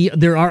and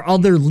there are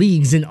other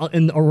leagues in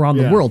around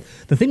the world.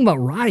 The thing about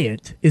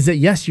Riot is that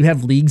yes, you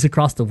have leagues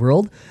across the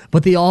world,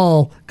 but they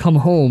all come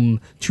home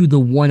to the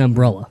one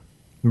umbrella,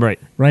 Right.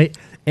 right?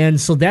 And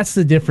so that's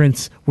the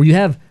difference where you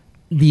have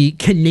the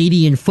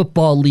Canadian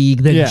Football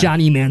League that Yeah.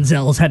 Johnny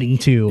Manziel's heading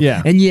to,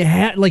 Yeah. and you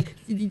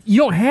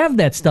don't have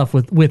that stuff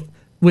with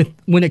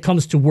when it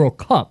comes to World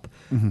Cup.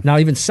 Now,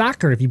 even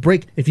soccer, if you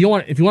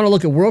want to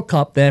look at World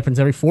Cup, that happens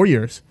every 4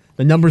 years.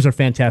 The numbers are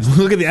fantastic.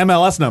 Look at the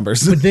MLS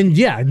numbers. But then,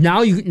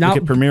 now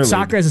at Premier League.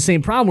 soccer has the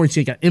same problem where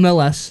you got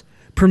MLS,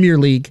 Premier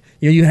League.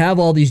 You have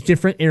all these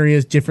different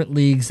areas, different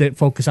leagues that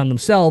focus on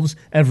themselves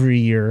every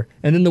year,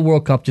 and then the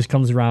World Cup just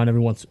comes around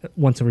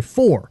once every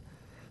 4.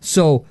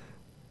 So,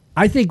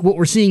 I think what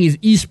we're seeing is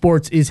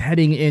esports is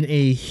heading in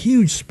a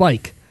huge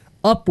spike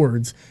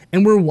upwards,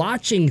 and we're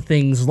watching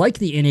things like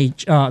the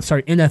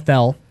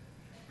NFL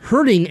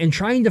hurting and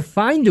trying to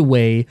find a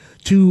way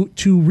to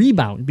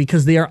rebound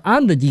because they are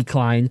on the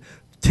decline.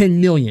 10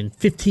 million,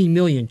 15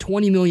 million,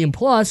 20 million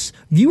plus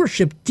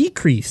viewership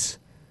decrease.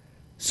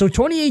 So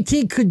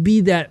 2018 could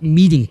be that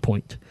meeting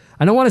point.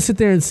 I don't want to sit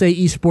there and say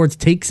esports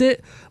takes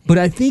it, but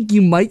I think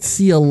you might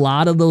see a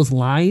lot of those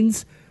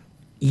lines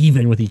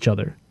even with each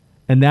other.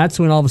 And that's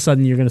when all of a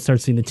sudden you're going to start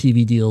seeing the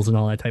TV deals and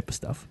all that type of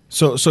stuff.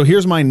 So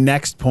here's my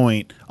next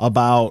point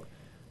about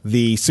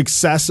the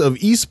success of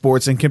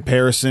esports in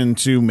comparison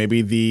to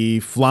maybe the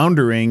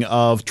floundering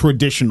of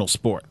traditional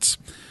sports.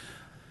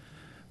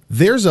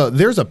 There's a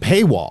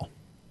paywall.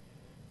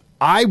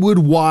 I would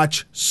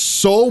watch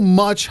so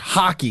much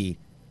hockey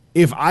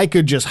if I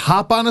could just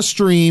hop on a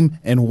stream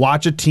and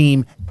watch a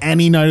team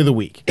any night of the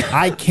week.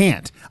 I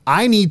can't.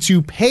 I need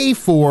to pay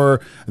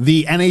for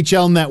the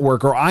NHL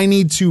network, or I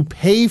need to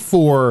pay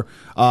for,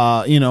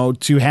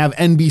 to have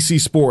NBC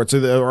Sports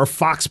or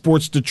Fox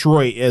Sports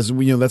Detroit, as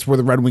that's where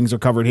the Red Wings are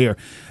covered here.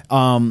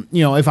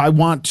 If I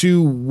want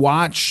to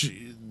watch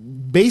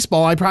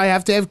baseball, I probably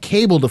have to have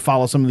cable to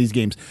follow some of these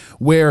games.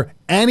 Where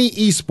any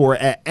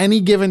esport at any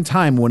given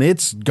time, when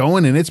it's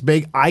going and it's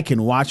big, I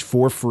can watch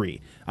for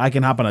free. I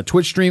can hop on a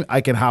Twitch stream.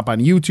 I can hop on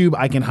YouTube.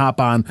 I can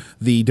hop on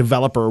the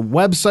developer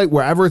website,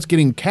 wherever it's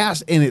getting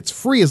cast, and it's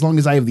free as long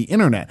as I have the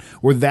internet,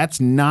 where that's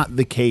not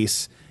the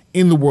case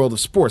in the world of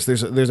sports.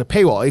 There's a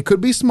paywall. It could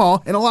be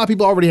small, and a lot of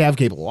people already have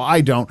cable. Well, I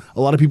don't.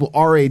 A lot of people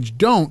our age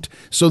don't.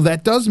 So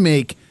that does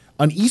make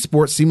an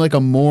esport seem like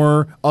a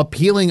more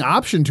appealing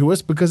option to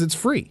us because it's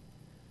free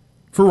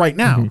for right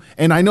now.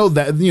 And I know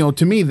that,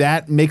 to me,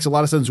 that makes a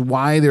lot of sense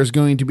why there's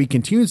going to be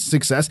continued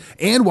success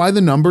and why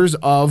the numbers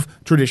of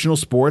traditional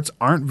sports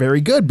aren't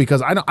very good,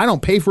 because I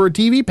don't pay for a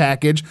TV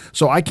package,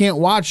 so I can't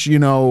watch,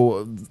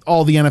 all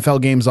the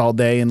NFL games all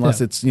day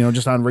unless it's,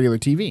 just on regular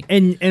TV.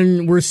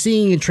 And we're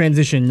seeing a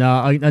transition.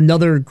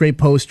 Another great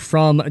post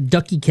from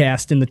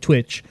DuckyCast in the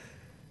Twitch.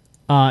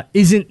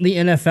 Isn't the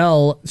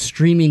NFL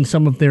streaming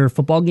some of their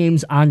football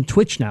games on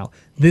Twitch now?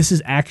 This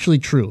is actually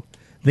true.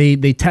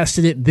 They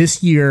tested it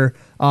this year.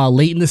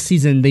 Late in the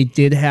season, they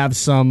did have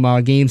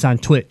some games on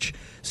Twitch.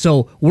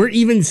 So we're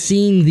even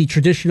seeing the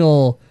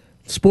traditional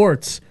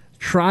sports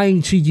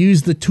trying to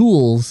use the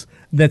tools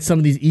that some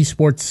of these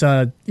esports,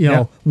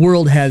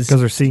 world has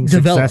because they're seeing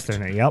developed. success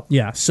in it. Yep.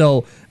 Yeah.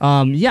 So,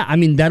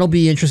 that'll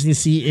be interesting to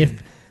see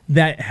if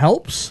that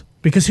helps.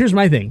 Because here's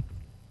my thing.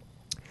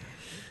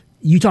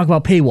 You talk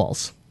about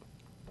paywalls.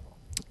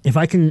 If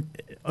I can,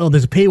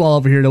 there's a paywall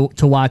over here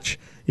to watch,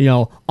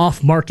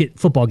 off-market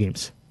football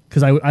games.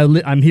 Because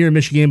I'm here in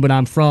Michigan, but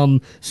I'm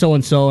from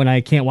so-and-so, and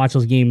I can't watch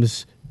those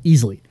games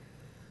easily.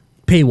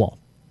 Paywall.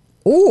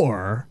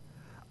 Or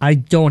I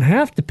don't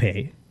have to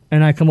pay,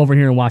 and I come over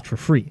here and watch for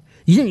free.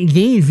 You didn't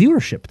gain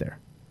viewership there.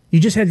 You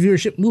just had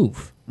viewership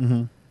move.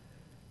 Mm-hmm.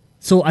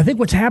 So I think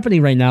what's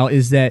happening right now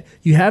is that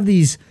you have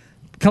these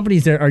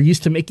companies that are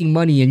used to making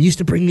money and used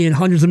to bringing in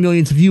hundreds of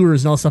millions of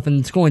viewers and all stuff, and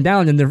it's going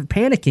down, and they're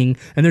panicking,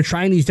 and they're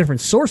trying these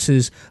different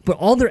sources, but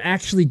all they're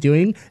actually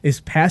doing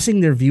is passing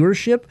their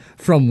viewership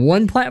from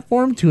one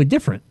platform to a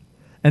different.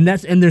 And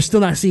they're still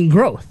not seeing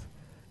growth.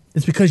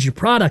 It's because your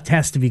product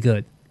has to be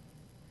good.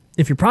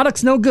 If your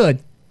product's no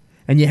good,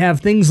 and you have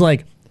things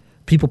like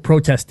people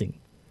protesting,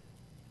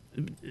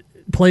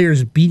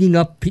 players beating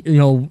up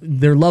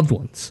their loved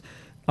ones,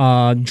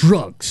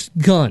 drugs,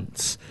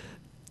 guns,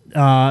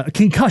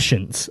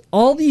 concussions,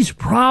 all these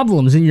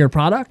problems in your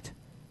product,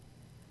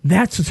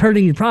 that's what's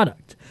hurting your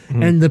product.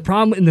 Mm-hmm. And the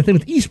problem and the thing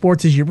with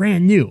esports is you're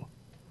brand new.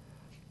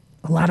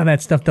 A lot of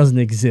that stuff doesn't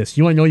exist.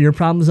 You want to know what your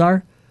problems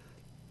are?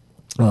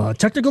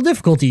 Technical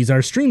difficulties.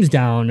 Our stream's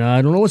down.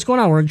 I don't know what's going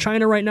on. We're in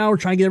China right now. We're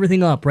trying to get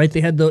everything up. Right? They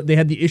had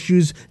the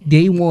issues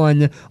day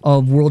 1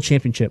 of World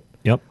Championship.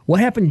 Yep. What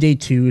happened day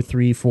 2,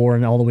 3, 4,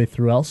 and all the way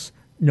through else?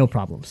 No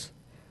problems.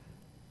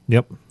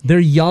 Yep. They're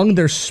young.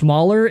 They're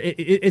smaller.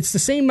 It's the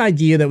same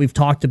idea that we've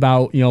talked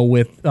about,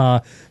 with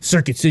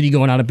Circuit City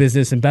going out of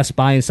business and Best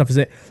Buy and stuff. Is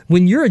that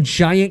when you're a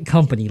giant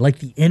company like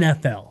the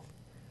NFL,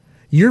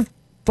 you're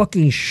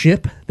fucking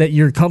ship that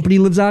your company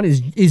lives on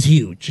is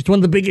huge. It's one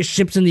of the biggest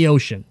ships in the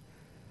ocean.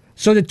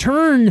 So to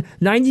turn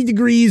 90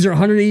 degrees or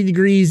 180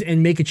 degrees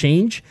and make a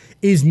change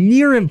is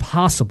near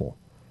impossible.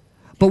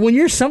 But when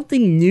you're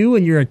something new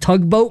and you're a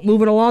tugboat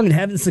moving along and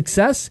having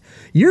success,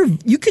 you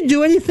can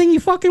do anything you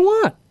fucking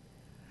want.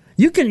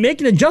 You can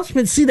make an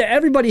adjustment, see that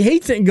everybody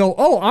hates it, and go,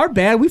 oh, our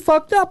bad, we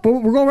fucked up, but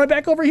we're going right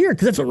back over here,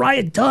 because that's what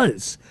Riot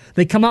does.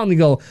 They come out and they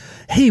go,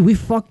 hey, we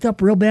fucked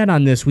up real bad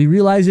on this. We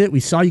realized it. We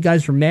saw you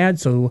guys were mad,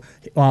 so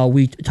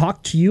we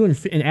talked to you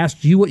and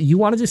asked you what you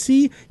wanted to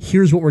see.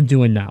 Here's what we're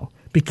doing now.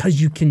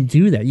 Because you can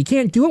do that. You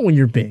can't do it when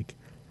you're big.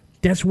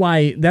 That's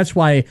why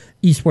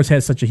esports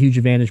has such a huge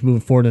advantage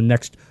moving forward in the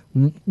next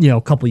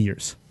couple of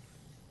years.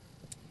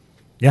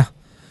 Yeah.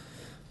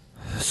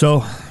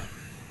 So,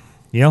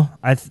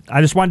 I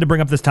just wanted to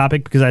bring up this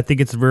topic because I think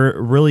it's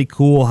really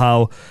cool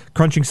how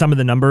crunching some of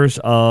the numbers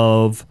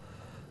of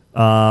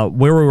where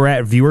we were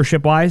at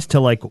viewership-wise to,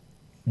 like,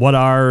 what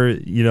are,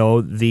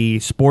 the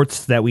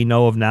sports that we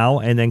know of now,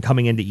 and then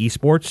coming into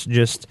esports,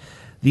 just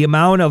the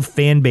amount of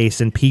fan base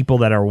and people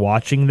that are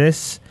watching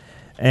this.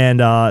 And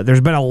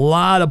there's been a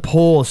lot of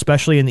pull,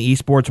 especially in the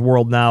esports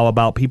world now,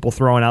 about people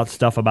throwing out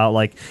stuff about,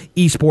 like,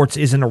 esports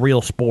isn't a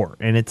real sport,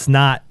 and it's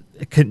not,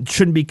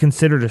 shouldn't be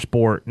considered a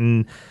sport.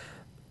 And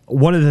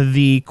one of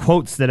the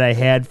quotes that I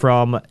had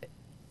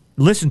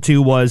listened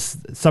to was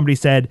somebody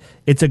said,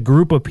 it's a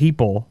group of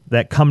people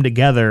that come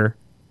together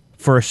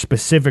for a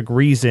specific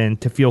reason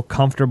to feel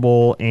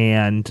comfortable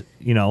and,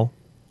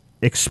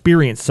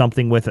 experience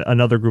something with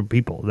another group of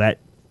people that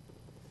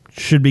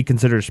should be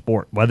considered a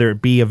sport, whether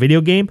it be a video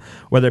game,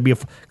 whether it be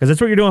because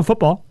that's what you're doing in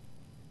football.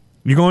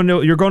 You're going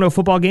to a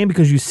football game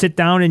because you sit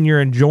down and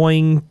you're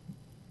enjoying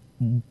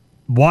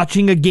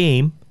watching a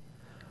game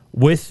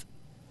with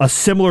a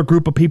similar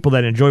group of people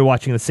that enjoy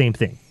watching the same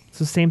thing. It's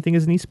the same thing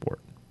as an esport.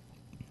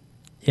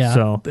 Yeah.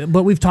 So,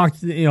 but we've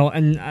talked,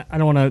 and I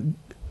don't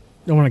want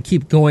to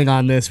keep going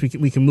on this. We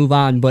can move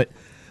on, but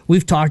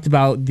we've talked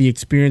about the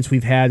experience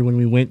we've had when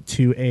we went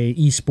to a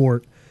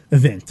esport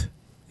event.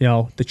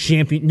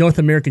 The North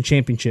American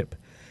Championship.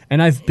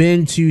 And I've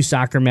been to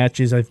soccer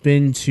matches. I've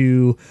been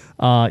to,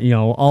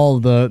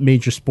 all the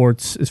major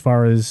sports as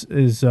far as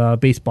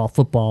baseball,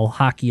 football,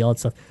 hockey, all that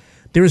stuff.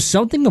 There was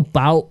something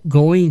about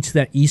going to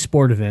that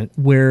esport event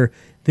where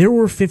there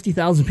were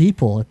 50,000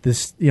 people at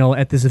this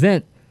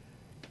event,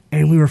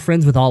 and we were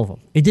friends with all of them.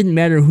 It didn't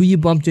matter who you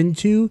bumped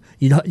into;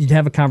 you'd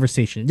have a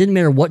conversation. It didn't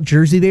matter what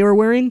jersey they were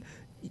wearing.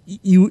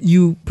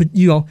 You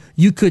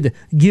could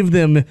give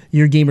them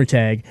your gamer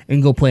tag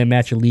and go play a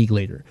match of League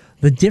later.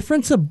 The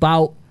difference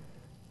about,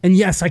 and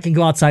yes, I can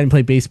go outside and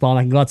play baseball, and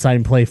I can go outside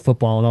and play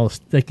football, and all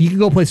this. Like, you can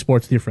go play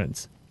sports with your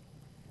friends.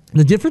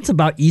 The difference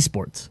about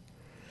esports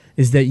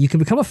is that you can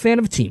become a fan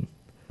of a team.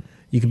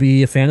 You can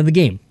be a fan of the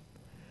game.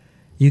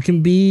 You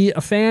can be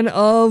a fan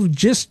of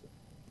just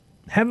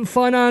having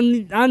fun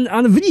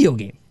on a video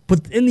game.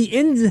 But in the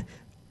end,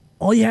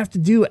 all you have to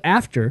do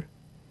after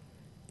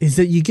is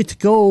that you get to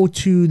go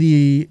to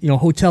the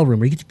hotel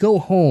room, or you get to go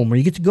home, or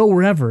you get to go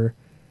wherever,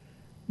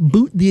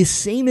 boot the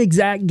same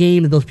exact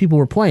game that those people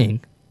were playing,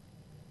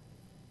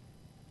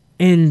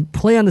 and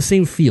play on the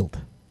same field.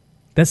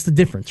 That's the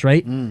difference,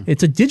 right?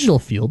 It's a digital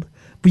field,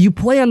 but you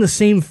play on the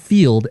same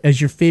field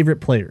as your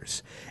favorite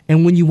players.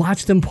 And when you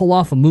watch them pull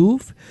off a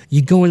move,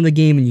 you go into the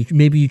game and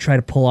maybe you try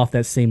to pull off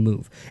that same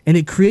move. And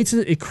it creates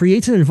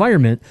an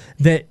environment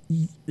that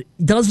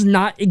does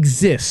not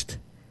exist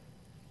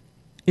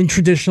in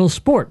traditional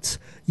sports.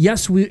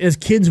 Yes, as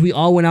kids, we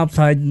all went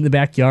outside in the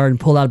backyard and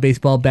pulled out a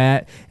baseball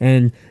bat.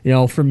 And,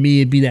 for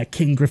me, it'd be that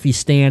King Griffey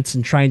stance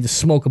and trying to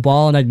smoke a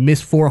ball, and I'd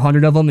miss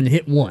 400 of them and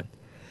hit one.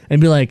 And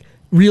be like,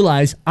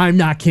 realize I'm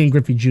not King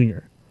Griffey Jr.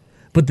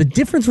 But the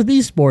difference with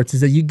esports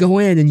is that you go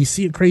in and you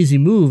see a crazy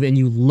move and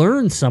you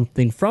learn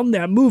something from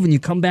that move, and you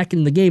come back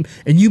into the game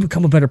and you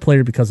become a better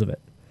player because of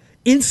it.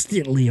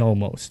 Instantly,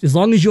 almost, as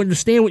long as you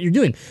understand what you're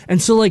doing. And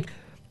so,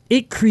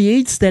 it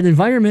creates that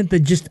environment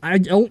that I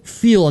don't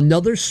feel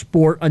another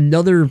sport,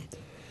 another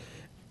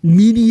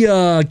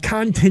media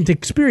content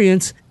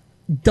experience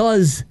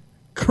does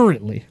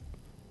currently.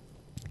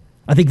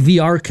 I think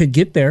VR could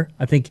get there.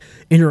 I think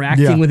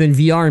interacting within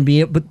VR and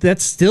being, but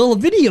that's still a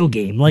video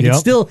game. It's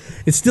still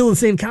the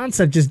same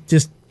concept,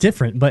 just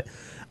different. But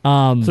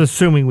so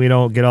assuming we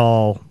don't get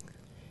all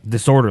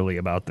disorderly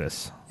about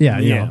this.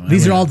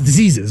 These are all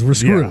diseases. We're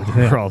screwed.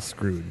 Yeah, we're all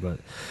screwed. But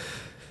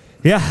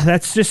yeah,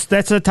 that's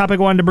a topic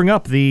I wanted to bring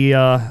up. The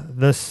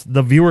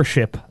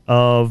viewership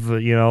of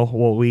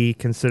what we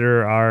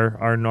consider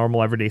our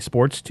normal everyday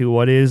sports to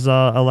what is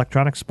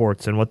electronic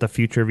sports and what the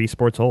future of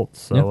esports holds.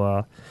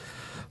 So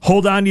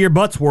hold on to your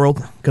butts,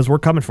 world, because we're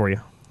coming for you.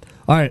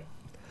 All right,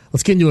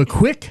 let's get into a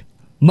quick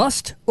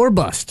must or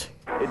bust.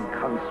 In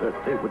concert,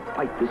 they would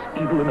fight this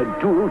evil in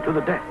a duel to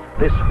the death.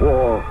 This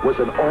war was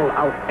an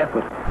all-out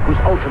effort whose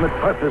ultimate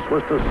purpose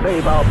was to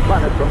save our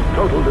planet from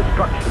total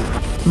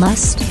destruction.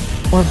 Must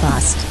or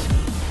bust.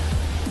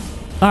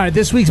 All right,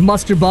 this week's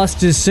must or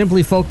bust is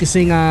simply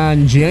focusing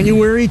on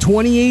January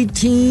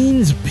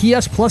 2018's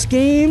PS Plus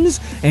games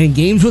and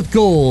Games with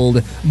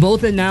Gold,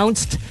 both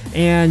announced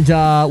And,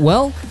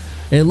 well,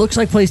 it looks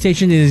like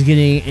PlayStation is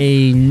getting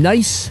a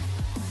nice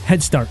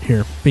head start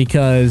here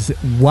because,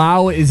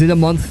 wow, is it a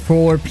month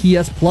for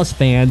PS Plus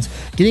fans.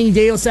 Getting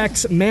Deus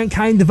Ex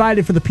Mankind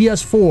Divided for the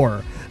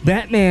PS4,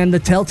 Batman the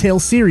Telltale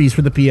series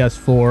for the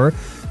PS4,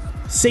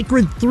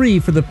 Sacred 3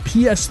 for the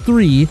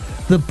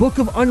PS3, The Book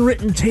of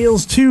Unwritten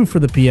Tales 2 for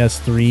the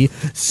PS3,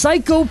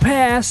 Psycho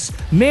Pass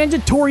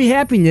Mandatory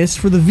Happiness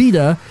for the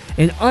Vita,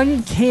 and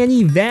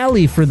Uncanny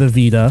Valley for the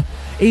Vita,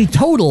 a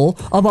total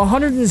of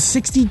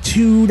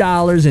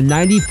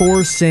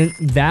 $162.94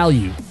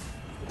 value.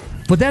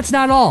 But that's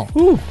not all.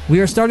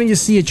 We are starting to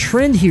see a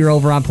trend here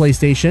over on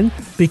PlayStation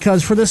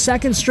because for the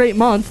second straight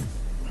month,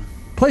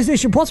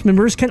 PlayStation Plus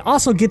members can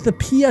also get the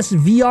PS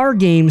VR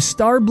game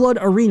Starblood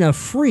Arena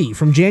free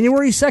from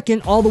January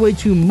 2nd all the way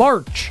to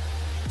March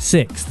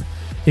 6th.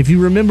 If you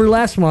remember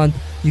last month,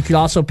 you could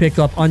also pick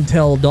up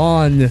Until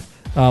Dawn.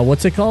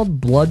 What's it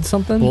called? Blood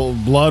something?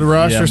 Blood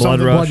Rush or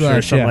something? Blood Rush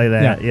or something like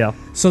that. Yeah.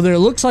 So there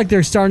looks like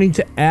they're starting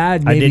to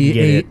add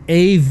maybe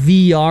a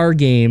VR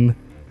game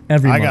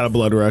every month. I got a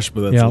Blood Rush,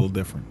 but that's a little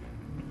different.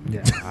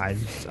 Yeah,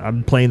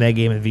 I'm playing that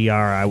game in VR.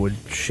 I would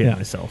shit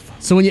myself.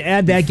 So when you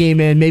add that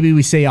game in, maybe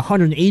we say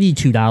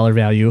 $182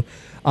 value.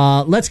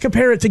 Let's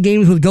compare it to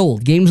Games with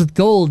Gold. Games with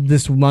Gold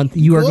this month,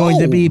 you are going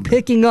to be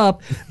picking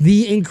up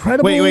the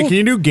incredible... Wait, can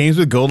you do Games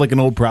with Gold like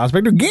an old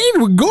prospector? Games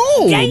with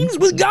Gold! Games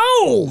with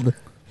Gold!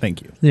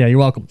 Thank you. Yeah, you're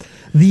welcome.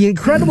 The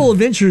Incredible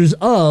Adventures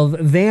of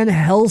Van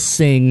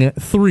Helsing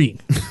 3.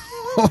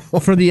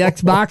 For the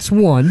Xbox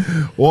One.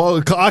 Well,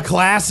 a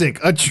classic.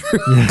 A true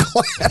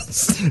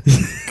classic.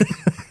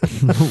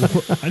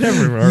 I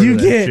never heard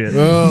of that shit.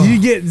 You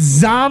get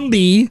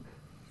Zombie.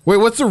 Wait,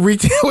 what's the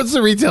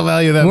retail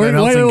value of that Van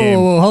Helsing game?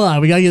 Hold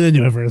on, we gotta get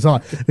into it first.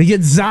 Hold on. We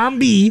get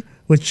Zombie,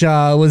 which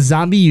was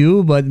Zombie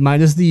U, but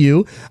minus the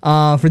U.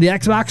 For the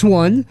Xbox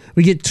One,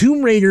 we get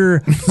Tomb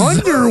Raider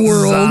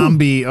Underworld.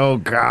 Zombie, oh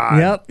god.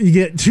 Yep, you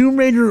get Tomb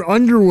Raider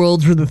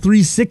Underworld for the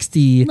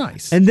 360.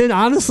 Nice. And then,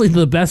 honestly,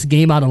 the best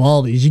game out of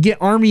all these, you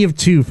get Army of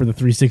Two for the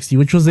 360,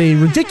 which was a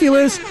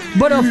ridiculous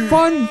but a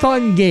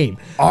fun game.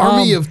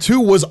 Army of Two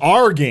was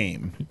our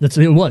game.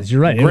 It was.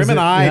 You're right. Grim and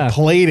I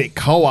played it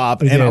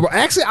co-op, and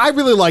actually, I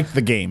really liked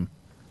the game.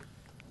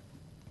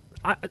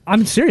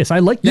 I'm serious. I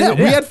like that.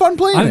 Yeah, we had fun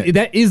playing it.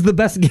 That is the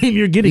best game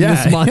you're getting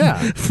this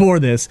month for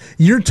this.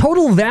 Your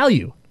total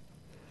value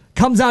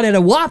comes out at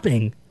a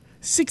whopping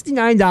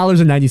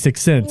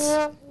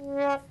 $69.96.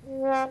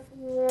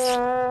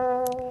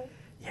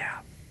 Yeah.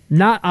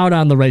 Not out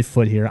on the right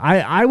foot here.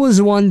 I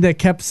was one that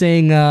kept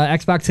saying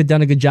Xbox had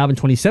done a good job in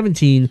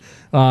 2017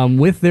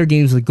 with their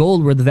Games with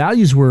Gold where the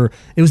values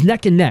it was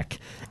neck and neck.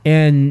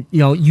 And,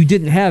 you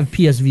didn't have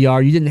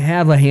PSVR. You didn't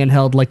have a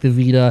handheld like the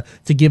Vita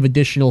to give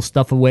additional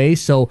stuff away.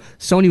 So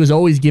Sony was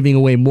always giving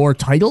away more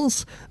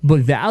titles,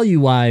 but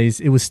value-wise,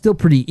 it was still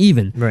pretty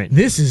even. Right.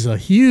 This is a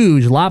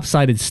huge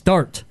lopsided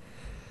start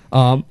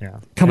coming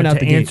out the gate.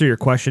 To answer your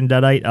question,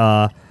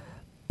 Deadite,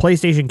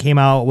 PlayStation came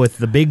out with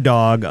the big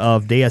dog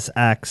of Deus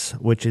Ex,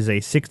 which is a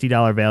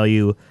 $60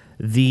 value.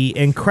 The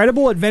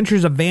Incredible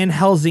Adventures of Van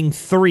Helsing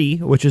 3,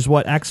 which is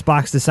what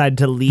Xbox decided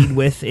to lead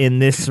with in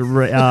this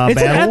battle.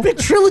 It's an epic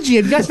trilogy.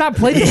 Have you guys not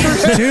played the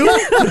first two?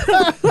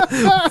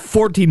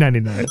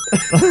 $14.99.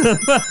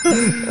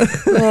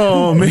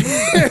 Oh man,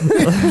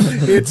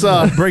 it's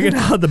bringing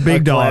out the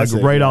big dog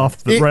classic, right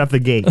off the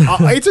gate.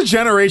 It's a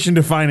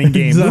generation-defining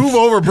game. Move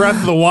over Breath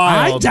of the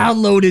Wild. I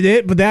downloaded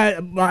it, but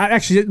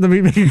actually, let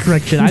me make a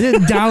correction. I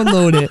didn't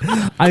download it.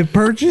 I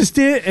purchased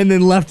it and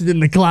then left it in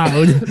the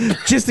cloud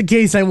just in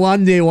case I one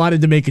day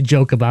wanted to make a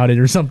joke about it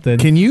or something.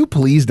 Can you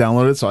please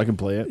download it so I can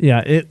play it?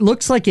 Yeah, it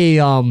looks like it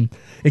kind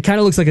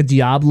of looks like a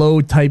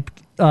Diablo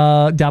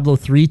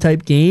 3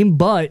 type game,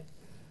 but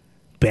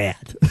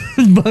bad,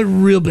 but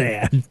real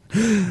bad.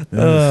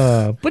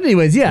 But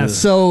anyways, yeah.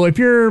 So if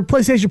you're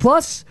PlayStation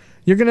Plus,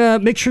 you're gonna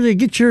make sure to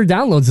get your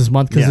downloads this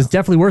month because it's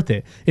definitely worth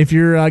it. If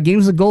you're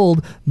Games of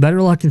Gold,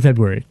 better luck in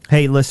February.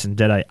 Hey, listen,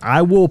 Deadeye,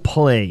 I will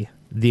play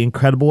The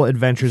Incredible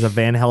Adventures of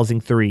Van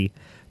Helsing 3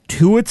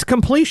 to its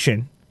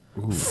completion.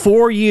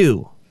 For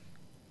you.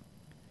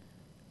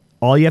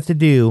 All you have to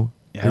do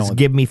is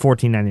give me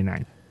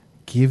 $14.99.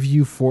 Give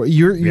you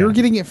you're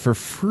getting it for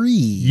free.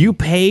 You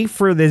pay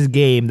for this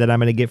game that I'm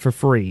going to get for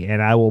free,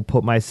 and I will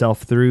put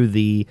myself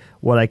through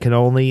what I can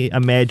only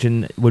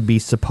imagine would be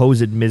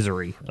supposed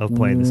misery of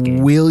playing this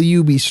game. Will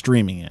you be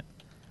streaming it?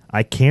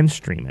 I can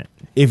stream it.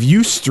 If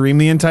you stream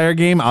the entire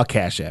game, I'll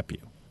Cash App you.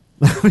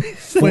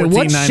 Wait,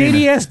 what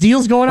shady ass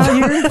deal's going on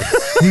here?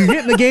 You're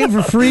getting the game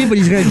for free, but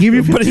he's going to give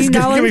you $15? But he's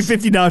going to give me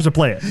 $50 to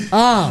play it. Oh,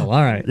 all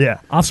right. Yeah.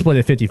 I'll split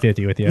it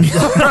 50-50 with you.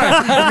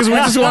 Because we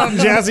just want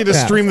Jazzy to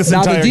stream this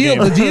entire game.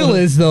 The deal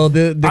is, though,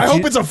 I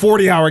hope it's a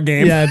 40-hour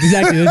game. Yeah,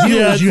 exactly. The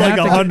deal is it's like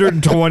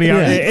 120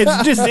 hours.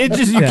 It's just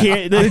you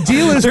can't. The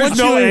deal is there's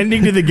no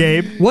ending to the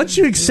game. Once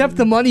you accept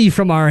the money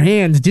from our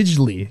hands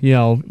digitally,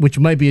 which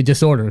might be a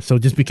disorder, so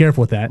just be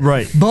careful with that.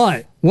 Right.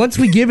 But once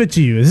we give it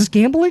to you, is this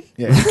gambling?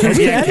 Yeah.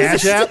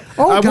 Cash App.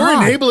 Oh,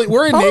 God.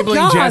 We're enabling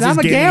God, Jazzy's I'm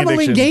a gaming gambling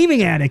addiction.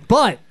 gaming addict,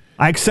 but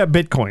I accept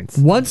bitcoins.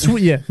 Well,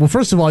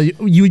 first of all,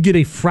 you would get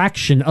a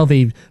fraction of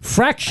a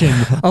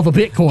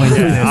Bitcoin. for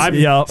this.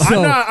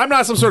 I'm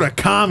not some sort of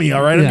commie,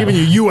 all right? I'm giving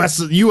you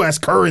U.S.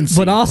 currency.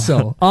 But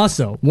also,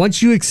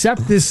 once you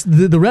accept once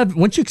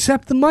you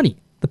accept the money,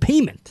 the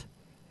payment,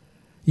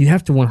 you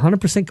have to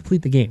 100%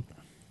 complete the game.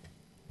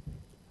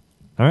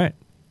 All right.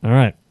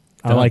 I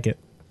like it.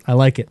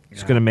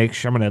 Just gonna make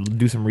sure I'm gonna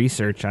do some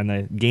research on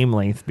the game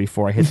length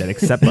before I hit that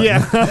accept button.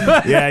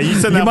 yeah. You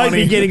said that you might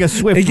money. be getting a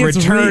swift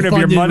return of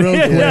your money.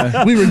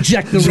 We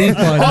reject the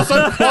refund. All of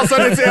a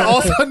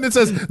sudden it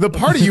says the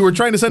party you were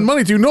trying to send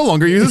money to no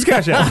longer uses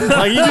Cash App.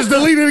 Like you just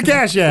deleted a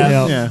Cash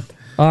App. Yeah.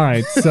 All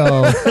right,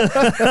 so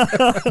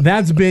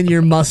that's been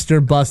your muster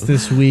bust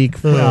this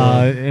week,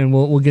 and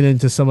we'll get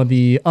into some of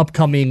the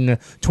upcoming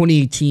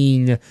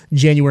 2018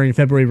 January and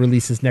February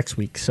releases next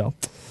week. So,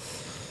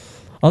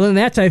 other than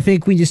that, I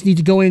think we just need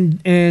to go in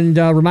and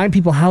remind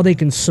people how they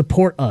can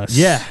support us.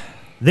 Yeah,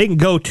 they can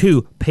go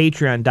to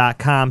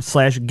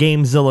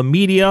patreon.com/Gamezilla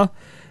Media,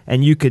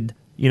 and you could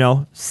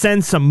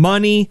send some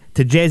money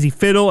to Jazzy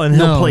Fiddle and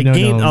he'll play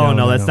games.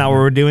 That's not what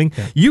we're doing.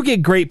 Yeah. You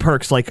get great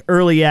perks like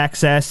early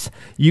access.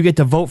 You get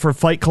to vote for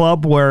Fight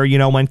Club where,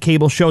 when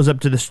Cable shows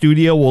up to the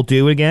studio, we'll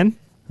do it again.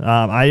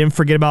 I didn't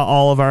forget about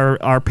all of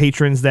our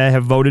patrons that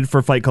have voted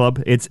for Fight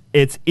Club. It's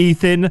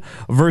Ethan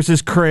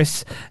versus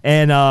Chris,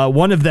 and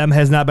one of them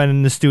has not been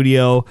in the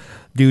studio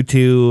due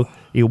to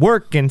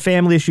work and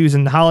family issues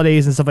and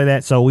holidays and stuff like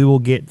that. So we will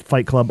get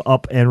Fight Club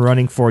up and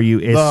running for you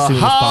as soon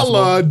as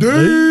possible.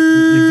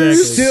 Exactly.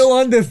 Still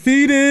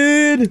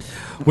undefeated.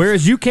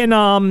 Whereas you can,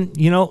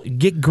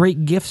 get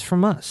great gifts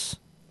from us,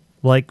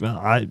 like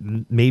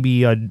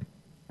maybe a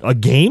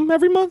game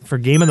every month for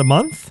Game of the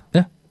Month.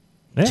 Yeah.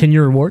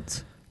 10-year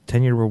rewards.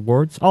 10-year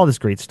rewards. All this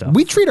great stuff.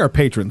 We treat our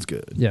patrons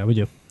good. Yeah, we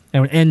do.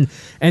 And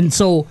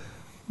so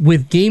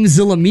with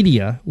Gamezilla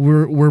Media,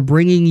 we're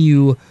bringing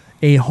you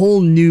a whole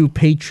new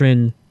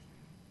patron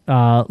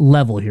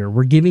level here.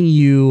 We're giving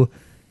you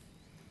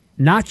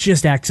not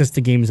just access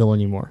to Gamezilla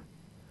anymore.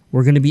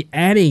 We're going to be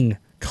adding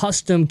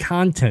custom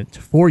content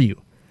for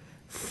you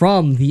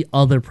from the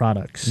other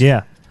products.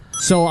 Yeah.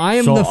 So I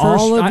am the first.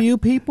 All of you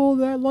people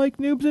that like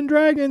Noobs and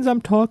Dragons,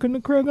 I'm talking to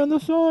Craig on the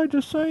side,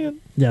 just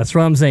saying. Yeah, that's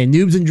what I'm saying.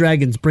 Noobs and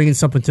Dragons bringing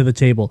something to the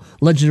table.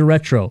 Legend of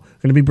Retro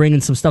going to be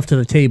bringing some stuff to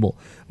the table.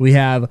 We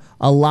have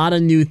a lot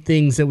of new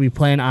things that we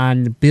plan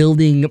on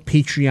building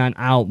Patreon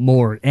out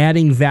more,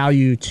 adding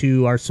value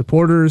to our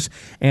supporters,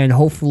 and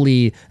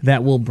hopefully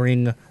that will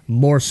bring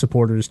more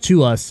supporters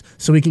to us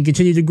so we can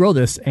continue to grow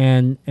this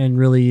and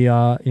really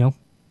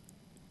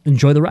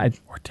enjoy the ride.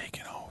 We're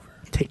taking over.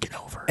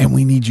 And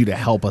we need you to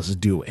help us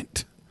do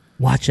it.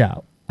 Watch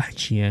out,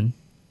 IGN,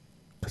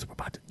 because we're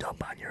about to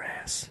dump on your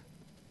ass.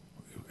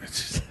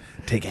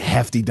 Take a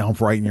hefty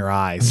dump right in your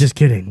eyes. Just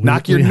kidding.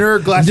 Knock your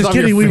nerd glasses off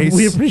your face.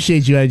 We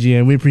appreciate you,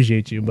 IGN. We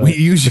appreciate you. But we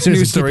use your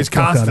news stories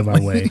constantly. Out of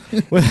our way.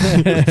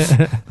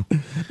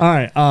 All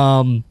right.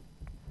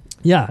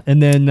 Yeah.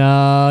 And then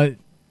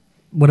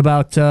what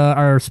about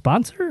our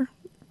sponsor?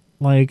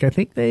 Like, I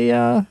think they,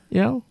 I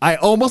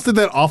almost did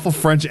that awful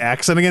French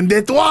accent again.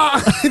 Détroit!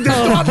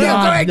 Détroit bien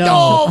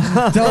correcto!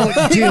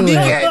 Don't do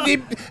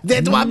it.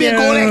 Détroit bien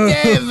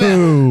corrective!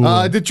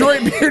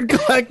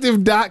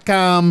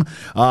 DetroitBeardCollective.com.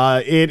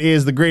 It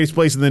is the greatest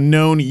place in the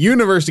known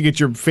universe to get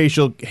your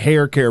facial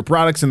hair care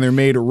products, and they're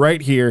made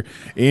right here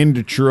in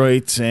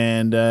Detroit.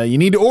 And you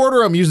need to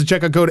order them. Use the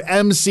checkout code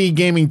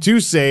MCGaming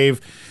to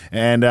save,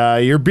 and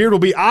your beard will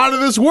be out of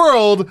this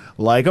world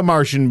like a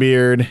Martian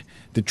beard.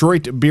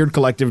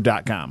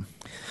 DetroitBeardCollective.com.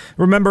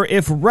 Remember,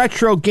 if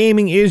retro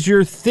gaming is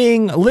your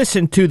thing,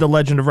 listen to the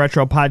Legend of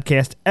Retro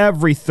podcast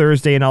every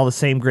Thursday in all the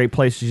same great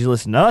places you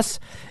listen to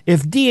us.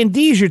 If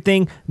D&D is your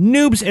thing,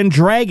 Noobs and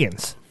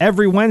Dragons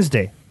every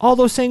Wednesday. All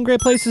those same great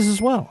places as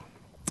well.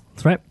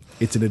 That's right.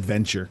 It's an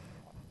adventure.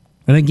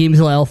 And then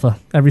Gamezilla Alpha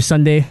every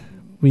Sunday.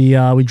 We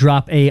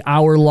drop a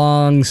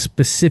hour-long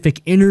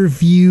specific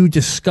interview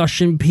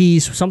discussion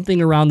piece,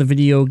 something around the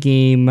video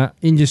game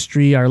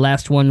industry. Our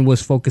last one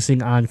was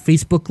focusing on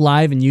Facebook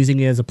Live and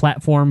using it as a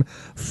platform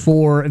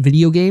for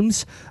video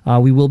games.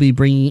 We will be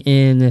bringing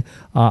in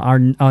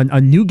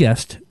a new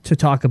guest to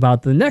talk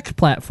about the next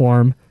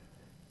platform,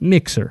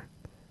 Mixer.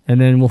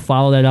 And then we'll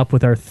follow that up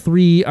with our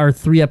three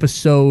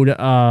episode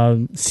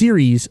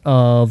series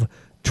of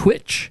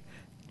Twitch,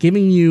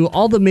 giving you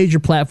all the major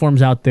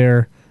platforms out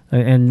there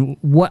and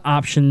what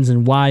options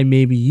and why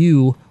maybe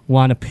you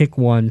want to pick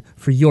one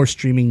for your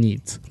streaming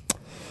needs.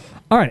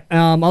 All right.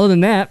 Other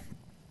than that,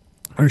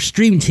 our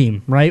stream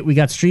team, right? We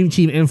got stream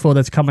team info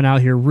that's coming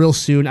out here real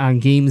soon on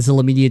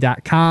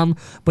GameZillaMedia.com.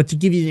 But to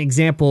give you an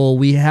example,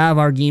 we have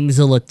our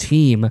Gamezilla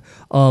team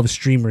of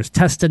streamers.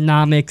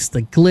 Testonomics,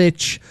 The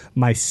Glitch,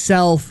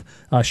 myself,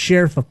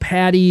 Sheriff of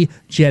Patty,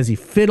 Jazzy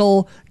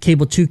Fiddle,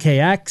 Cable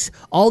 2KX.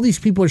 All these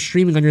people are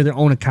streaming under their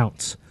own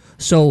accounts.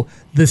 So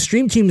the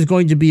stream team is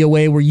going to be a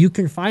way where you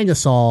can find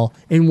us all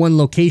in one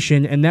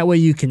location, and that way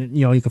you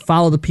can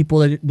follow the people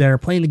that are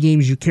playing the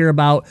games you care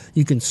about.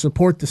 You can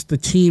support the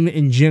team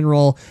in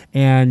general,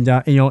 and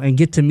and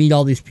get to meet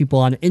all these people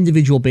on an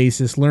individual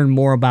basis, learn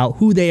more about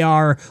who they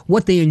are,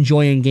 what they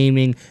enjoy in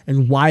gaming,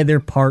 and why they're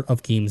part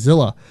of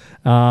GameZilla.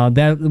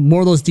 More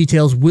of those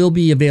details will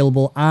be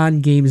available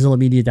on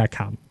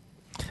GameZillaMedia.com.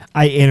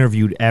 I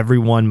interviewed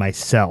everyone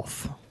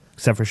myself,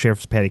 except for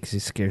Sheriff Patty because he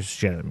scares the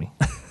shit out of me.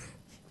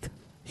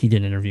 He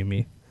didn't interview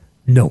me.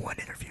 No one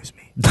interviews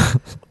me.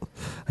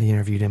 I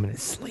interviewed him in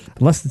his sleep.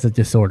 Unless it's a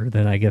disorder,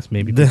 then I guess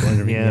maybe people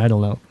interview me. I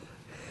don't know.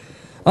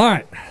 All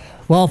right.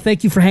 Well,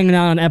 thank you for hanging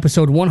out on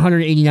episode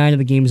 189 of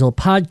the GameZilla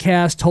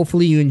podcast.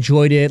 Hopefully you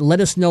enjoyed it. Let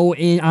us know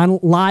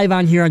live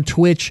on here on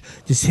Twitch.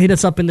 Just hit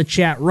us up in the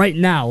chat right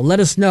now. Let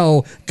us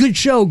know. Good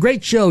show,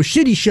 great show,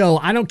 shitty show.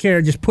 I don't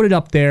care. Just put it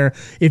up there.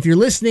 If you're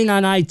listening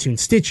on iTunes,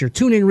 Stitcher,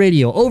 TuneIn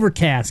Radio,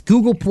 Overcast,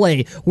 Google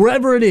Play,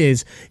 wherever it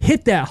is,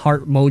 hit that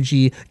heart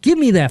emoji. Give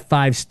me that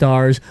 5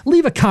 stars.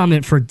 Leave a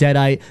comment for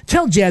Deadite.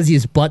 Tell Jazzy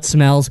his butt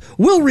smells.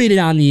 We'll read it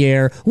on the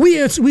air.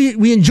 We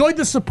enjoyed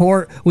the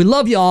support. We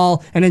love you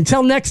all. And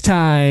until next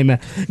time,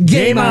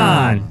 game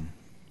on.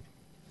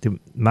 Dude,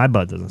 my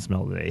butt doesn't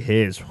smell today.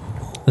 His.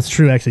 That's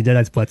true, actually.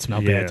 Deadite's butt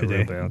smelled bad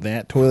today.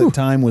 That toilet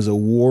time was a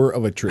war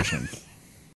of attrition.